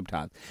talk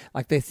sometimes.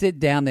 Like they sit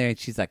down there and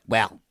she's like,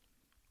 well,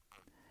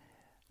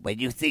 when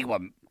you see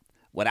what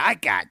I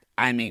got,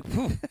 I mean,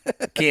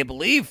 can't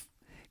believe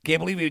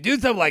you do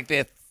something like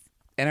this.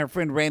 And her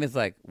friend Raina's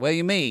like, what do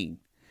you mean?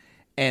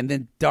 And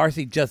then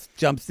Darcy just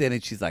jumps in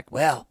and she's like,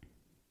 well,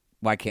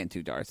 I can't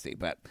do Darcy,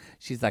 but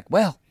she's like,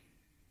 well.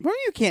 Well,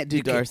 you can't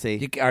do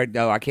Darcy.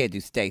 No, I can't do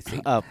Stacy.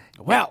 Oh,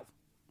 well,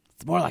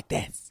 it's more like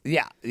this.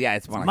 Yeah,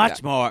 it's more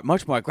like that.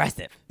 much more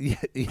aggressive. Yeah.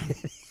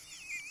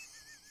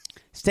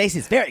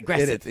 Stacy's very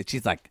aggressive. It is. And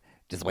she's like,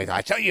 just wait till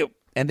I show you.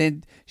 And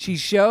then she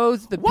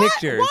shows the Why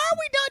pictures. are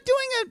we not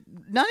doing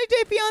a 90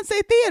 Day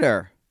Fiancé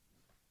theater?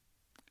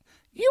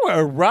 You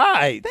are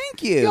right.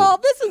 Thank you. Y'all,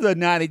 this is a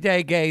 90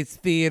 Day Gays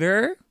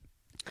theater.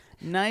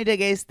 90 Day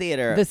Gays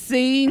theater. The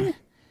scene,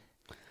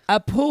 a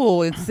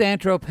pool in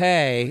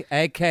Saint-Tropez,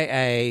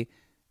 a.k.a.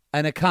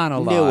 an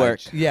Econo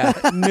Lodge. Newark. Yeah,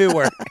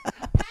 Newark.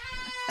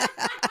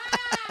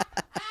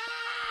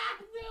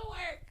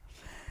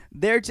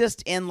 They're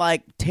just in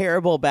like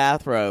terrible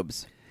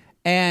bathrobes.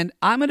 And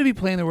I'm going to be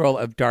playing the role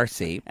of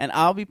Darcy. And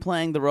I'll be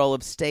playing the role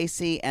of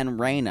Stacy and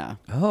Raina.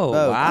 Oh,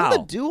 Both. wow. I'm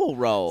the dual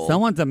role.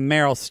 Someone's a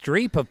Meryl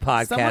Streep of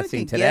Someone podcasting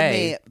can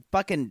today. give me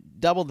fucking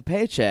double the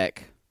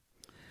paycheck.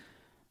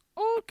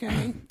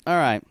 Okay. All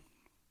right.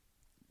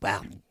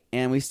 Wow.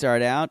 And we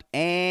start out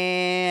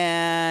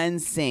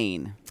and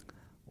scene.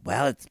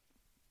 Well, it's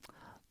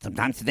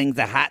sometimes things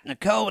are hot and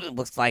cold. It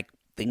looks like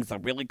things are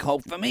really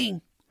cold for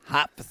me.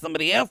 Hot for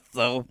somebody else,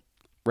 though.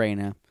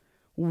 Raina.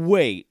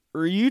 Wait.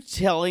 Are you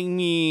telling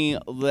me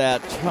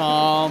that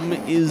Tom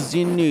is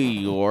in New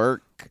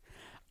York?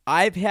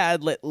 I've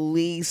had at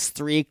least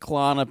 3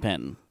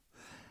 Klonopin.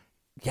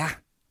 Yeah,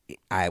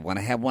 I want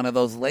to have one of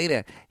those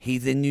later.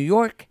 He's in New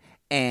York,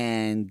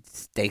 and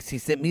Stacy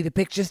sent me the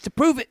pictures to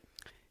prove it.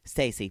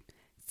 Stacy,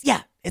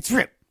 yeah, it's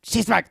true.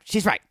 She's right.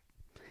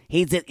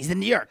 He's in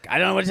New York. I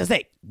don't know what to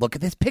say. Look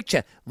at this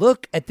picture.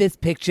 Look at this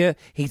picture.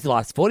 He's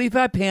lost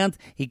 45 pounds.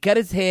 He cut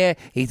his hair.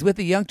 He's with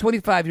a young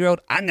 25-year-old.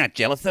 I'm not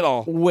jealous at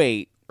all.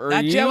 Wait, are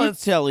Not you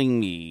jealous. telling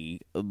me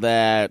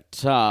that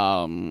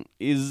Tom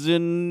is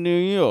in New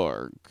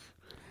York?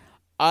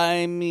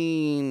 I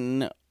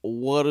mean,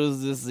 what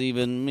does this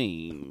even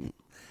mean?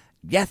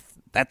 Yes,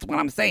 that's what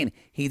I'm saying.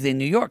 He's in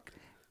New York.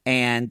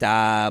 And,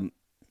 Raina,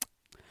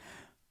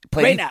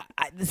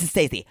 this is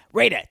Stacey.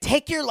 Raina,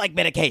 take your,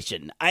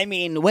 medication. I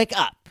mean, wake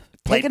up.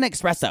 Take an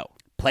espresso.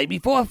 Play me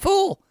for a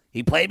fool.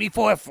 He played me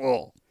for a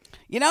fool.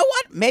 You know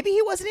what? Maybe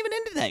he wasn't even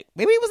into that.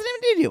 Maybe he wasn't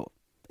even into you.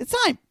 It's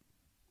time.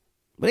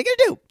 What are you going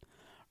to do?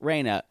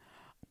 Raina,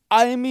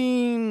 I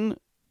mean,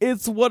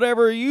 it's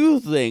whatever you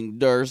think,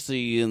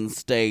 Darcy and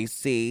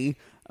Stacy.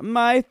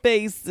 My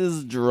face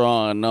is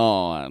drawn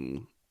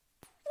on.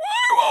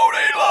 Why won't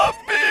he love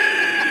me?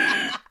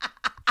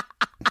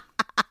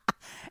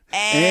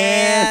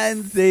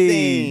 And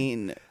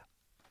scene.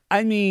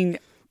 I mean,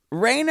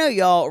 Raina,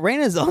 y'all.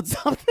 Raina's on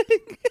something.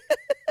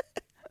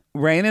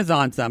 Raina's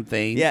on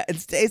something. Yeah, and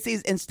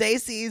Stacy's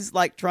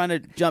trying to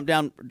jump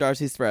down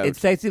Darcy's throat. And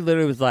Stacy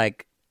literally was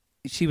like,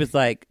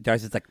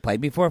 Darcy's like, play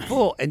me for a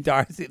fool. And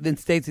then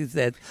Stacy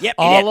says, Yep,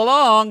 all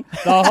along,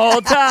 the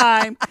whole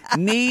time,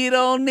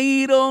 needle,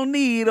 needle,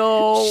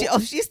 needle.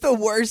 She's the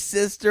worst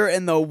sister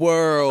in the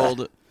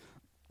world.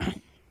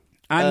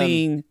 I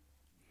mean,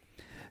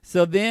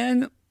 so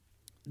then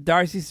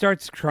Darcy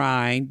starts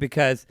crying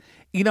because,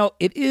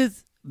 it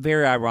is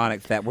very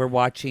ironic that we're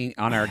watching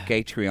on our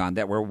Gatreon,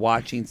 that we're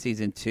watching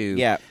season 2.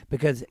 Yeah.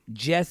 Because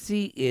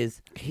Jesse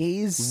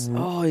he's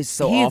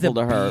so awful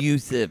to her.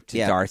 Abusive to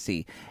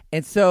Darcy.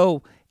 And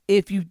so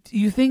if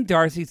you think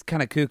Darcy's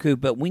kind of cuckoo,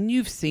 but when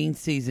you've seen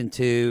season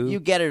 2, you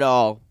get it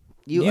all.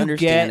 You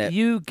understand it.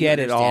 You get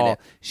it all.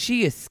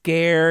 She is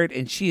scared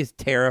and she is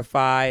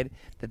terrified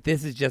that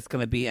this is just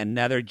going to be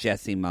another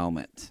Jesse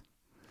moment.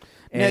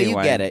 Anyway, No,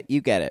 you get it.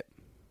 You get it.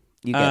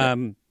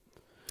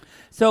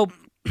 So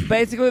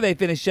basically they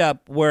finish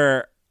up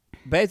where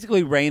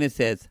basically Raina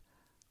says,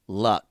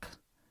 look,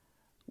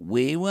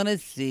 we want to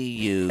see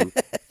you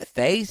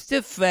face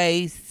to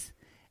face,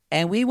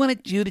 and we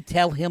wanted you to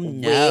tell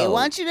him no. We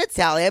want you to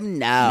tell him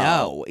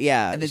no.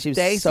 Yeah, and then she was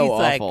Stacey's so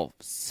like, awful.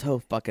 So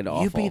fucking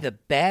awful. You be the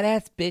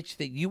badass bitch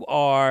that you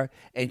are,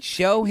 and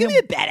show him.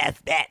 You be a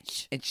badass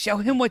bitch. And show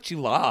him what you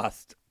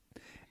lost.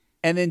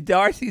 And then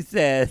Darcy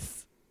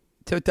says,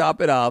 to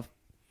top it off,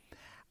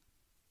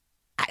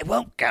 I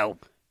won't go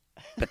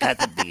because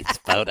of these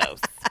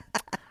photos.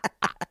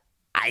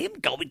 I am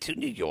going to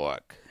New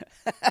York.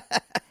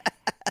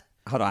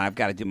 Hold on, I've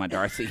got to do my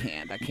Darcy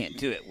hand. I can't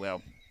do it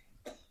well.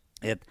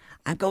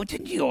 I'm going to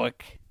New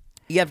York.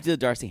 You have to do the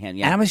Darcy hand,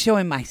 yeah. And I'm going to show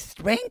him my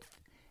strength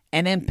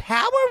and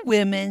empower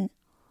women,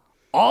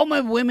 all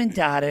my women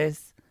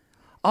daughters,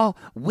 all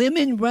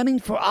women running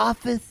for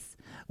office,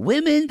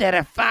 women that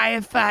are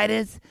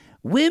firefighters,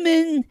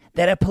 women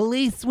that are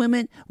police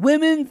women,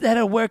 women that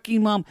are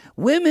working mom,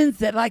 women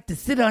that like to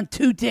sit on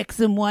 2 dicks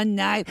in one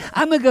night.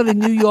 I'm going to go to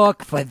New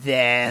York for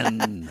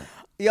them.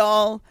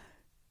 Y'all,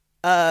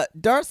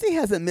 Darcy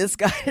has a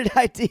misguided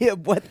idea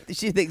of what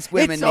she thinks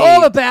women it's need. It's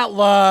all about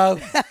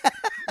love.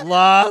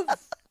 Love.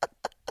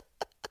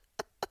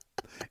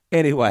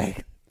 Anyway.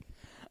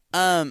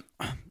 I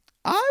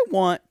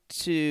want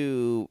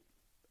to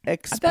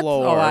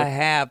explore. That's all I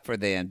have for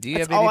them. Do you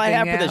have anything all I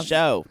have else? for the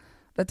show.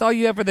 That's all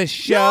you have for the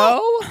show?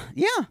 No.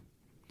 Yeah.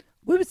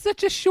 It was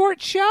such a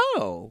short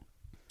show.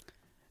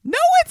 No,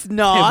 it's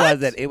not. It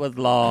wasn't. It was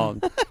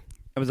long.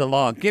 It was a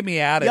long. Get me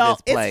out of y'all,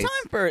 this place. It's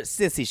time for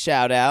sissy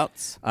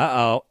shout-outs.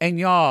 Uh-oh. And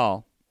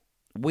y'all,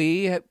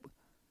 we've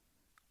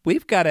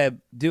got to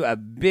do a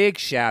big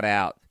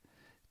shout-out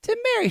to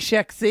Mary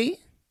Shexy.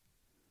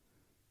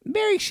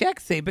 Mary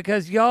Shexy,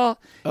 because y'all,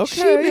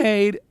 she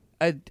made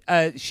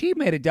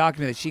a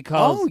document that she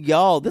calls... Oh,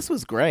 y'all, this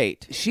was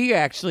great. She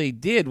actually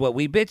did what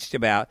we bitched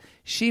about.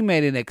 She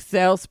made an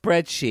Excel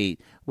spreadsheet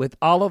with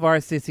all of our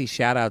sissy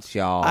shout-outs,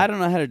 y'all. I don't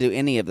know how to do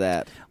any of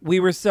that. We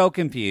were so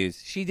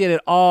confused. She did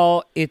it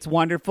all. It's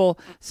wonderful.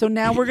 So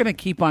now we're going to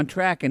keep on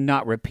track and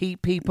not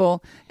repeat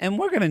people, and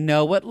we're going to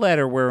know what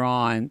letter we're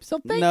on. So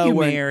thank you,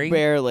 Mary.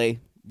 Barely.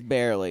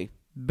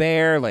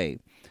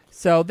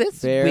 So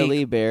this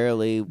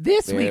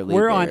week,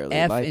 we're on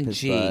F and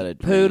G.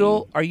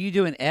 Poodle, are you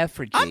doing F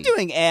or G? I'm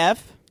doing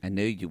F. I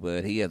knew you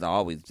would. He has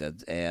always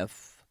does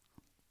F.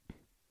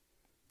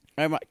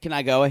 Can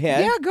I go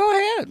ahead? Yeah, go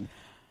ahead.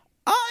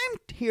 I'm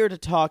here to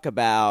talk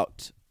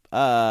about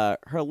her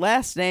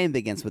last name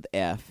begins with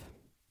F.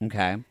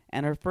 Okay.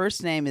 And her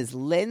first name is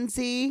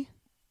Lindsay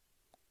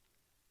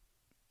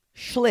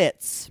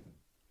Schlitz.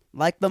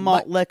 Like the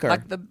malt liquor.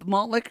 Like the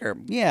malt liquor.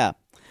 Yeah.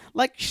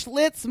 Like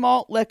Schlitz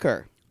malt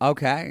liquor.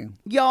 Okay.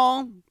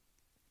 Y'all,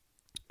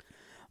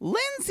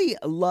 Lindsay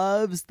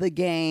loves the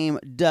game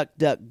Duck,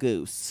 Duck,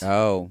 Goose.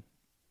 Oh,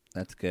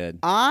 that's good.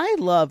 I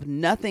love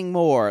nothing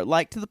more,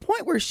 like to the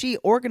point where she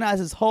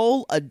organizes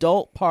whole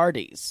adult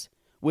parties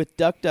with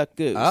Duck, Duck,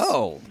 Goose.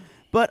 Oh.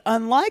 But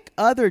unlike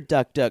other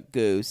Duck, Duck,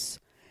 Goose,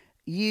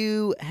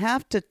 you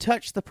have to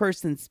touch the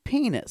person's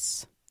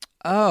penis.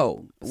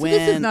 Oh. So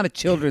this is not a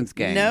children's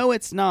game. No,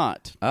 it's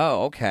not.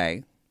 Oh,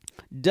 okay.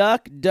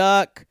 Duck,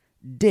 Duck,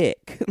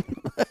 Dick.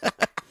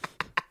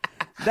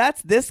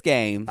 That's this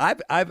game.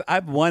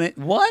 I've won it.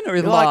 Won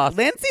or Like, lost?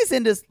 Lindsay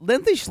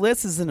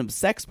Schlitz is into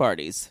sex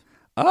parties.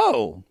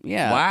 Oh.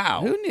 Yeah.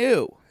 Wow. Who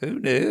knew? Who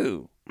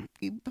knew?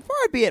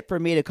 Far be it for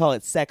me to call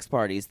it sex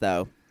parties,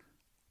 though.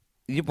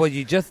 Well,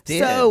 you just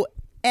did. So,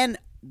 and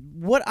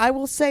what I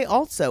will say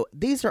also,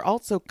 these are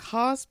also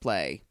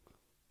cosplay,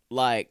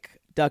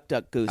 like Duck,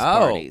 Duck, Goose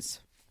parties.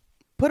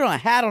 Put on a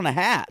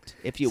hat,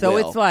 if you will. So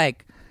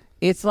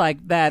it's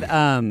like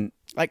that.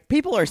 Like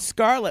people are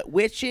Scarlet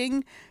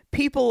Witching.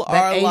 People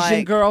That are Asian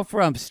like girl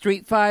from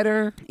Street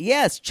Fighter.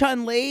 Yes,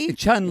 Chun-Li.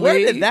 Chun-Li. Where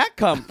did that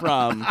come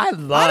from? I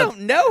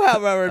don't know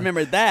how I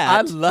remember that.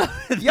 I love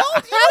Y'all,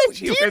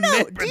 do you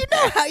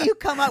know how you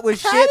come up with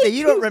shit that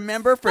you don't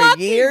remember for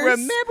years?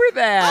 Remember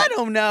that? I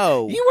don't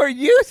know. You were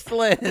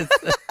useless.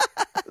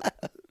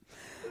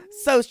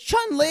 So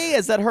Chun-Li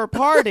is at her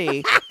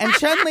party, and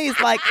Chun-Li is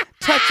like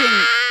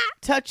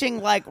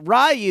touching like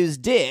Ryu's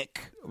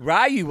dick.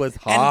 Ryu was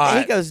hot. And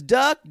he goes,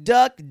 duck,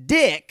 duck,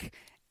 dick.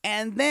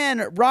 And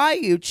then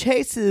Ryu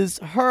chases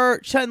her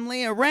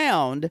Chun-Li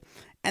around,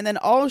 and then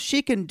all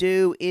she can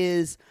do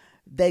is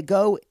they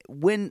go,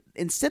 when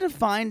instead of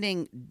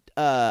finding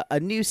a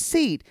new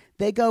seat,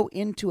 they go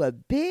into a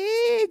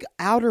big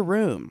outer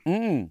room.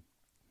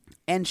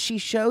 And she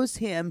shows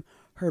him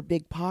her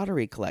big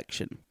pottery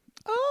collection.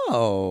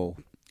 Oh.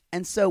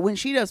 And so when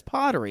she does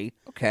pottery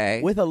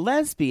with a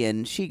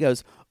lesbian, she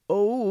goes,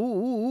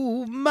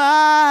 oh,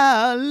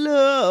 my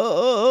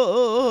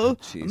love,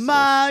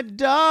 my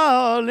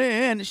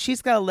darling.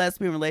 She's got a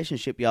lesbian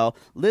relationship, y'all.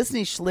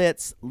 Lindsay,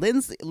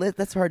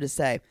 that's hard to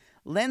say.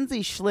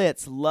 Lindsay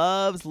Schlitz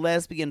loves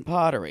lesbian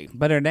pottery.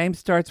 But her name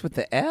starts with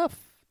the F.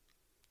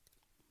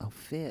 Oh,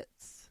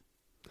 Fitz.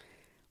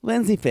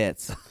 Lindsay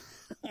Fitz.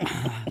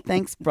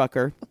 Thanks,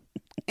 Frucker.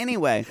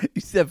 Anyway.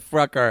 You said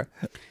Frucker.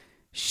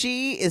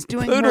 She is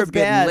doing Poodle's her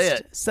getting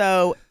best. lit.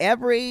 So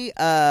every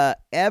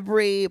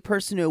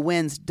person who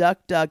wins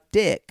Duck, Duck,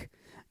 Dick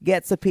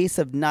gets a piece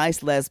of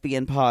nice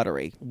lesbian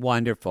pottery.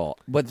 Wonderful.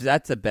 But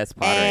that's the best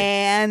pottery.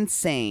 And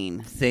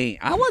scene. See,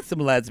 I want some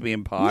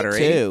lesbian pottery.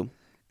 Me too.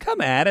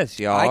 Come at us,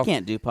 y'all. I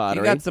can't do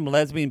pottery. You got some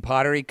lesbian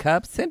pottery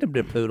cups? Send them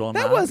to Poodle and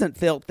That I. wasn't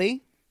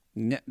filthy.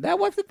 No, that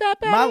wasn't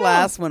that bad. My at all.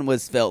 last one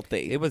was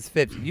filthy. It was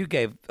 50. You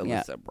gave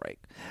Alyssa a break.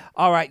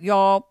 All right,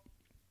 y'all.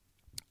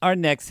 Our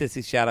next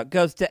sissy shout out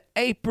goes to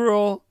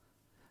April.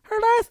 Her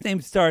last name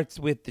starts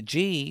with the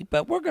G,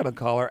 but we're going to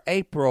call her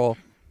April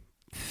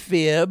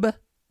Fib.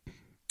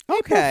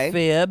 Okay. April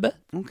Fib.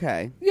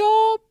 Okay.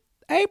 Y'all,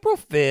 April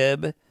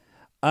Fib.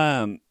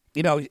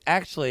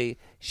 Actually,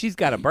 she's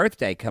got a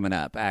birthday coming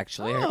up,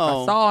 actually.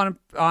 Oh. I saw on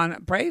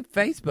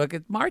Facebook,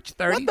 it's March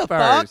 31st. What the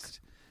fuck?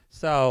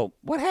 So,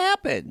 what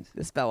happened?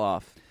 This fell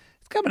off.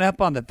 It's coming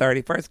up on the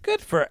 31st. Good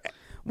for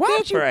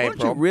Why don't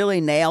April. you really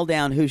nail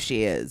down who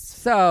she is?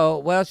 So,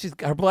 well,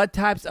 her blood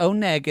type's O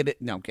negative.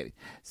 No, I'm kidding.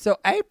 So,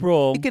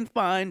 April. You can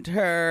find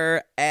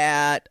her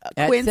at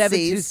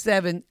Quincy's.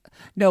 727. Quincy's.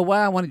 No,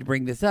 why I wanted to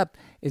bring this up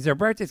is her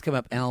birthday's come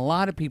up, and a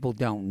lot of people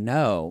don't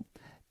know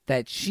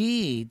that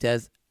she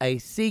does a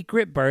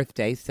secret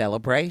birthday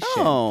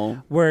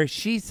celebration where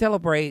she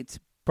celebrates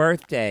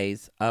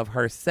birthdays of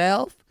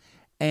herself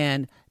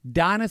and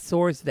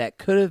dinosaurs that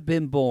could have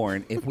been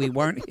born if we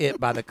weren't hit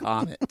by the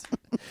comet.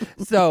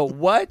 So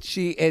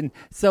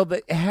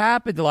that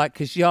happened a lot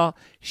because y'all,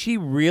 she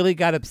really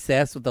got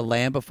obsessed with the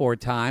Land Before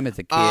Time as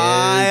a kid.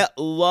 I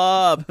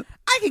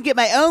can get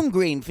my own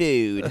green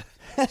food.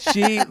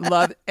 She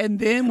loved, and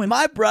then when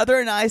my brother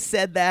and I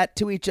said that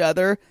to each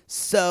other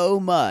so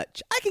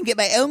much, I can get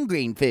my own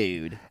green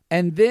food.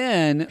 And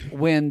then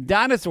when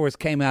dinosaurs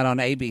came out on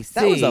ABC,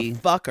 that was a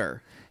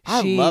fucker.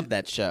 I love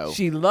that show.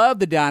 She loved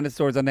the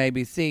dinosaurs on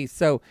ABC.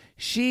 So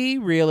she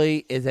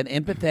really is an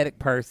empathetic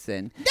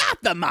person.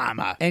 Not the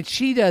mama. And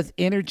she does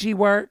energy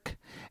work.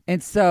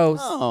 And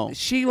so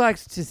she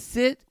likes to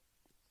sit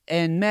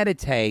and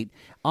meditate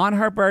on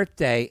her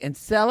birthday and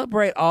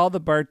celebrate all the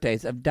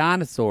birthdays of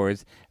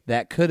dinosaurs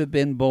that could have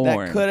been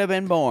born. That could have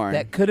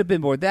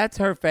been born. That's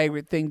her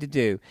favorite thing to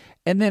do.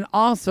 And then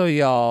also,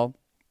 y'all,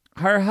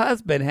 her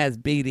husband has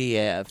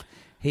BDF.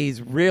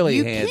 He's really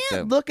handsome. You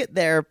can't look at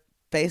their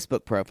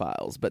Facebook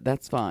profiles, but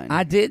that's fine.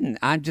 I didn't.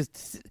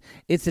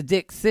 It's a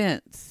dick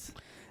sense.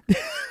 You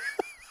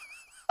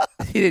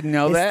didn't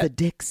know that? It's the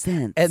dick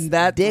sense. And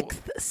that's dick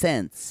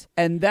sense.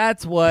 And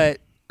that's what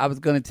I was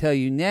going to tell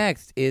you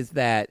next is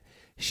that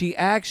she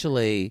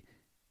actually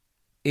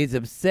is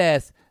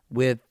obsessed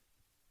with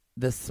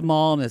the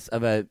smallness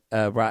of what's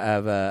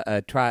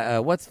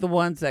the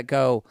ones that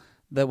go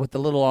with the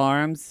little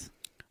arms?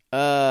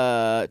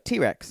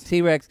 T-Rex.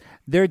 T-Rex.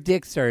 Their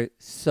dicks are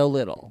so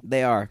little.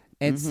 They are.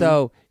 And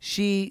so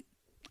she...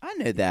 I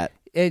knew that.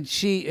 And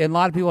a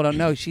lot of people don't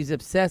know, she's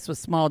obsessed with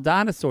small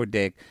dinosaur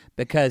dick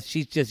because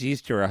she's just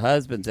used to her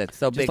husband's that's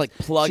so big. Just like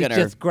plugging her.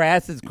 Just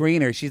grass is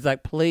greener. She's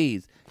like,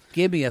 please,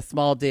 give me a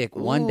small dick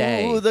one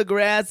day. Ooh, the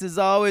grass is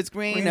always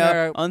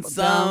greener on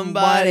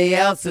somebody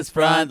else's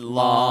front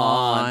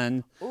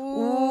lawn.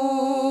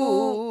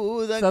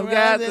 Ooh, the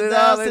grass is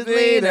always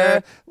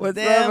greener with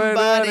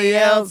somebody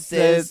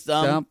else's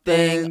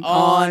something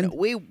on.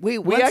 We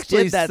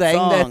actually did that sang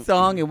song. that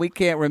song and we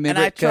can't remember And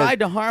I it 'cause- tried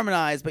to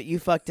harmonize, but you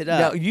fucked it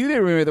up. No, you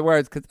didn't remember the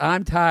words because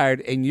I'm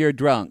tired and you're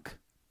drunk.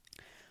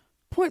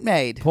 Point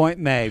made. Point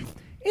made.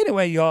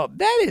 Anyway, y'all,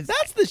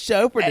 that's the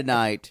show for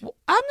tonight. I'm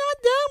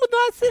not done with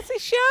my sissy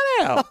shout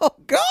out. Oh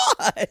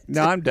God!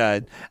 No, I'm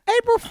done.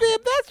 April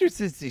Fib, that's your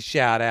sissy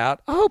shout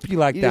out. I hope you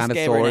like You dinosaurs.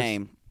 just gave her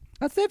name.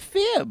 I said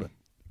Fib.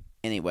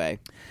 Anyway,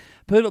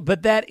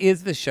 but that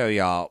is the show,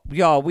 y'all.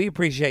 Y'all, we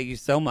appreciate you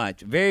so much,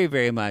 very,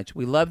 very much.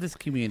 We love this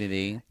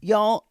community,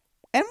 y'all,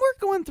 and we're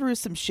going through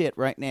some shit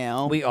right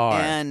now. We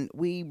are, and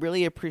we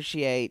really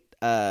appreciate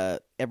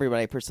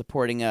everybody for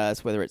supporting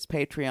us, whether it's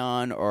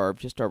Patreon or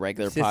just our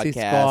regular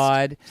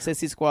podcast,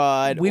 Sissy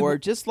Squad, or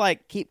just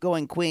like Keep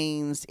Going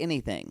Queens,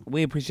 anything.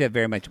 We appreciate it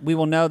very much. We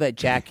will know that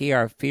Jackie,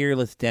 our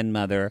fearless den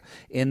mother,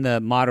 in the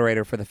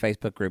moderator for the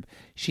Facebook group,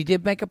 she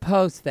did make a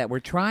post that we're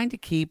trying to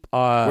keep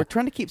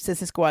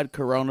Sissy Squad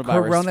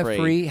coronavirus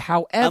free.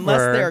 However,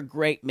 unless they're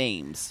great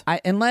memes,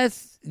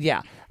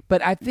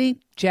 but I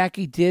think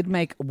Jackie did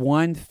make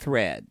one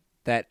thread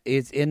that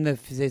is in the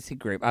Sissy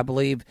group. I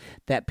believe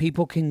that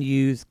people can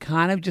use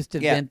kind of just to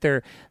vent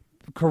their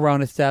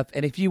corona stuff.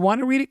 And if you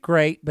want to read it,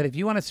 great. But if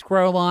you want to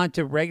scroll on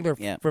to regular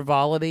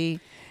frivolity,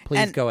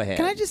 please go ahead.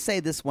 Can I just say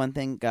this one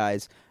thing,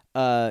 guys?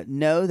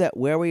 Know that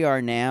where we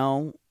are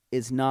now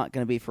is not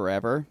going to be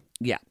forever.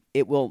 Yeah.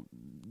 It will.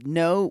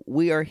 No,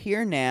 we are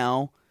here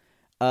now.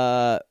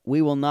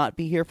 We will not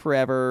be here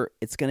forever.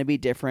 It's going to be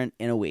different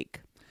in a week.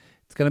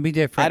 It's going to be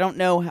different. I don't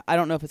know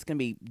if it's going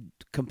to be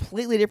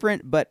completely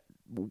different, but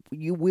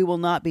we will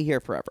not be here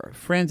forever.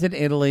 Friends in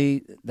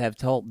Italy have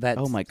told that.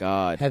 Oh my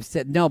God! Have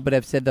said though.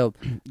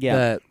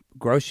 The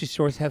grocery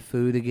stores have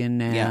food again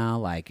now. Yeah.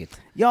 Like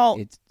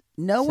y'all.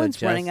 No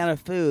one's running out of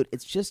food.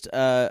 It's just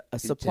a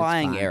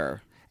supplying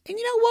error. And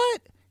you know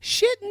what?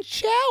 Shit and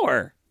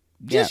shower.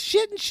 Just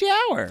shit and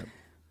shower.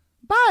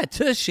 Buy a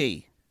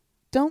tushy.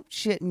 Don't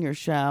shit in your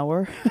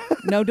shower.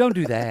 No, don't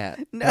do that.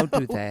 No.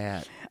 Don't do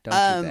that.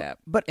 Don't do that.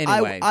 But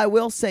anyway, I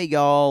will say,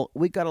 y'all,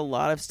 we got a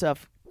lot of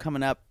stuff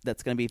coming up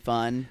that's going to be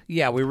fun.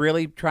 Yeah, we're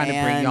really trying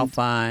to bring y'all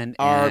fun.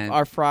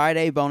 Our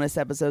Friday bonus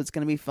episode is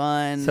going to be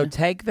fun. So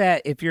take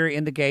that, if you're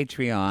in the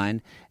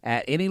Gatreon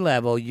at any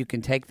level, you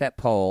can take that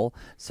poll.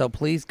 So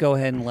please go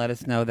ahead and let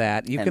us know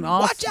that. You can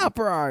also watch out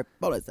for our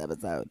bonus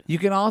episode. You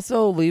can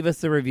also leave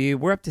us a review.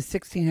 We're up to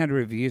 1,600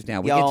 reviews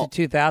now. We get to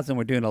 2,000.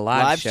 We're doing a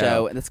live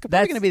show. And it's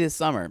probably going to be this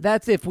summer.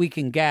 That's if we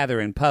can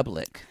gather in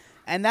public.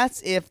 And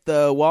that's if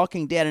The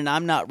Walking Dead and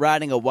I'm not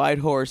riding a white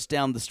horse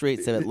down the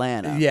streets of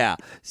Atlanta. Yeah.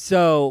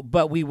 So,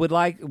 but we would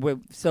leave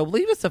us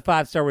a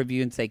 5-star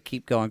review and say,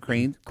 keep going,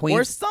 Queens.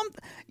 Or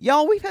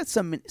y'all, we've had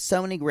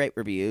so many great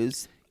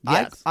reviews.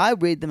 Yes. I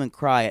read them and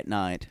cry at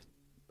night.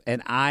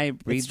 And I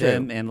read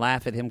them and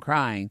laugh at him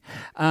crying.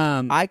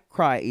 I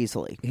cry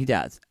easily. He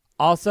does.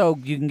 Also,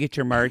 you can get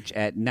your merch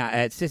at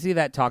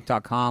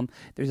sissy.talk.com.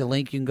 There's a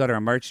link. You can go to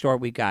our merch store.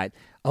 We've got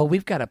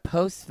to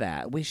post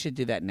that. We should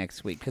do that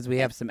next week because we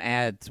have some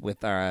ads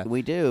with our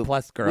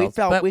Plus girls.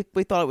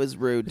 We thought it was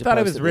rude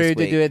to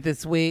do it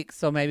this week,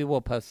 so maybe we'll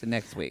post it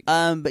next week.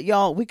 But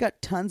y'all, we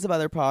got tons of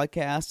other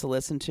podcasts to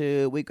listen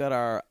to. We got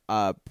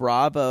our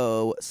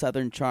Bravo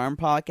Southern Charm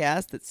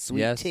podcast. That's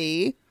Sweet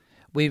Tea.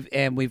 We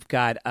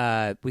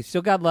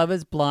still got Love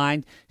is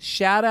Blind.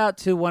 Shout out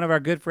to one of our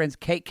good friends,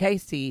 Kate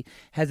Casey,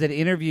 has an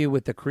interview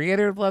with the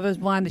creator of Love is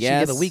Blind that she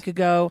did a week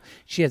ago.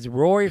 She has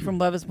Rory from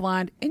Love is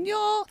Blind. And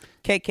y'all,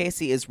 Kate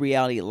Casey is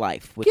Reality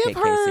Life with Kate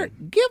Casey.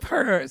 Give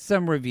her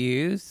some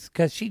reviews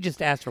because she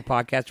just asked for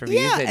podcast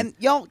reviews. Yeah, and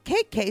y'all,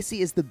 Kate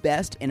Casey is the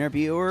best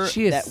interviewer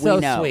she is that so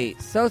we know.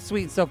 So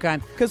sweet, so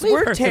kind. Because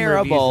we're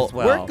terrible.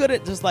 We're good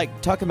at just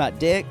like talking about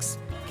dicks.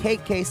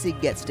 Kate Casey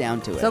gets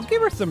down to it. So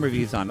give her some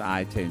reviews on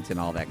iTunes and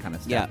all that kind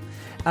of stuff.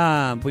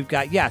 Yeah. We've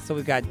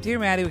got Dear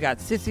Maddie, we got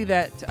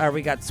Sissy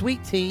we got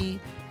Sweet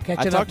Tea.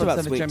 I talked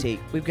about Sweet Tea.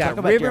 We've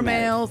got River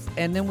Mails,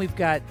 and then we've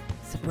got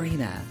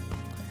Sabrina.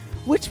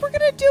 Which we're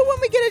gonna do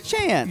when we get a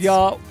chance.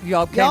 Y'all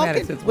came at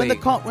us this week.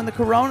 When the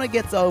corona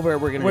gets over,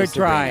 we're gonna do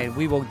Sabrina. Trying.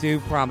 We will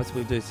promise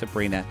we'll do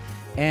Sabrina.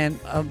 And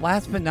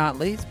last but not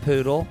least,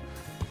 Poodle.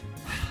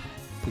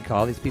 We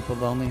call these people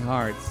lonely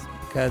hearts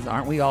because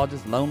aren't we all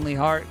just lonely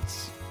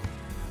hearts?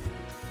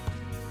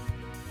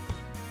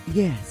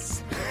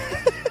 Yes.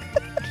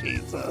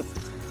 Jesus.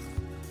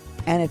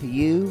 And if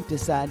you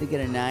decide to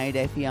get a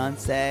 90-day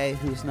fiancé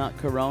who's not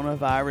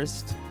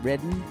coronavirus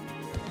ridden,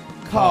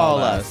 call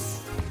us.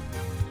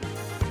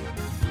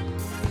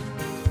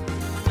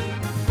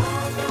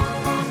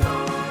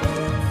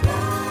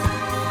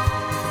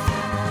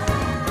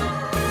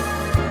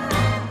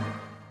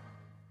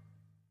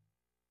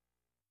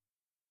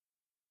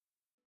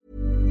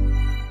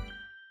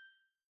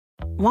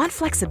 Want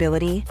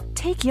flexibility?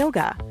 Take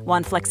yoga.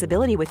 Want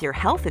flexibility with your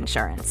health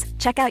insurance?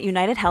 Check out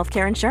United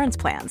Healthcare Insurance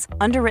Plans.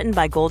 Underwritten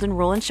by Golden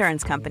Rule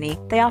Insurance Company,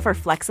 they offer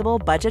flexible,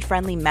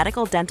 budget-friendly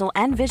medical, dental,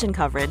 and vision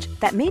coverage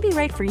that may be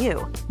right for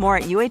you. More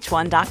at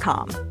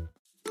UH1.com.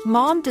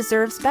 Mom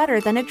deserves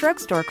better than a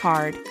drugstore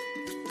card.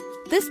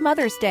 This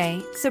Mother's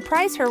Day,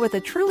 surprise her with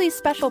a truly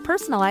special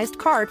personalized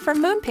card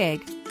from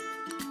Moonpig.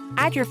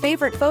 Add your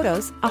favorite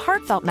photos, a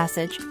heartfelt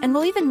message, and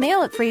we'll even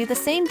mail it for you the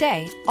same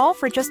day, all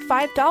for just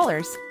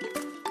 $5.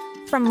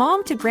 From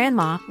mom to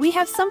grandma, we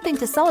have something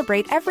to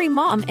celebrate every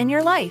mom in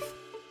your life.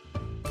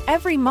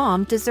 Every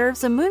mom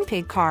deserves a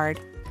Moonpig card.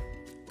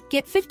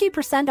 Get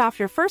 50% off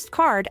your first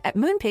card at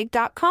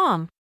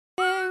Moonpig.com.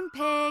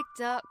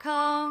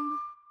 Moonpig.com